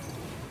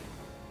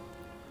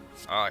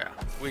 Oh yeah,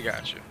 we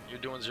got you. You're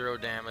doing 0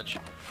 damage.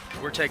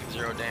 We're taking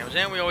 0 damage,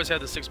 and we always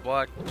have the 6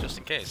 block just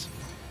in case.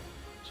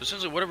 So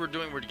essentially, whatever we're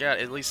doing, we've got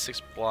at least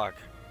 6 block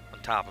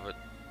on top of it.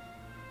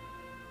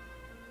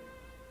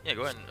 Yeah,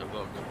 go ahead and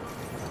evoke.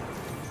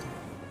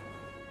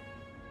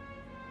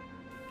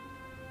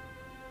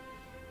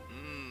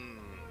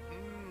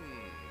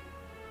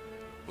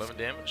 11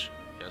 damage?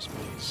 Yes,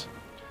 please.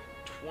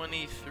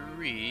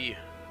 23.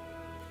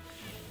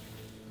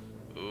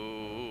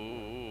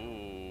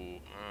 Ooh.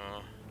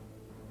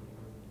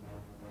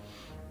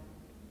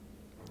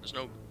 There's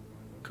no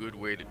good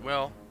way to...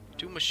 Well,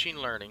 do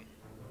machine learning.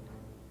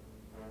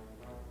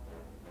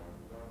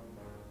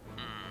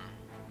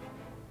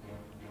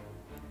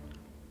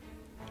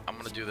 I'm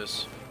gonna do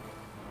this.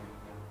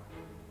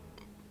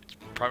 It's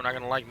probably not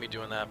gonna like me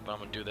doing that, but I'm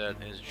gonna do that,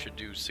 and it should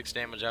do 6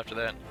 damage after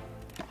that.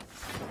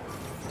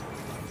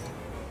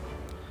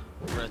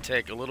 We're gonna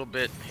take a little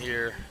bit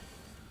here.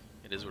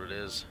 It is what it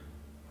is.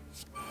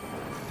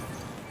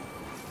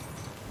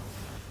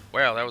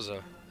 Wow, that was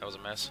a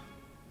mess.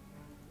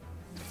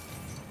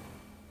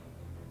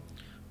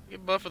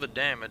 Get buff for the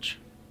damage.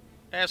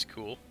 That's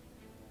cool.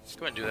 Let's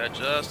go ahead and do that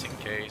just in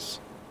case.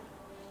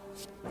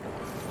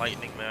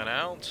 Lightning that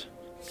out.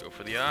 Go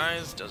for the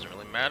eyes. Doesn't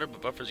really matter,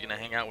 but Buffer's gonna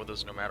hang out with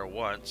us no matter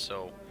what.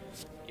 So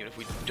even if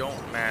we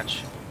don't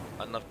match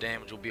enough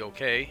damage, we'll be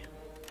okay.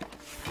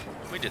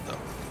 We did though.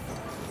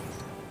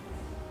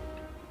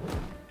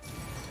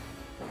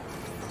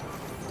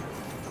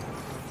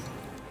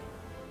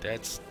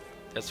 That's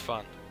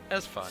fun.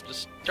 That's fun.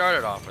 Just start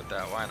it off with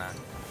that. Why not?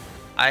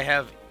 I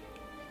have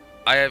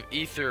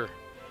ether.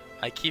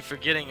 I keep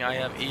forgetting I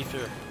have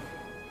ether.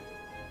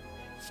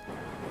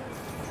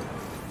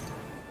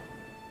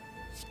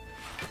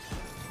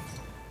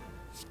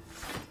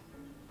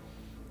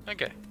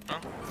 Okay.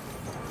 Well,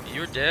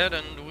 you're dead,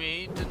 and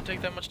we didn't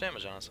take that much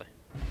damage, honestly.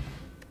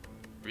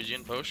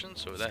 Regen potion,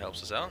 so that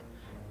helps us out.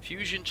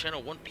 Fusion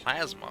channel 1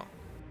 plasma.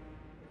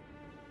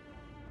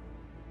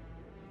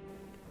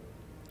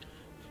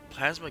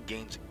 Plasma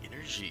gains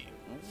energy.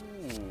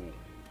 Ooh.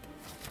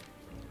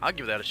 I'll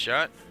give that a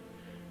shot.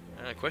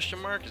 Question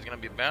mark, is it gonna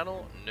be a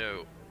battle?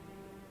 No.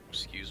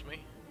 Excuse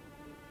me.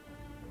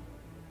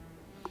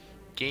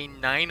 Gain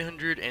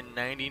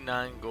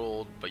 999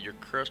 gold, but you're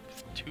cursed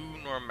with 2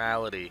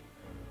 normality.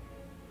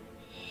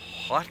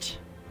 What?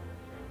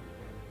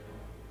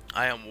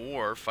 I am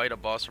war. Fight a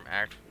boss from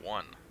Act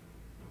 1.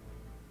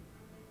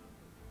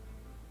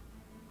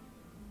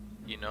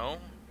 You know?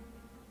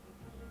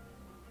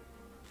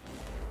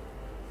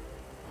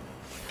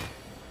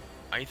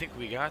 I think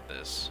we got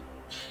this.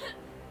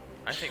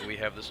 I think we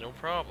have this no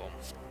problem.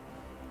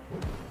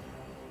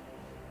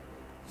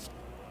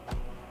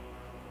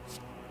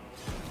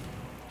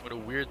 What a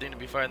weird thing to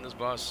be fighting this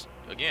boss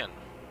again.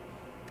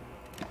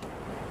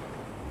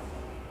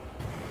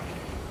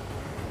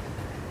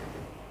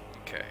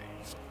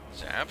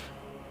 Tap.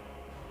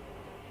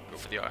 Go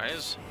for the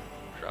eyes.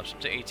 Drops him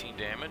to 18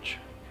 damage.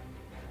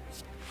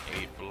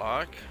 8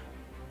 block.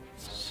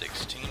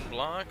 16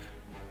 block.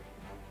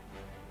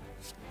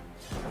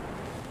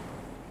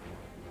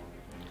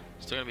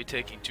 Still gonna be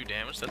taking 2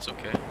 damage, that's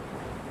okay.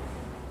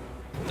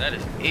 That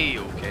is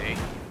A-okay.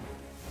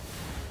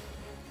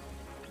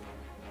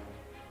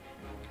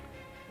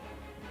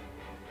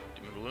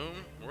 Doom and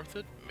Gloom, worth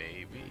it?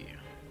 Maybe.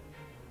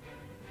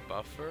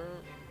 Buffer,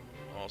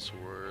 also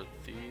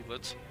worthy.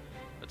 Let's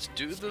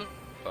do the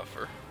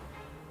buffer.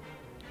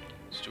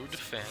 Let's do a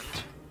defend.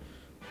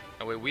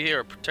 That way we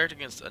are protected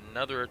against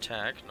another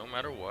attack, no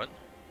matter what.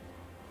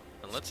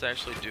 And let's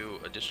actually do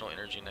additional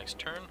energy next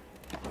turn.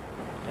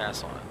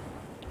 Pass on it.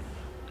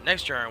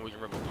 Next turn we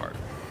can rip apart.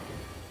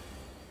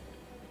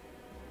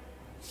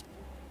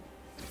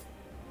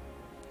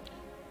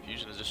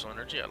 Fusion additional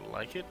energy, I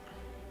like it.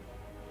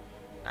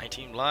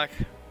 19 block.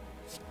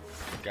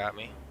 Got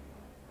me.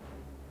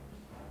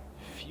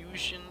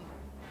 Fusion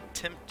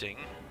tempting.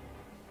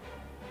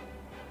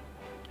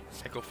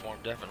 Echo form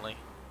definitely.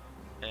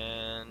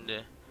 And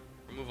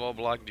remove all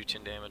block and do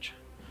 10 damage.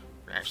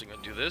 We're actually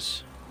gonna do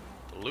this.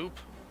 The loop.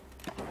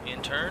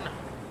 In turn.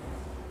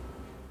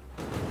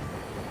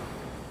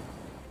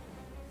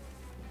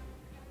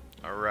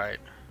 Alright.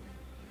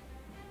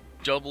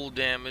 Double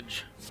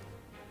damage.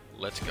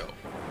 Let's go.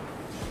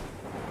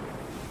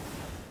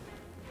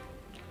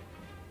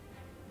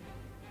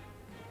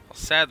 The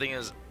sad thing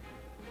is,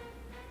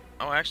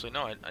 oh, actually,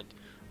 no, I'm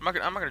not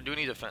gonna do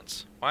any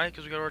defense. Why?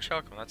 Because we got our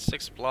Chalcom. That's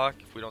 6 block.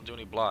 If we don't do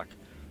any block,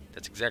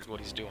 that's exactly what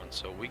he's doing.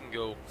 So we can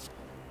go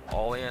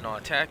all in on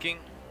attacking.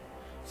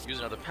 Use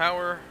another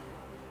power.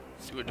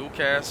 Do a dual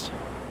cast.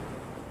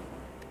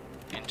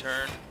 In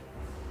turn.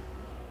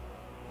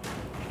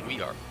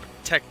 We are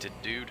protected,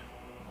 dude.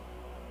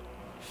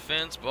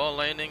 Defense, ball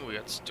landing. We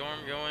got storm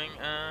going.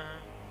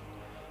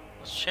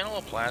 Let's channel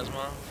a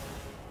plasma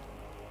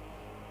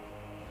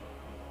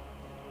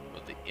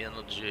with the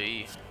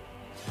energy.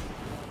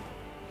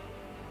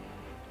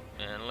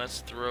 And let's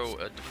throw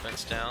a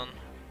defense down.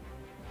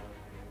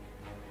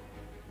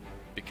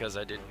 Because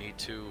I didn't need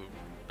to,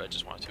 but I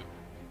just wanted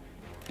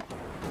to.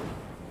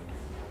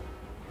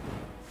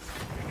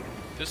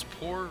 This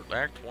poor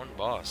Act 1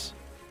 boss.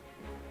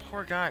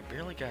 Poor guy,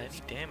 barely got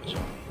any damage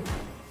on me.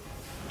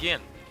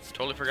 Again,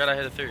 totally forgot I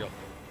had Ethereal.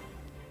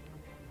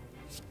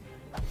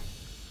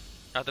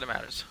 Not that it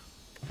matters.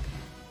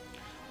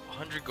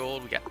 100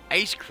 gold, we got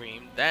Ice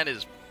Cream. That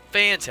is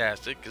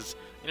fantastic, because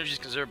energy is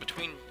conserved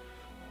between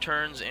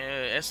turns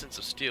and Essence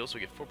of Steel, so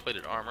we get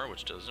 4-plated armor,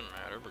 which doesn't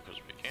matter because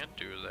we can't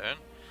do that.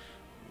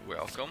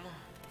 Welcome.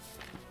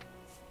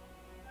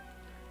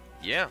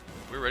 Yeah,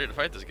 we're ready to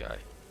fight this guy.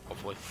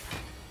 Hopefully.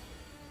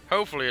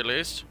 Hopefully, at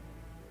least.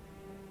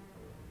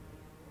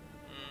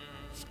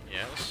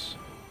 Yes.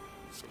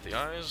 With the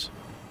eyes.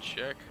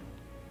 Check.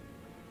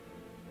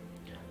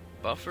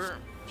 Buffer.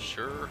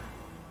 Sure.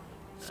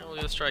 And we'll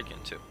get a strike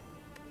in, too.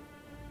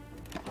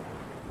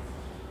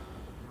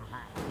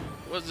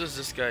 What does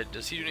this guy...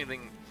 Does he do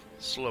anything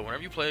slow?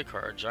 Whenever you play a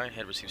card, Giant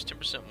Head receives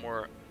 10%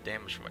 more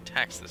damage from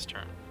attacks this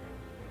turn.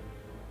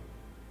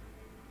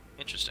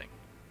 Interesting.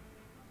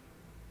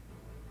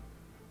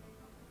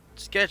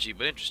 Sketchy,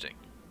 but interesting.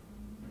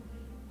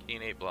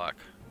 Gain 8 block.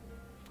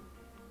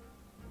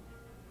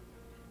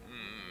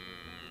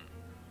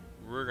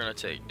 We're gonna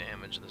take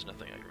damage, and there's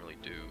nothing I can really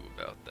do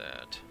about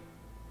that.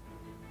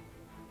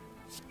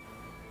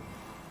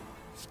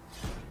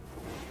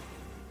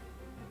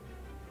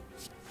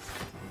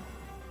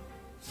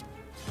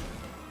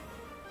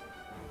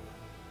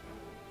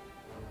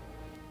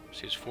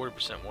 She's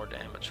 40% more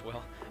damage.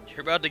 Well,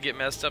 you're about to get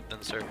messed up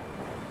then, sir.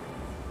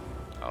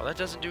 Oh, that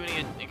doesn't do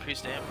any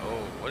increased damage.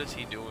 Oh, what is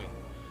he doing?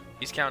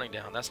 He's counting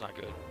down. That's not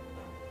good.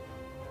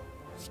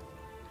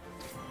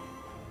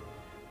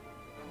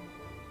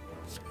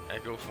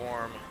 Echo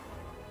form.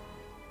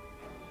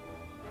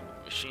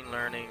 Machine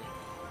learning.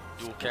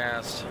 Dual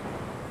cast.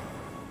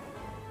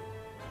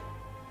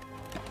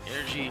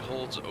 Energy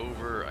holds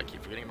over. I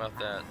keep forgetting about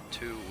that.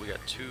 We got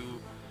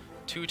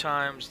two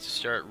times to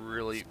start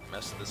really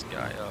messing this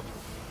guy up.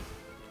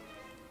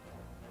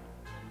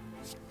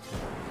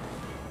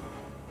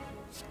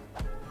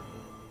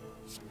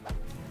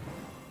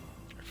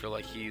 I feel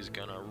like he's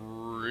gonna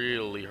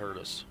really hurt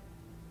us.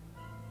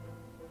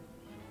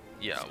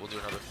 Yeah, we'll do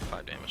another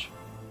 5 damage.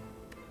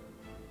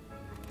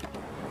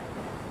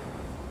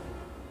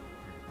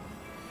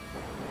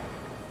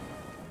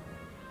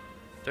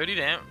 $30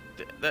 damage.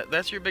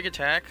 That's your big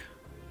attack?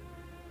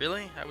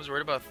 Really? I was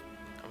worried about that.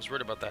 I was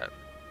worried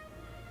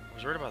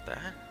about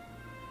that.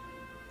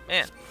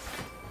 Man.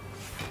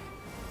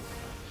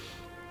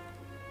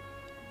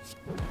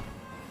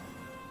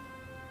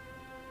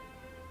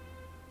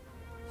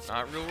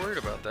 Not real worried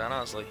about that,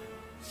 honestly.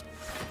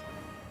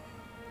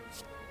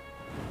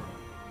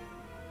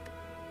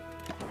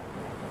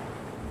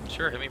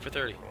 Sure, hit me for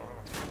 30.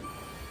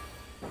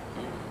 Ooh,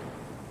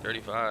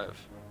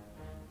 35.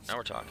 Now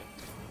we're talking.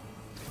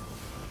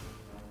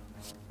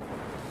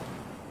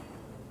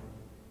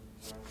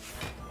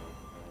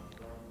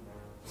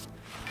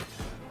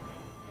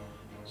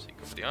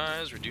 for the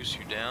eyes, reduce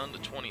you down to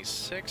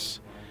 26.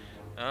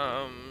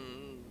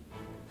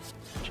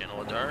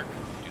 Channel a dark,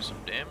 do some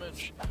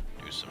damage,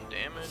 do some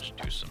damage,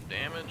 do some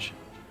damage.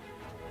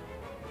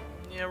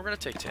 Yeah, we're gonna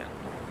take 10.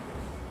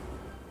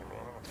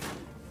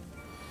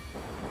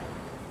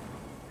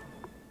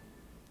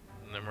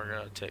 And then we're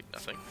gonna take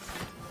nothing.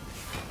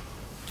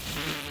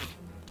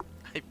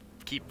 I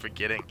keep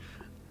forgetting.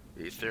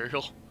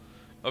 Ethereal.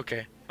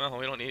 Okay, well,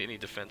 we don't need any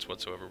defense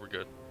whatsoever, we're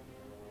good.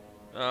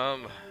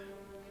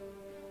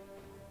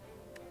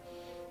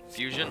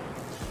 Fusion?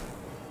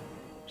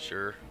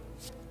 Sure.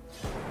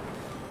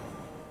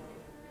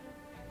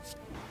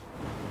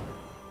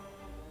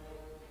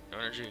 No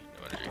energy,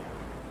 no energy.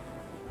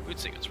 Food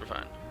sequence, we're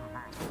fine.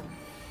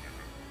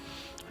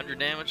 100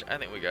 damage, I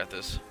think we got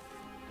this.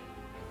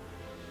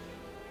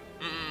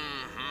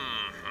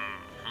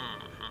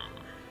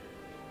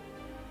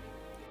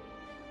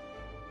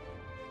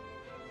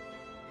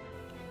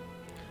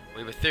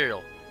 We have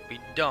Ethereal. Be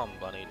dumb,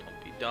 bunny.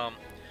 Don't be dumb.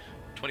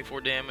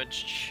 24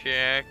 damage,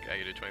 check. I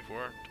can do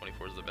 24.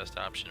 24 is the best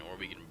option. Or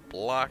we can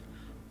block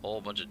a whole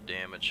bunch of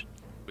damage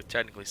with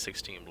technically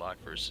 16 block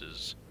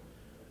versus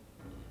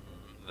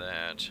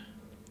that.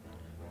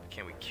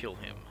 Can we kill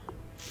him?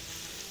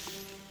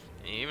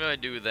 Even if I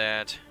do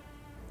that,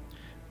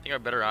 I think our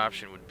better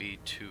option would be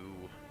to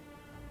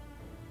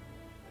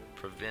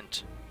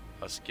prevent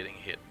us getting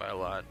hit by a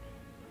lot.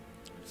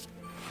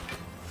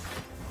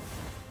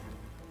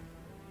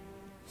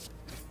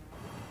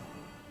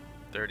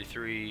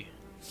 $33,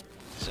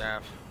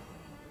 zap,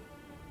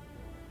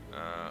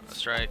 a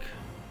strike,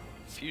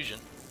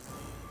 fusion,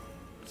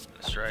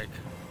 a strike.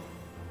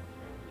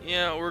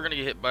 Yeah, we're gonna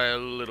get hit by a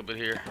little bit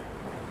here.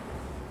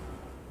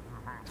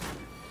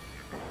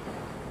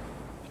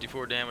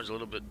 54 damage, a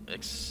little bit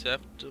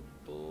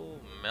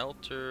acceptable.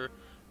 Melter,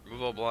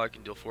 remove all block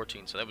and deal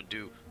 14, so that would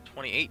do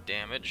 28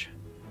 damage.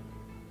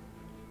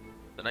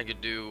 Then I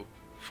could do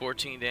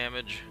 14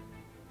 damage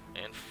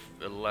and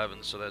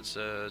 11, so that's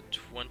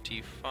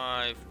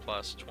 25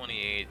 plus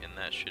 28, and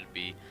that should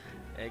be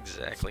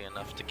exactly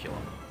enough to kill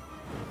him.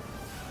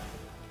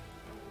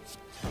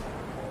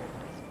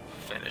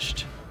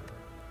 Finished.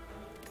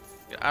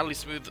 Oddly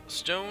smooth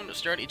stone.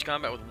 Start each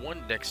combat with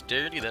 1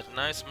 dexterity. That's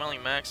nice.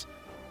 Smiling mask,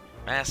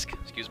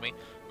 excuse me.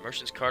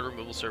 Merchant's card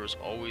removal service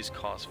always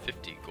costs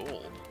 50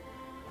 gold.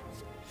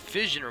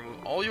 Fission,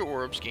 remove all your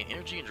orbs, gain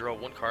energy, and draw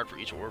 1 card for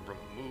each orb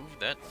removed.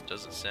 That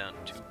doesn't sound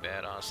too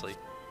bad, honestly.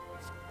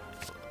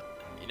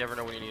 You never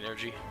know when you need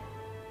energy.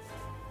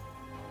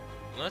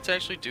 Let's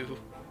actually do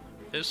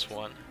this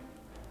one.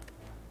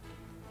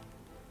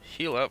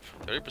 Heal up,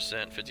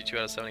 30%, 52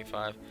 out of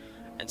 75.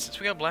 And since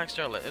we got Black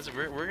Star,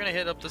 we're going to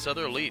hit up this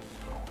other elite.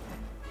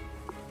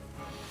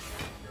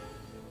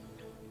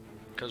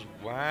 Because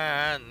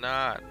why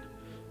not?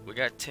 We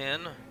got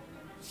 10.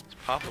 Let's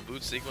pop a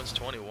boot sequence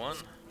 21.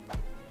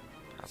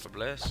 Pop a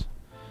bless.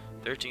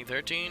 13,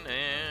 13,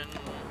 and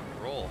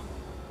roll.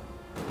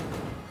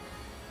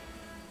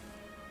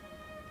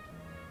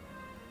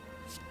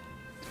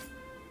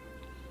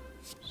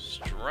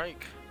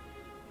 Strike.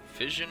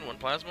 Fission, 1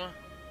 plasma.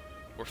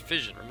 Or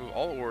fission, remove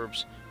all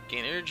orbs,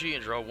 gain energy,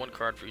 and draw 1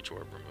 card for each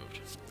orb removed.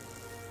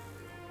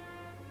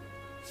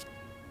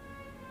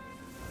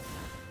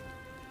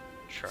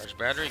 Charge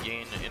battery,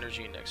 gain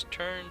energy next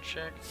turn,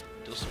 check.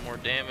 Deal some more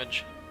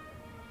damage.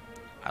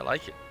 I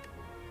like it.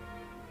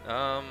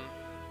 Yeah,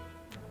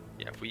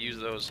 if we use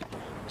those,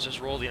 let's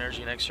just roll the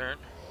energy next turn.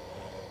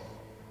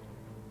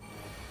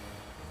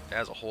 That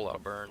has a whole lot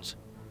of burns.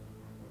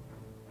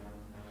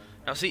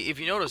 Now see, if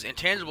you notice,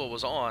 Intangible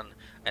was on,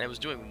 and it was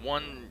doing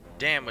 1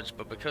 damage,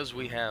 but because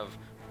we have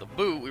the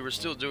boot, we were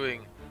still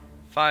doing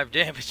 5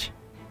 damage.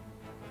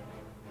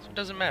 So it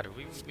doesn't matter,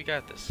 we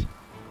got this.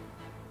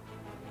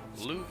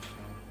 Loop,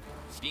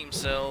 beam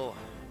cell,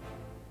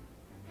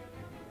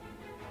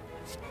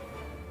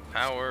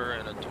 power,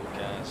 and a dual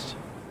cast.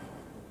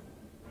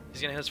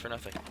 He's gonna hit us for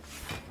nothing.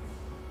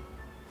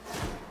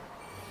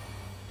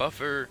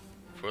 Buffer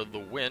for the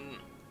win.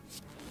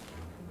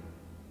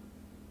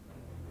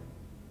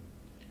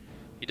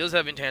 He does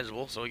have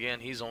Intangible, so again,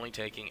 he's only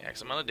taking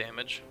X amount of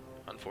damage,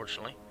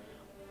 unfortunately.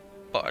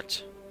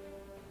 But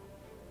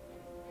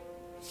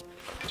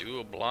do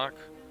a block,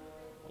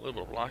 a little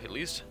bit of block at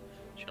least.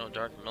 Channel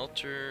Dark,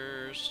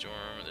 Melter, Storm.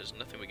 There's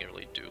nothing we can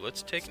really do.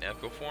 Let's take an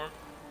Echo Form.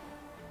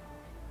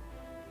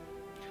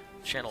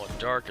 Channel a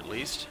Dark at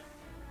least.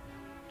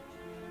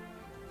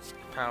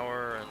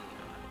 Power, and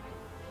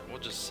we'll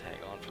just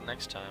hang on for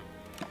next time.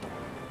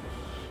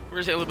 We're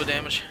gonna take a little bit of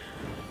damage.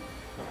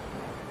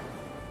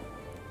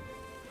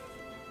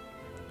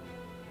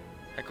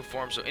 Echo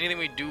Form, so anything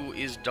we do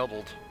is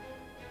doubled.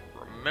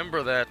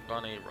 Remember that,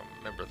 bunny,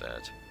 remember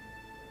that.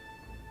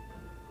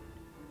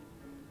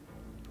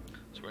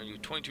 So we're going to do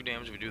 22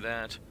 damage if we do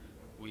that.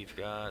 We've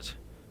got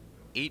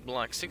 8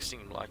 block,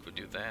 16 block if we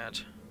do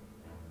that.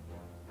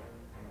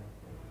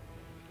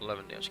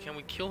 11 damage. Can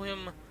we kill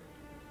him?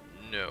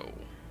 No.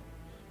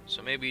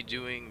 So maybe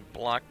doing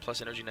block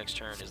plus energy next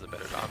turn is the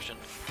better option.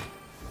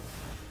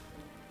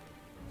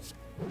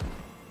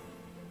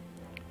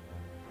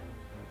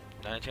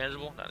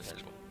 intangible? Not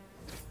intangible.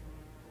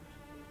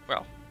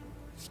 Well.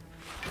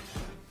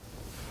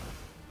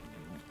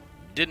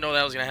 Didn't know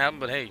that was gonna happen,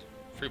 but hey,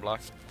 free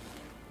block.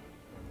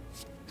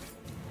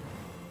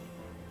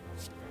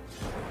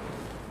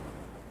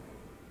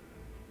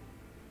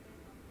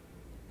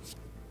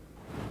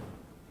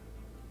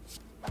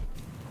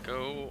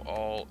 Go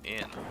all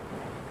in.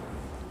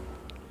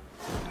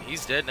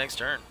 He's dead next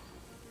turn.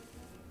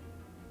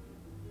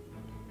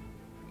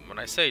 When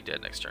I say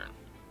dead next turn.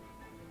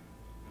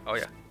 Oh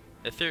yeah.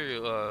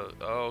 Ethereal,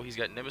 oh, he's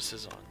got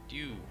Nemesis on.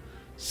 You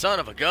son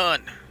of a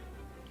gun!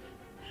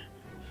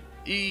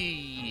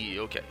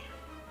 Okay.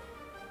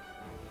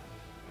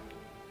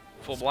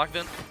 Full block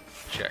then?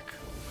 Check.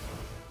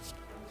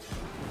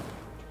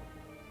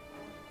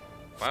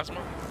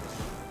 Plasma?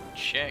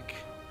 Check.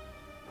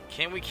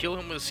 Can we kill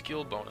him with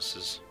skill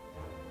bonuses?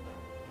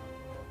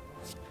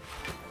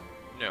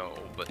 No,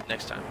 but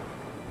next time.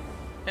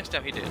 Next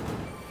time he did.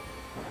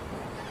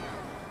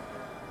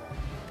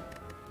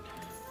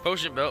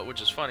 Potion belt,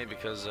 which is funny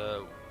because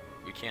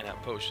we can't have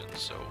potions,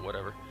 so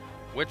whatever.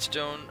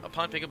 Whetstone,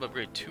 upon pickup,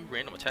 upgrade 2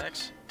 random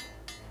attacks.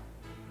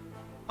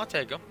 I'll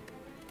take them.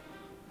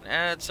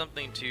 Add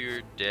something to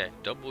your deck.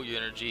 Double your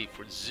energy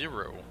for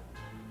 0.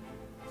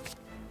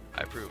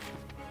 I approve.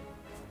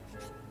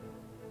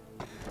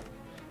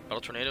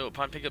 Battle Tornado,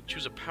 upon pickup,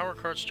 choose a power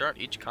card. Start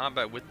each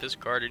combat with this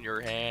card in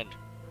your hand.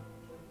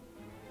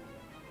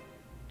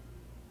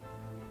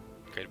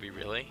 Could it be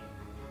really?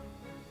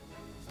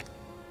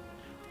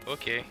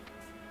 Okay.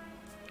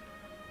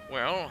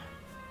 Well,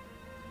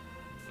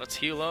 let's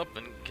heal up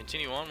and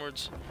continue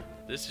onwards.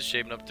 This is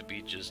shaping up to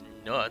be just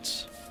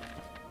nuts.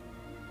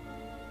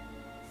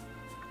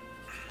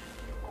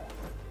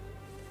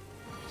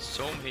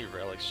 So many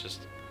relics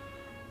just...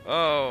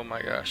 Oh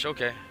my gosh,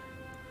 okay.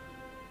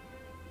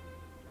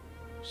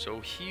 So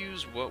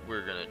here's what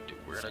we're gonna do.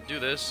 We're gonna do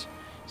this.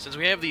 Since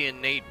we have the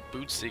innate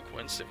boot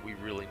sequence if we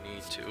really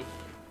need to.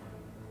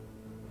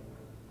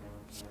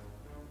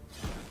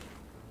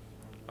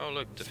 Oh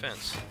look,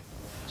 defense.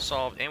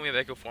 Solved, and we have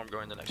Echo Form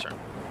going the next turn.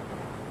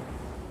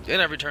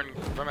 And every turn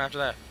from after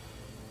that.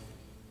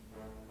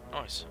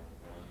 Nice.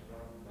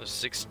 The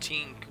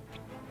 16...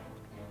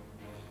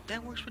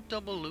 That works with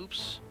double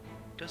loops.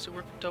 Does it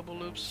work with double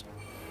loops?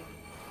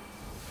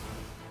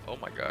 Oh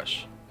my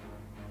gosh.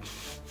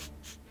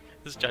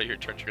 This is how your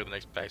turn trigger the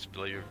next back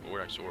ability or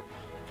next door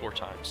 4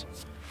 times.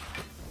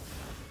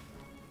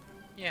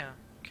 Yeah,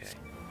 okay.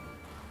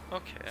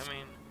 Okay, I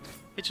mean,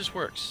 it just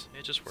works.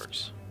 It just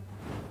works.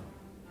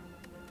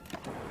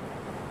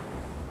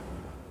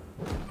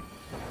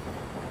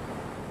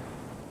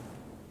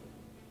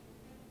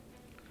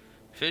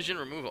 Fission,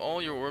 remove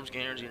all your orbs,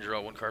 gain energy, and draw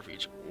 1 card for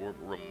each orb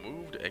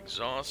removed.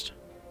 Exhaust.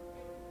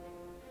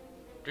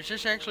 Does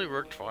this actually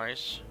work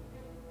twice?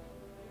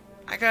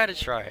 I gotta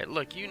try it.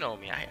 Look, you know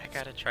me. I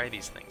gotta try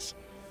these things.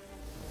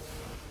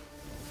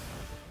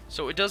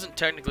 So it doesn't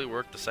technically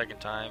work the second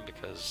time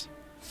because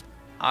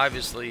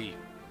obviously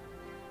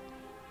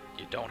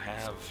you don't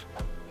have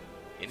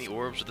any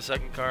orbs with the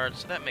second card,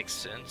 so that makes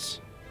sense.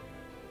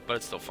 But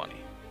it's still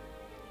funny.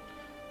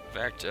 In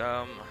fact,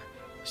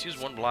 let's use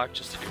 1 block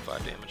just to do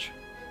 5 damage.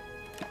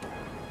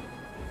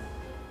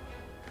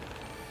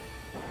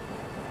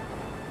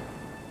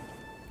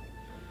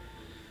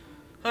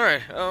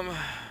 Alright,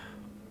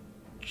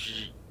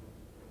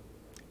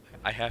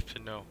 I have to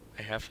know.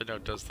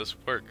 Does this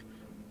work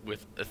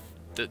with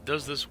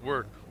does this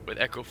work with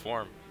Echo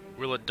Form?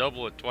 Will it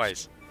double it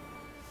twice?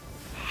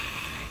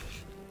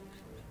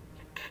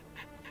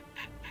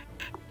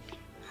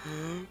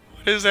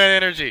 What is that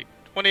energy?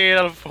 28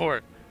 out of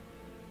 4.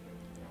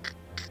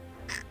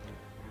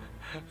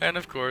 And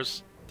of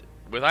course,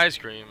 with ice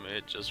cream,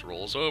 it just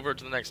rolls over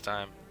to the next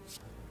time.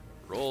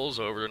 Rolls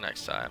over to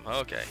next time.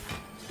 Okay.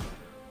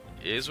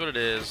 Is what it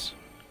is.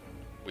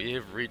 We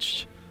have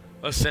reached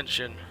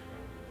Ascension.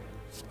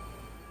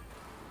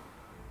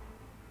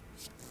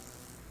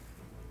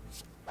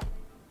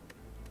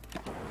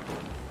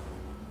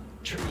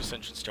 True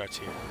Ascension starts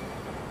here.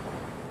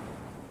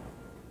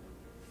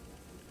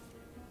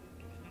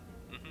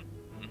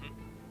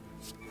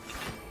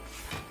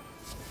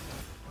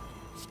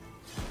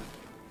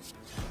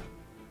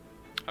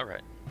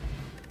 Alright.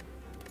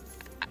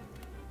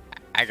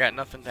 I got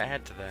nothing to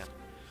add to that.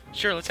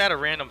 Sure, let's add a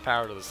random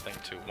power to this thing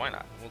too. Why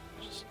not? We'll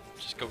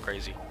just go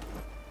crazy.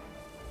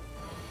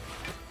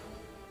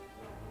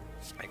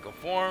 Echo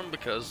Form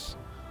because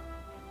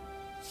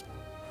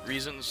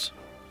reasons.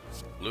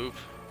 Loop.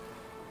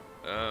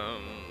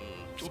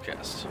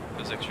 Toolcast.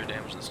 Does extra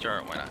damage to the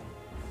start. Why not?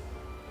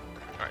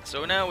 Alright,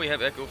 so now we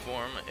have Echo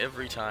Form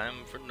every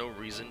time for no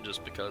reason,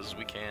 just because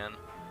we can.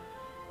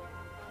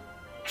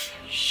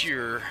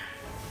 Sure.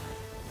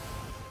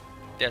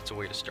 That's a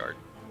way to start.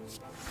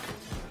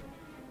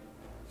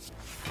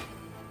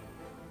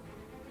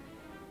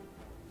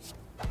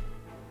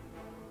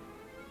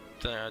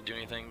 Do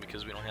anything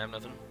because we don't have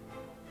nothing.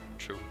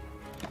 True.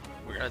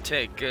 We're gonna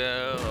take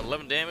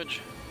 11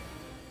 damage.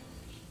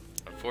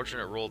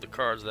 Unfortunate roll the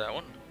cards that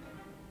one.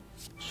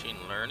 Machine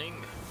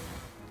learning.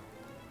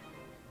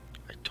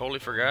 I totally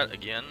forgot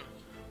again.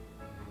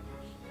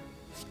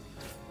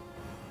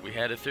 We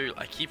had ethereal.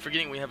 I keep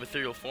forgetting we have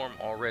ethereal form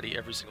already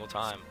every single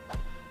time.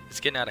 It's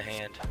getting out of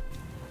hand.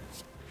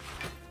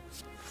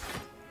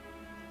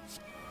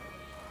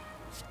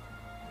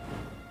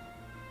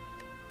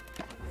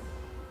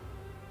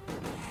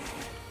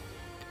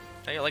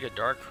 I got like a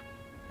dark.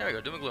 There we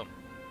go, doom and gloom.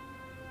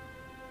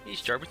 He's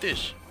start with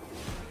this.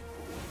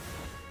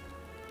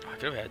 I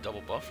could have had a double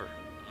buffer.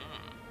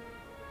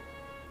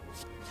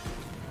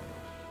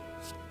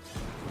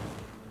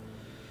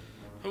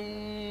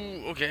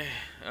 Ooh, okay.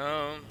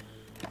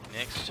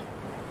 Next.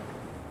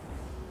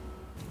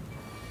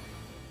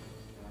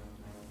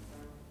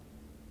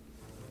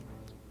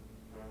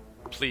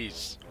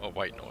 Please. Oh,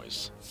 white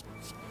noise.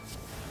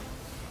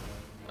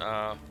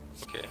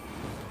 Okay.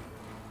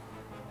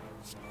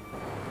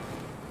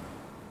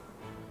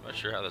 Not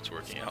sure how that's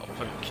working out,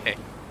 but okay.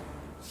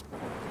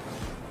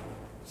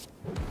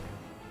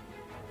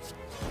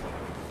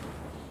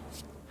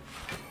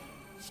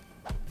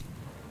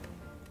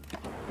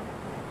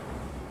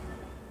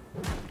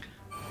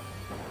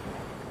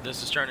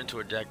 This is turned into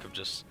a deck of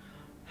just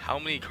how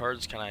many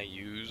cards can I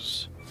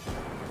use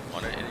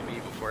on an enemy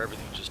before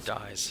everything just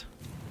dies.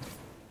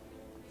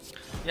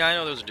 Yeah, I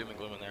know there's a doom and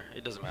gloom in there.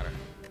 It doesn't matter.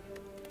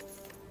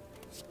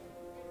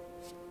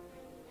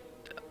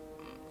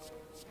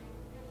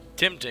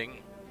 Tempting,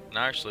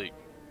 not actually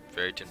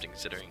very tempting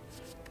considering.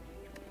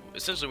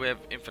 Essentially, we have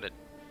infinite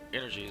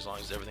energy as long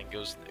as everything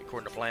goes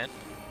according to plan.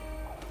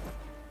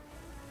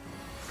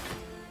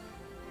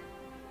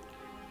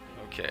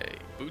 Okay,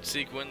 boot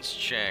sequence,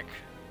 check.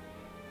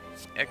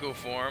 Echo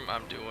form,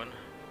 I'm doing.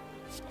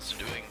 Also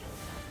doing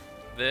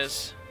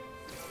this.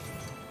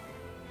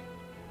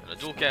 And a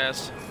dual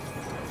cast.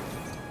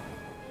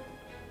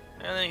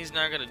 And then he's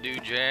not gonna do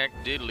jack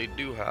diddly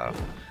doo ha.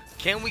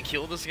 Can we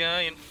kill this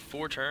guy in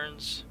 4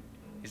 turns?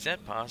 Is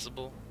that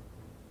possible?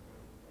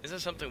 Is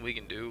that something we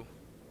can do?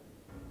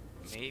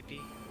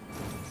 Maybe.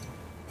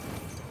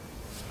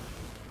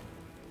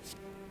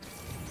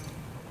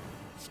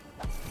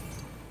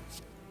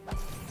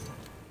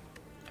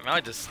 I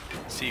might just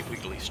see if we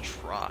can at least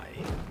try.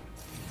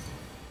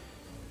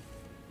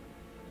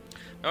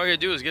 All we gotta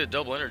do is get a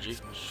double energy.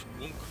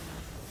 Swoonk.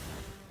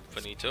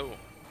 Finito.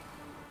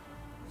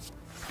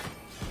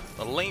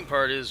 The lame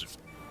part is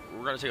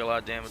we're gonna take a lot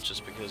of damage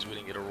just because we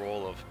didn't get a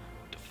roll of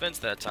defense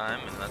that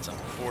time, and that's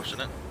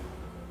unfortunate.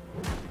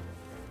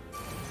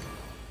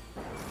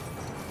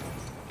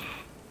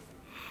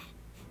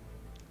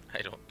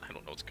 I don't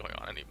know what's going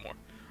on anymore.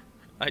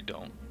 I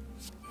don't.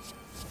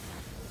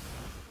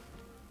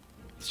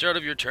 Start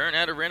of your turn,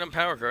 add a random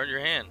power card to your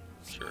hand.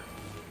 Sure.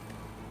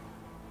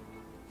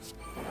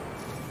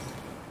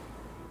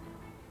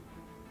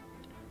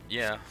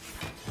 Yeah.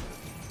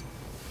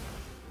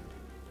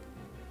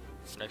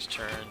 Next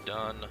turn,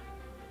 done.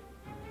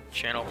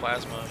 Channel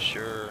plasma,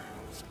 sure.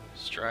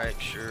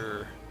 Strike,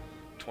 sure.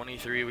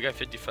 23, we got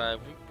 55.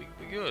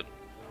 We good.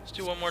 Let's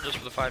do one more just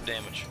for the 5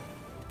 damage.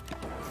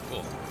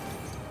 Cool.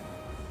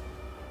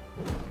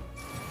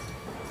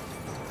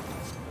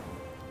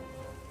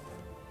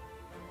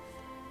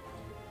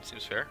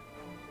 Seems fair.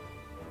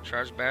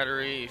 Charge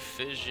battery,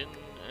 fission.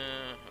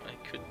 I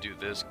could do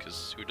this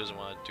because who doesn't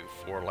want to do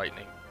 4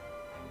 lightning?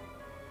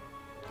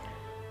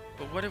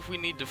 But what if we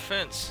need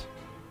defense?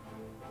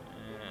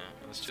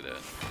 Let's do that.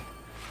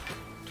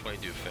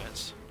 22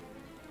 defense.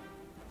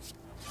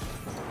 A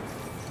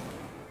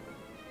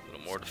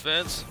little more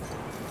defense.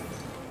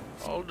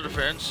 All the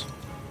defense.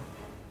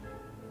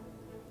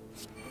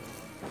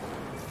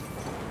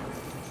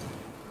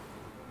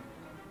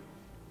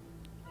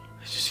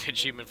 It's just an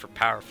achievement for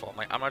powerful.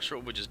 I'm not sure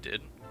what we just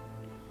did,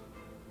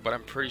 but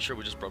I'm pretty sure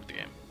we just broke the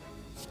game.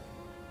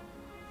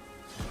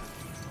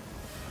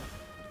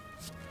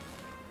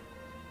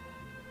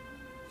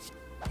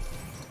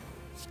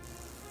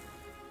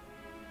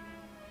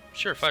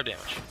 Sure, 5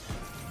 damage.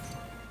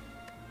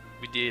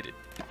 We did it.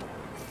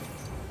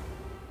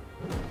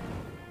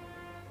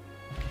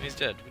 He's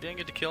dead. We didn't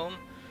get to kill him,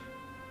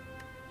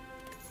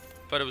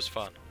 but it was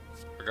fun.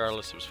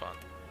 Regardless, it was fun.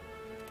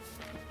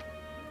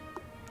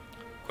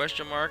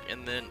 Question mark,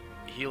 and then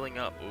healing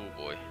up. Oh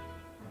boy.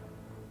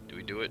 Do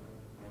we do it?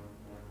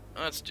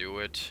 Let's do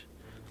it.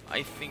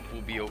 I think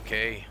we'll be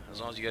okay. As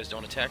long as you guys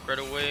don't attack right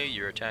away,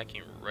 you're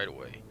attacking right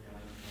away.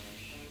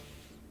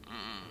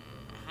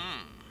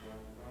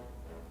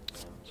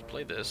 Let's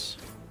play this.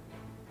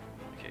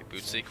 Okay,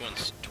 boot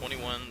sequence,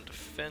 21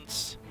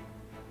 defense.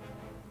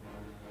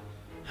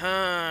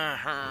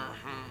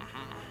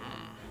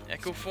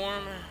 Echo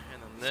form,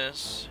 and then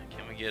this.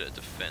 Can we get a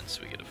defense?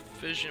 We get a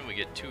fission, we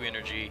get 2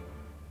 energy.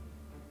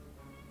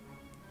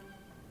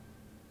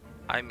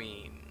 I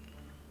mean,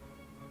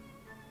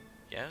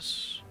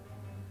 yes.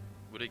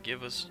 Would it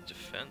give us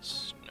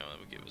defense? No, it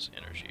would give us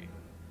energy.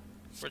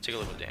 We're gonna take a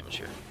little bit of damage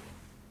here.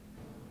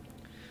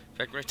 In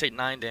fact, we're gonna take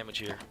 9 damage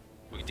here.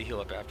 We get to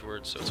heal up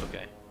afterwards, so it's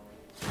okay.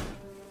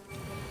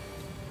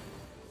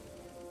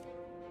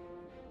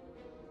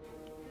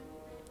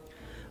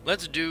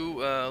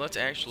 Let's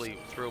actually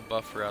throw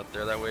buffer out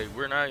there. That way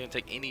we're not going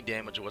to take any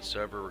damage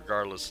whatsoever,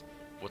 regardless of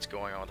what's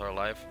going on with our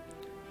life.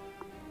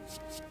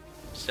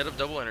 Instead of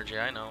double energy,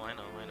 I know.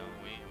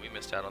 We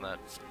missed out on that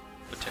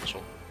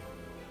potential.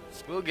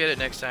 We'll get it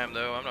next time,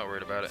 though. I'm not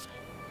worried about it.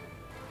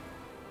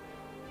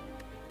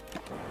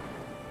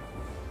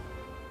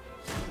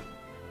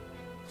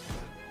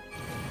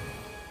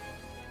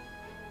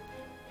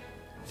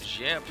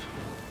 Yep.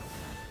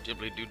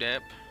 Dibbly doo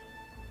dap.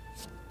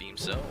 Beam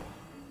cell.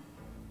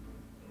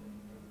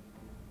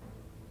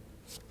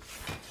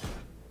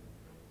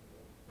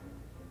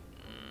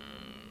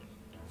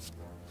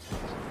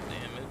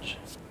 Damage.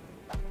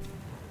 A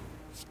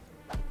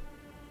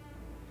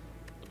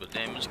little bit of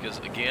damage because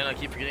again I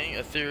keep forgetting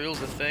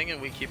ethereal's a thing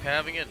and we keep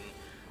having it. And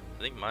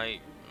I think my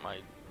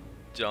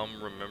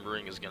dumb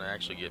remembering is gonna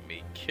actually get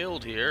me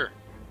killed here.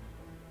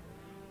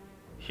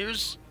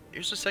 Here's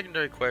a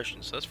secondary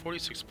question. So that's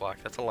 46 block.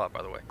 That's a lot,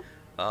 by the way.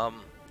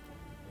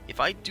 If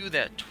I do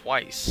that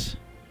twice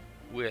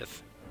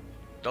with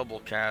double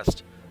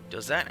cast,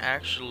 does that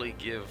actually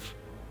give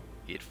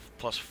it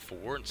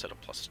 +4 instead of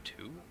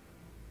 +2?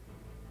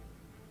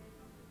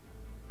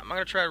 I'm not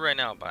gonna try it right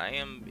now, but I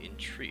am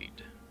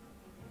intrigued.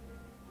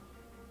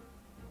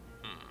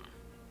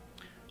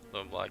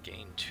 Low block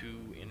gain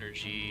 2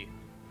 energy,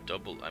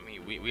 double. I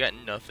mean, we got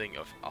nothing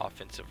of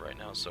offensive right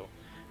now, so you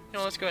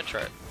know, let's go ahead and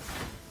try it.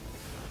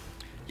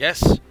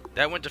 Yes,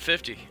 that went to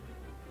 50.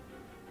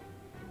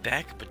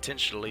 That could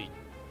potentially.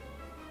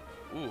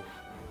 Ooh,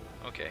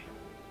 okay.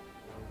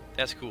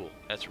 That's cool.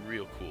 That's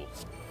real cool.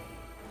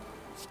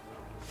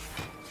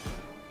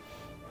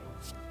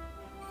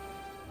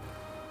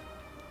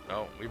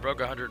 No, we broke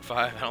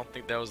 105. I don't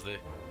think that was the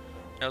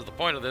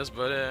point of this,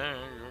 but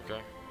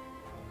okay.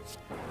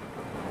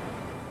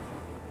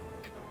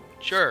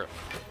 Sure.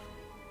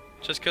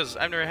 Just because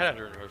I've never had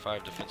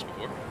 105 defense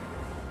before.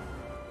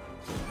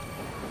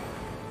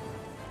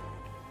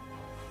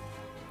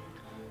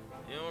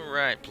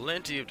 Alright,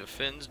 plenty of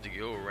defense to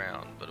go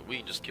around, but we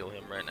can just kill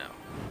him right now.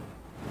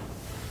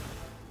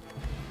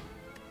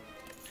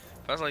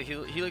 I was like,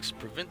 Helix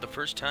prevent the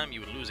first time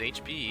you would lose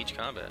HP each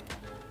combat.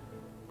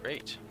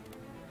 Great.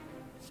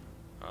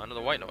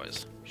 Another white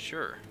noise.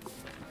 Sure.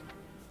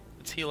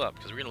 Let's heal up,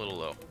 because we're getting a little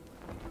low.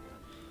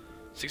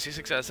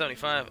 66 out of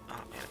 75. Oh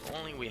man, if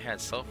only we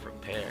had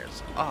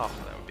self-repairs. Oh,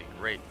 that would be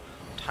great.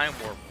 Time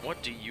Warp,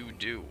 what do you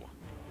do?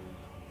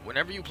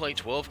 Whenever you play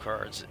 12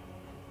 cards,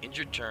 end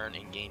your turn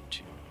and gain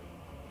 2.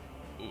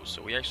 Ooh,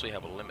 so we actually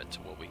have a limit to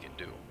what we can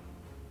do.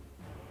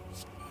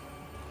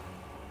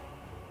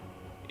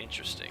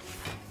 Interesting.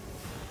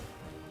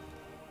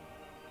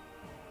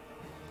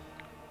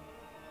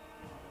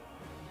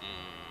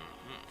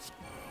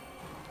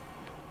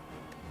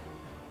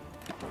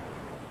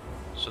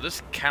 So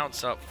this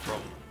counts up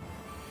from...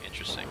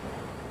 Interesting.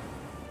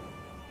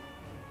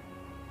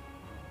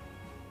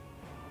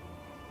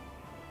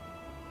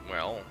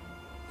 Well...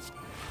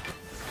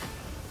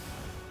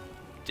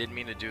 Didn't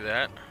mean to do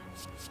that.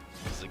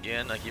 Because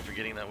again, I keep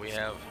forgetting that we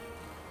have...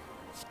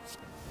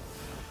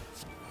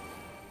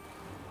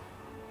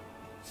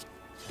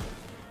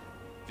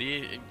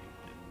 The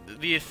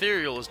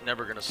ethereal is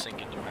never going to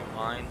sink into my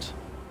mind.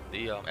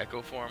 The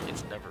echo form,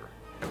 it's never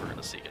going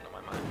to sink into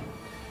my mind.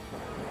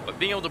 But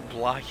being able to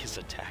block his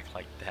attack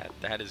like that,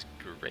 that is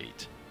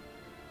great.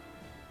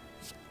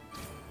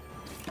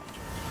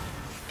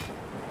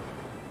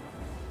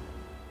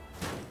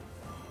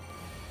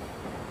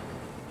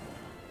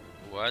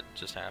 What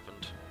just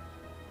happened?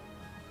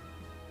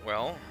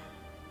 Well,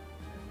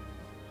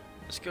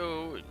 let's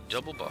go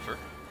double buffer.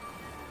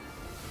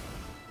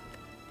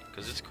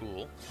 Because it's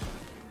cool.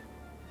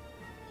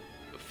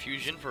 A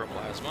fusion for a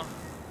plasma.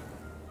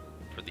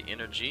 For the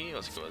energy,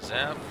 let's go a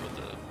zap for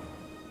the...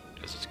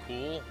 because it's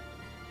cool.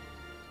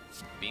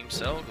 Beam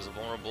cell because it's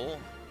vulnerable.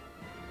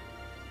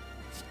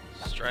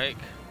 Strike.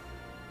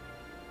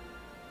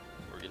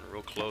 We're getting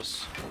real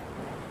close.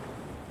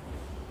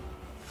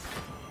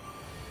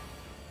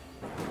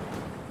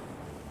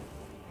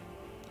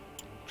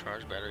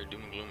 Charge battery,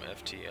 doom and gloom,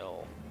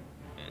 FTL.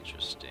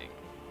 Interesting.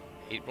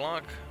 8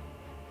 block.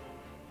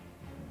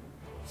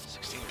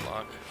 16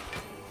 block.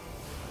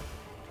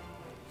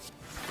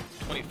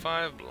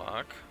 25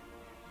 block.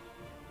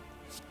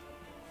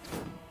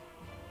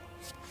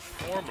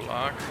 4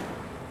 block.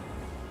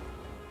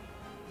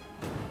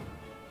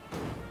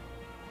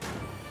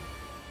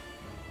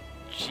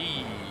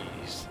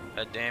 Jeez,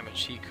 that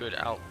damage he could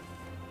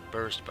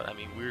outburst, but I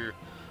mean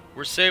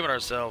we're saving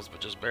ourselves, but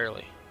just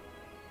barely.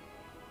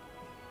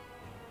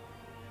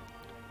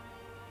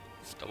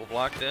 Double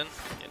block then,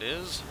 it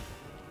is.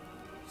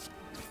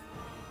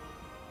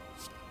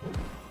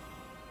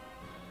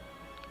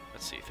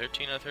 Let's see,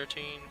 13 out of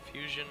 13,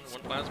 fusion,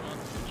 1 plasma,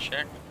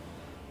 check.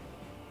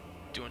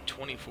 Doing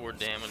 24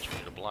 damage, we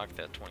need to block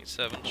that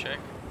 27, check.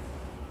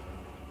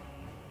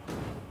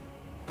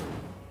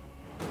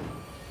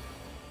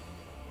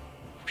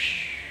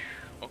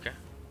 Okay.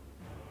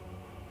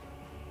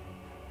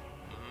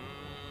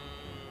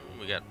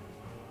 We got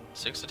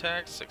 6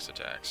 attacks, 6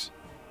 attacks.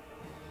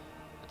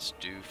 Let's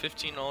do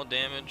 15 all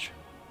damage.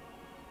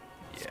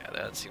 Yeah,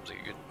 that seems like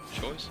a good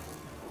choice.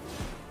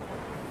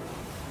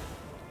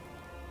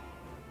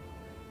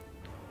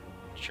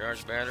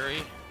 Charge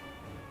battery.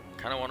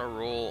 Kind of want to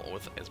roll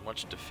with as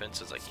much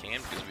defense as I can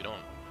because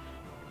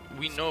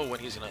we know when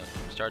he's gonna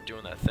start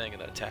doing that thing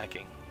and that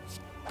attacking.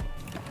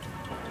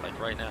 Like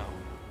right now.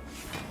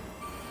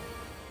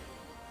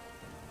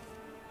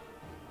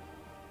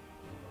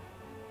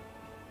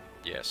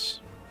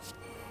 Yes.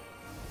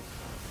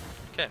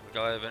 Okay, we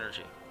got a lot of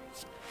energy.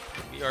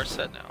 We are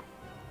set now.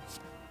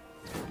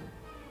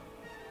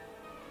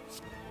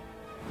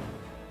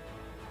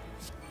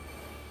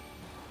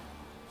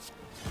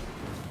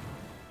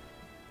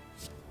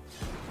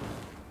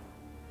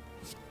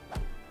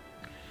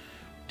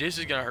 This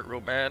is gonna hurt real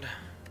bad.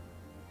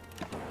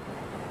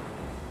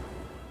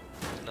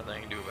 There's nothing I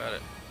can do about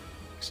it.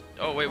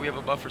 Oh wait, we have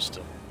a buffer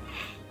still.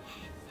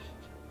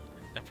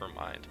 Never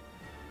mind.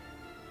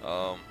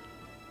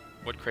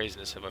 What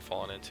craziness have I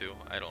fallen into?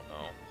 I don't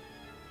know.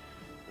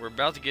 We're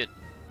about to get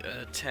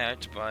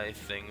attacked by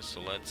things,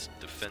 so let's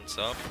defense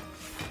up.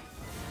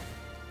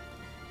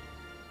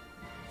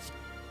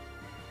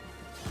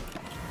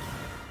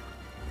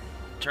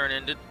 Turn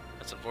ended.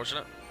 That's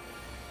unfortunate.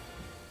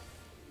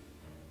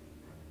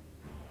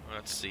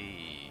 Let's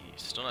see.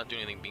 Still not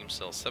doing anything. Beam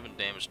cell, 7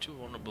 damage, 2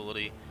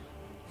 vulnerability.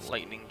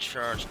 Lightning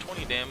charge,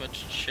 20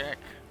 damage. Check.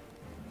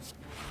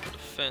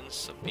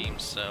 Defense, a beam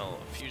cell,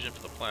 a fusion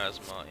for the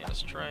plasma, and a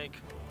strike.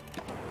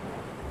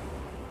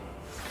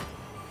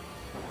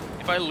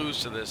 If I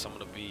lose to this, I'm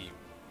gonna be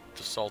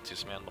the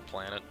saltiest man on the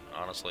planet,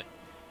 honestly.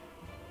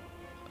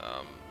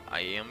 I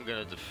am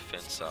gonna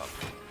defense up.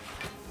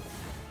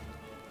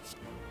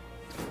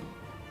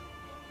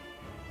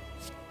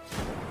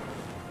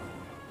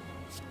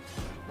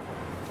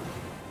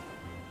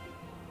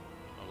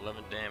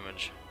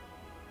 Damage.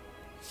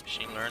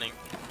 Machine learning.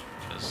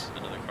 Because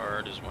another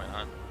card is why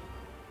not.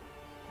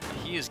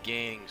 He is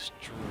gaining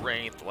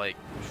strength like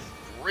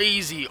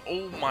crazy.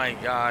 Oh my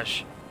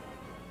gosh.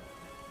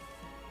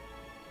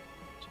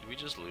 Did we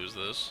just lose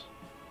this?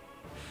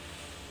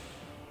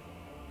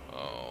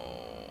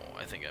 Oh,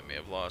 I think I may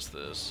have lost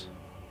this.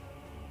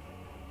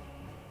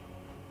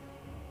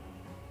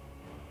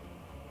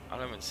 I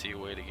don't even see a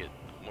way to get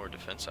more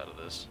defense out of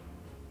this.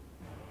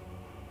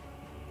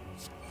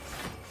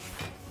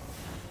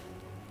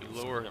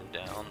 Lower him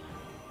down.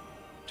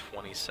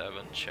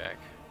 27, check.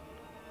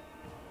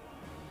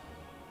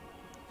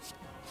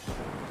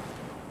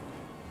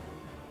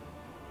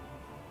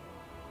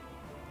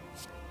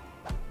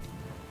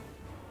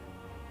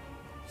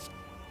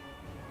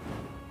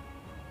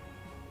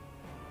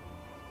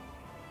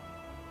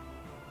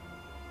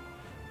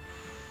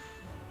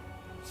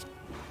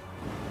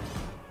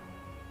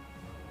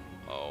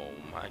 Oh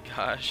my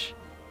gosh.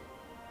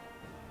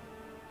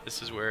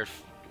 This is where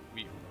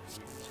we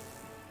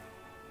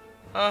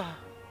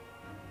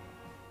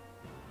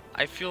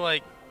I feel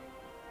like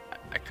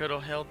I could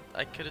have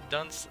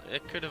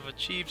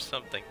achieved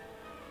something.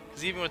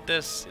 Because even with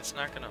this, it's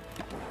not gonna...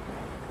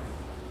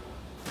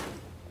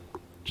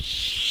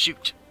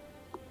 Shoot!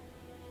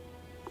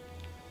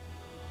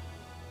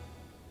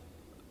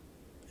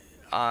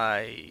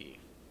 I...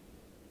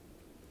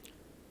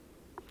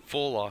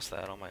 full lost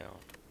that on my own.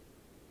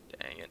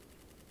 Dang it.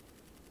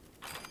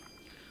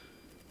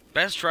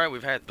 Best try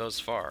we've had thus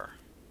far.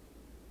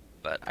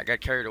 But I got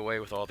carried away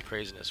with all the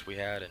craziness we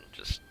had and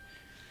just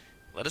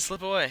let it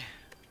slip away.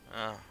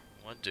 Oh,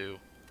 what do?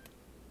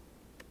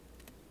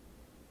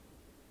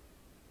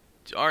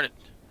 Darn it.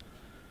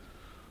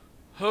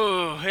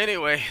 Oh,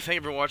 anyway, thank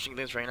you for watching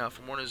this right now.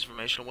 For more news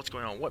information on what's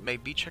going on, what may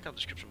be, check out the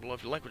description below.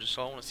 If you like what you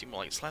saw, want to see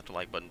more, like, slap the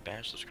like button,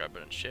 bash the subscribe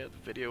button, share the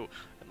video,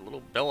 and the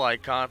little bell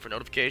icon for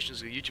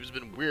notifications. YouTube's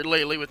been weird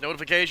lately with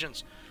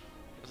notifications.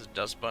 This is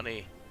Dust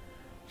Bunny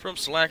from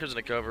Slackers in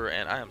the Cover,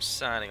 and I am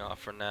signing off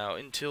for now.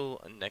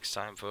 Until next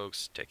time,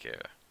 folks, take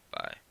care.